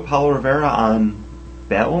you put Paulo Rivera on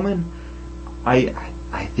Batwoman,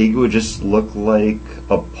 I think it would just look like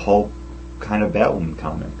a pulp kind of Batwoman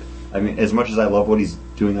comic. As much as I love what he's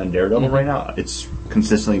doing on Daredevil right now, it's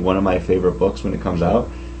consistently one of my favorite books when it comes out.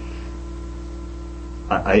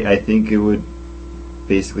 I think it would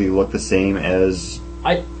basically look the same as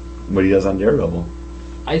what he does on Daredevil.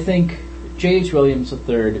 I think J.H. Williams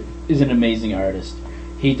III is an amazing artist.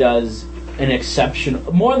 He does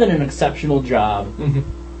more than an exceptional job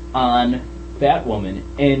on Batwoman,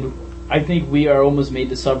 and I think we are almost made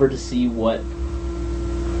to suffer to see what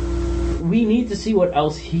we need to see what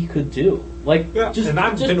else he could do. Like, and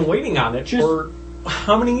I've been waiting on it for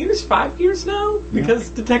how many years? 5 years now? Because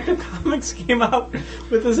Detective Comics came out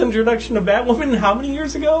with this introduction of Batwoman how many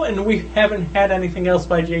years ago? And we haven't had anything else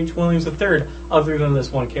by J.H. Williams III other than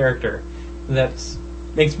this one character. And that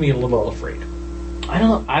makes me a little afraid. I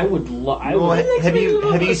don't know. Have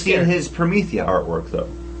you seen his Promethea artwork, though?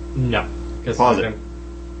 No. Pause it.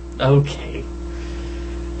 Okay.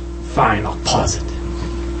 Fine, I'll pause it.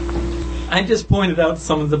 I just pointed out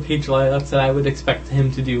some of the page layouts that I would expect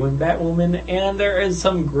him to do in Batwoman, and there is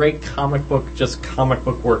some great comic book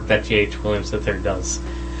work that J.H. Williams III does.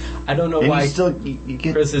 I don't know why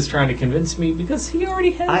Chris is trying to convince me, because he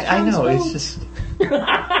already has I know, it's just...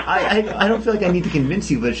 I don't feel like I need to convince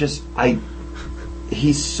you, but it's just...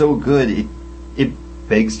 He's so good, it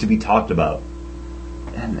begs to be talked about.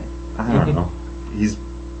 And I don't know. He's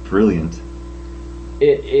brilliant.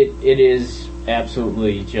 It is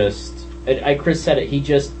absolutely just... Chris said it, he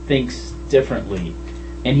just thinks differently.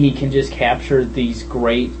 And he can just capture these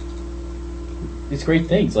great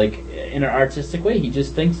things. Like, in an artistic way, he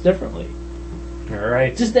just thinks differently.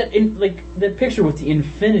 Alright. Just that picture with the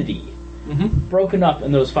infinity broken up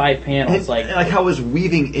in those 5 panels. Like how it was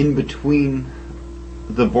weaving in between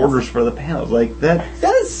the borders for the panels. Like that.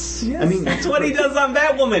 Yes. I mean, that's what he does on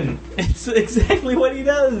Batwoman. It's exactly what he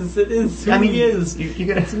does. It is who he is.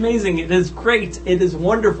 It's amazing. It is great. It is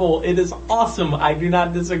wonderful. It is awesome. I do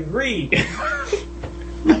not disagree.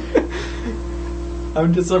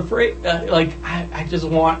 I'm just afraid. I just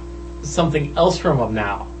want something else from him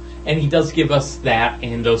now. And he does give us that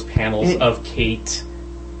in those panels of Katie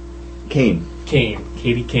Kane.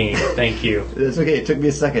 Thank you. It's okay. It took me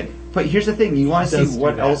a second. But here's the thing. You want to see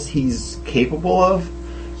what else he's capable of?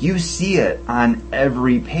 You see it on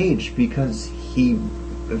every page because he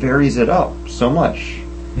varies it up so much.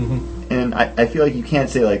 And I feel like you can't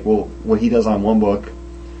say, like, well, what he does on one book,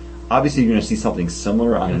 obviously you're going to see something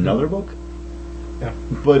similar on another book. Yeah.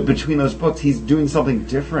 But between those books, he's doing something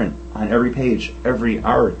different on every page, every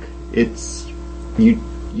arc. It's...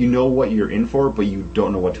 You know what you're in for, but you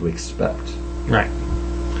don't know what to expect. Right.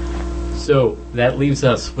 So, that leaves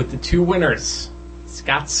us with the 2 winners,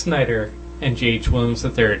 Scott Snyder and J.H. Williams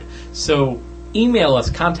III. So, email us,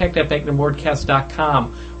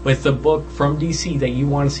 contact@BagnumBoardcast.com with the book from DC that you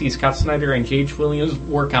want to see Scott Snyder and J.H. Williams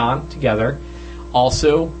work on together.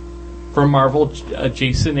 Also, from Marvel,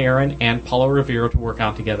 Jason Aaron and Paulo Rivera to work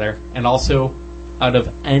on together. And also, out of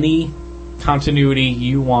any continuity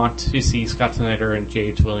you want to see Scott Snyder and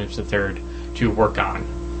J.H. Williams III to work on.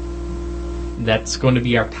 That's going to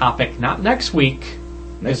be our topic, not next week.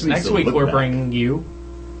 Next week we're bringing you...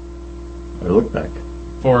 Our look back.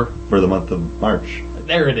 For the month of March.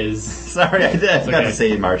 There it is. Sorry, I forgot to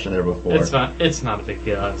say March in there before. It's not a big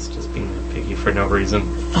deal. It's just being picky for no reason.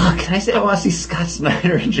 Fuck, can I say I want to see Scott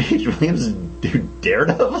Snyder and J.H. Williams do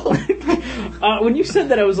Daredevil? When you said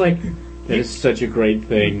that, I was like, that is such a great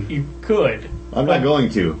thing. You could. I'm not going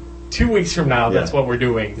to. 2 weeks from now, that's what we're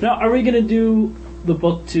doing. Now, are we going to do the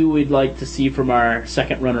book 2 we'd like to see from our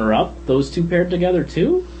second runner-up? Those 2 paired together,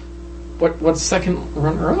 too? What's second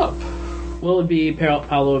runner-up? Well, it'd be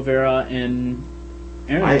Paulo Rivera and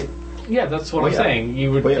Aaron. Yeah, that's what I'm saying.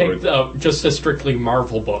 You would pick just a strictly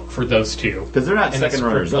Marvel book for those 2. Because they're not second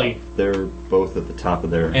runners-up. They're both at the top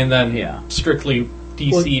of their... And then strictly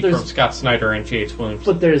DC from Scott Snyder and J.H. Williams.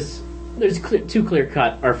 But there's 2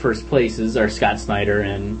 clear-cut. Our first places are Scott Snyder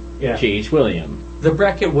and J.H. Williams. The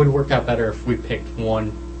bracket would work out better if we picked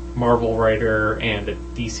one Marvel writer and a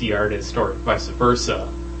DC artist, or vice versa.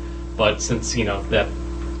 But since, that...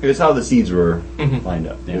 It was how the seeds were lined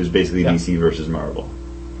up. It was basically DC versus Marvel.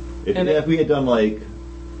 If we had done, like,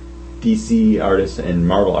 DC artists and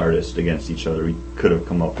Marvel artists against each other, we could have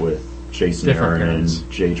come up with Jason Aaron and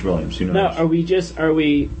J.H. Williams. Who knows? Now, are we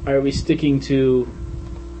sticking to...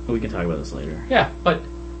 we can talk about this later. Yeah, but...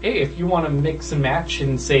 Hey, if you want to mix and match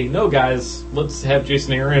and say, no, guys, let's have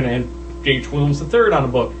Jason Aaron and J.H. Williams III on a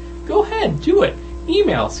book, go ahead, do it.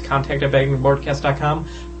 Email us, contact@BagnumBoardcast.com.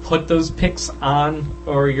 Put those picks on,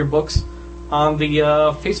 or your books, on the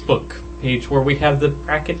Facebook page where we have the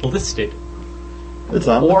bracket listed. It's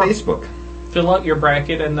on the Facebook. Fill out your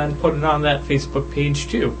bracket and then put it on that Facebook page,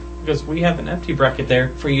 too. Because we have an empty bracket there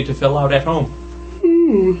for you to fill out at home.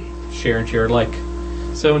 Share and share alike.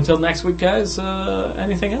 So until next week, guys,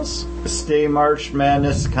 anything else? Stay March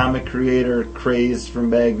Madness, comic creator Craze from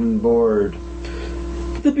Bag and Board.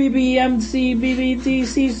 The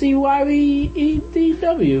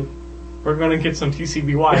BBMCBBTCCYBEDW. We're going to get some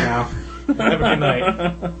TCBY now. Have a good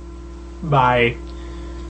night. Bye.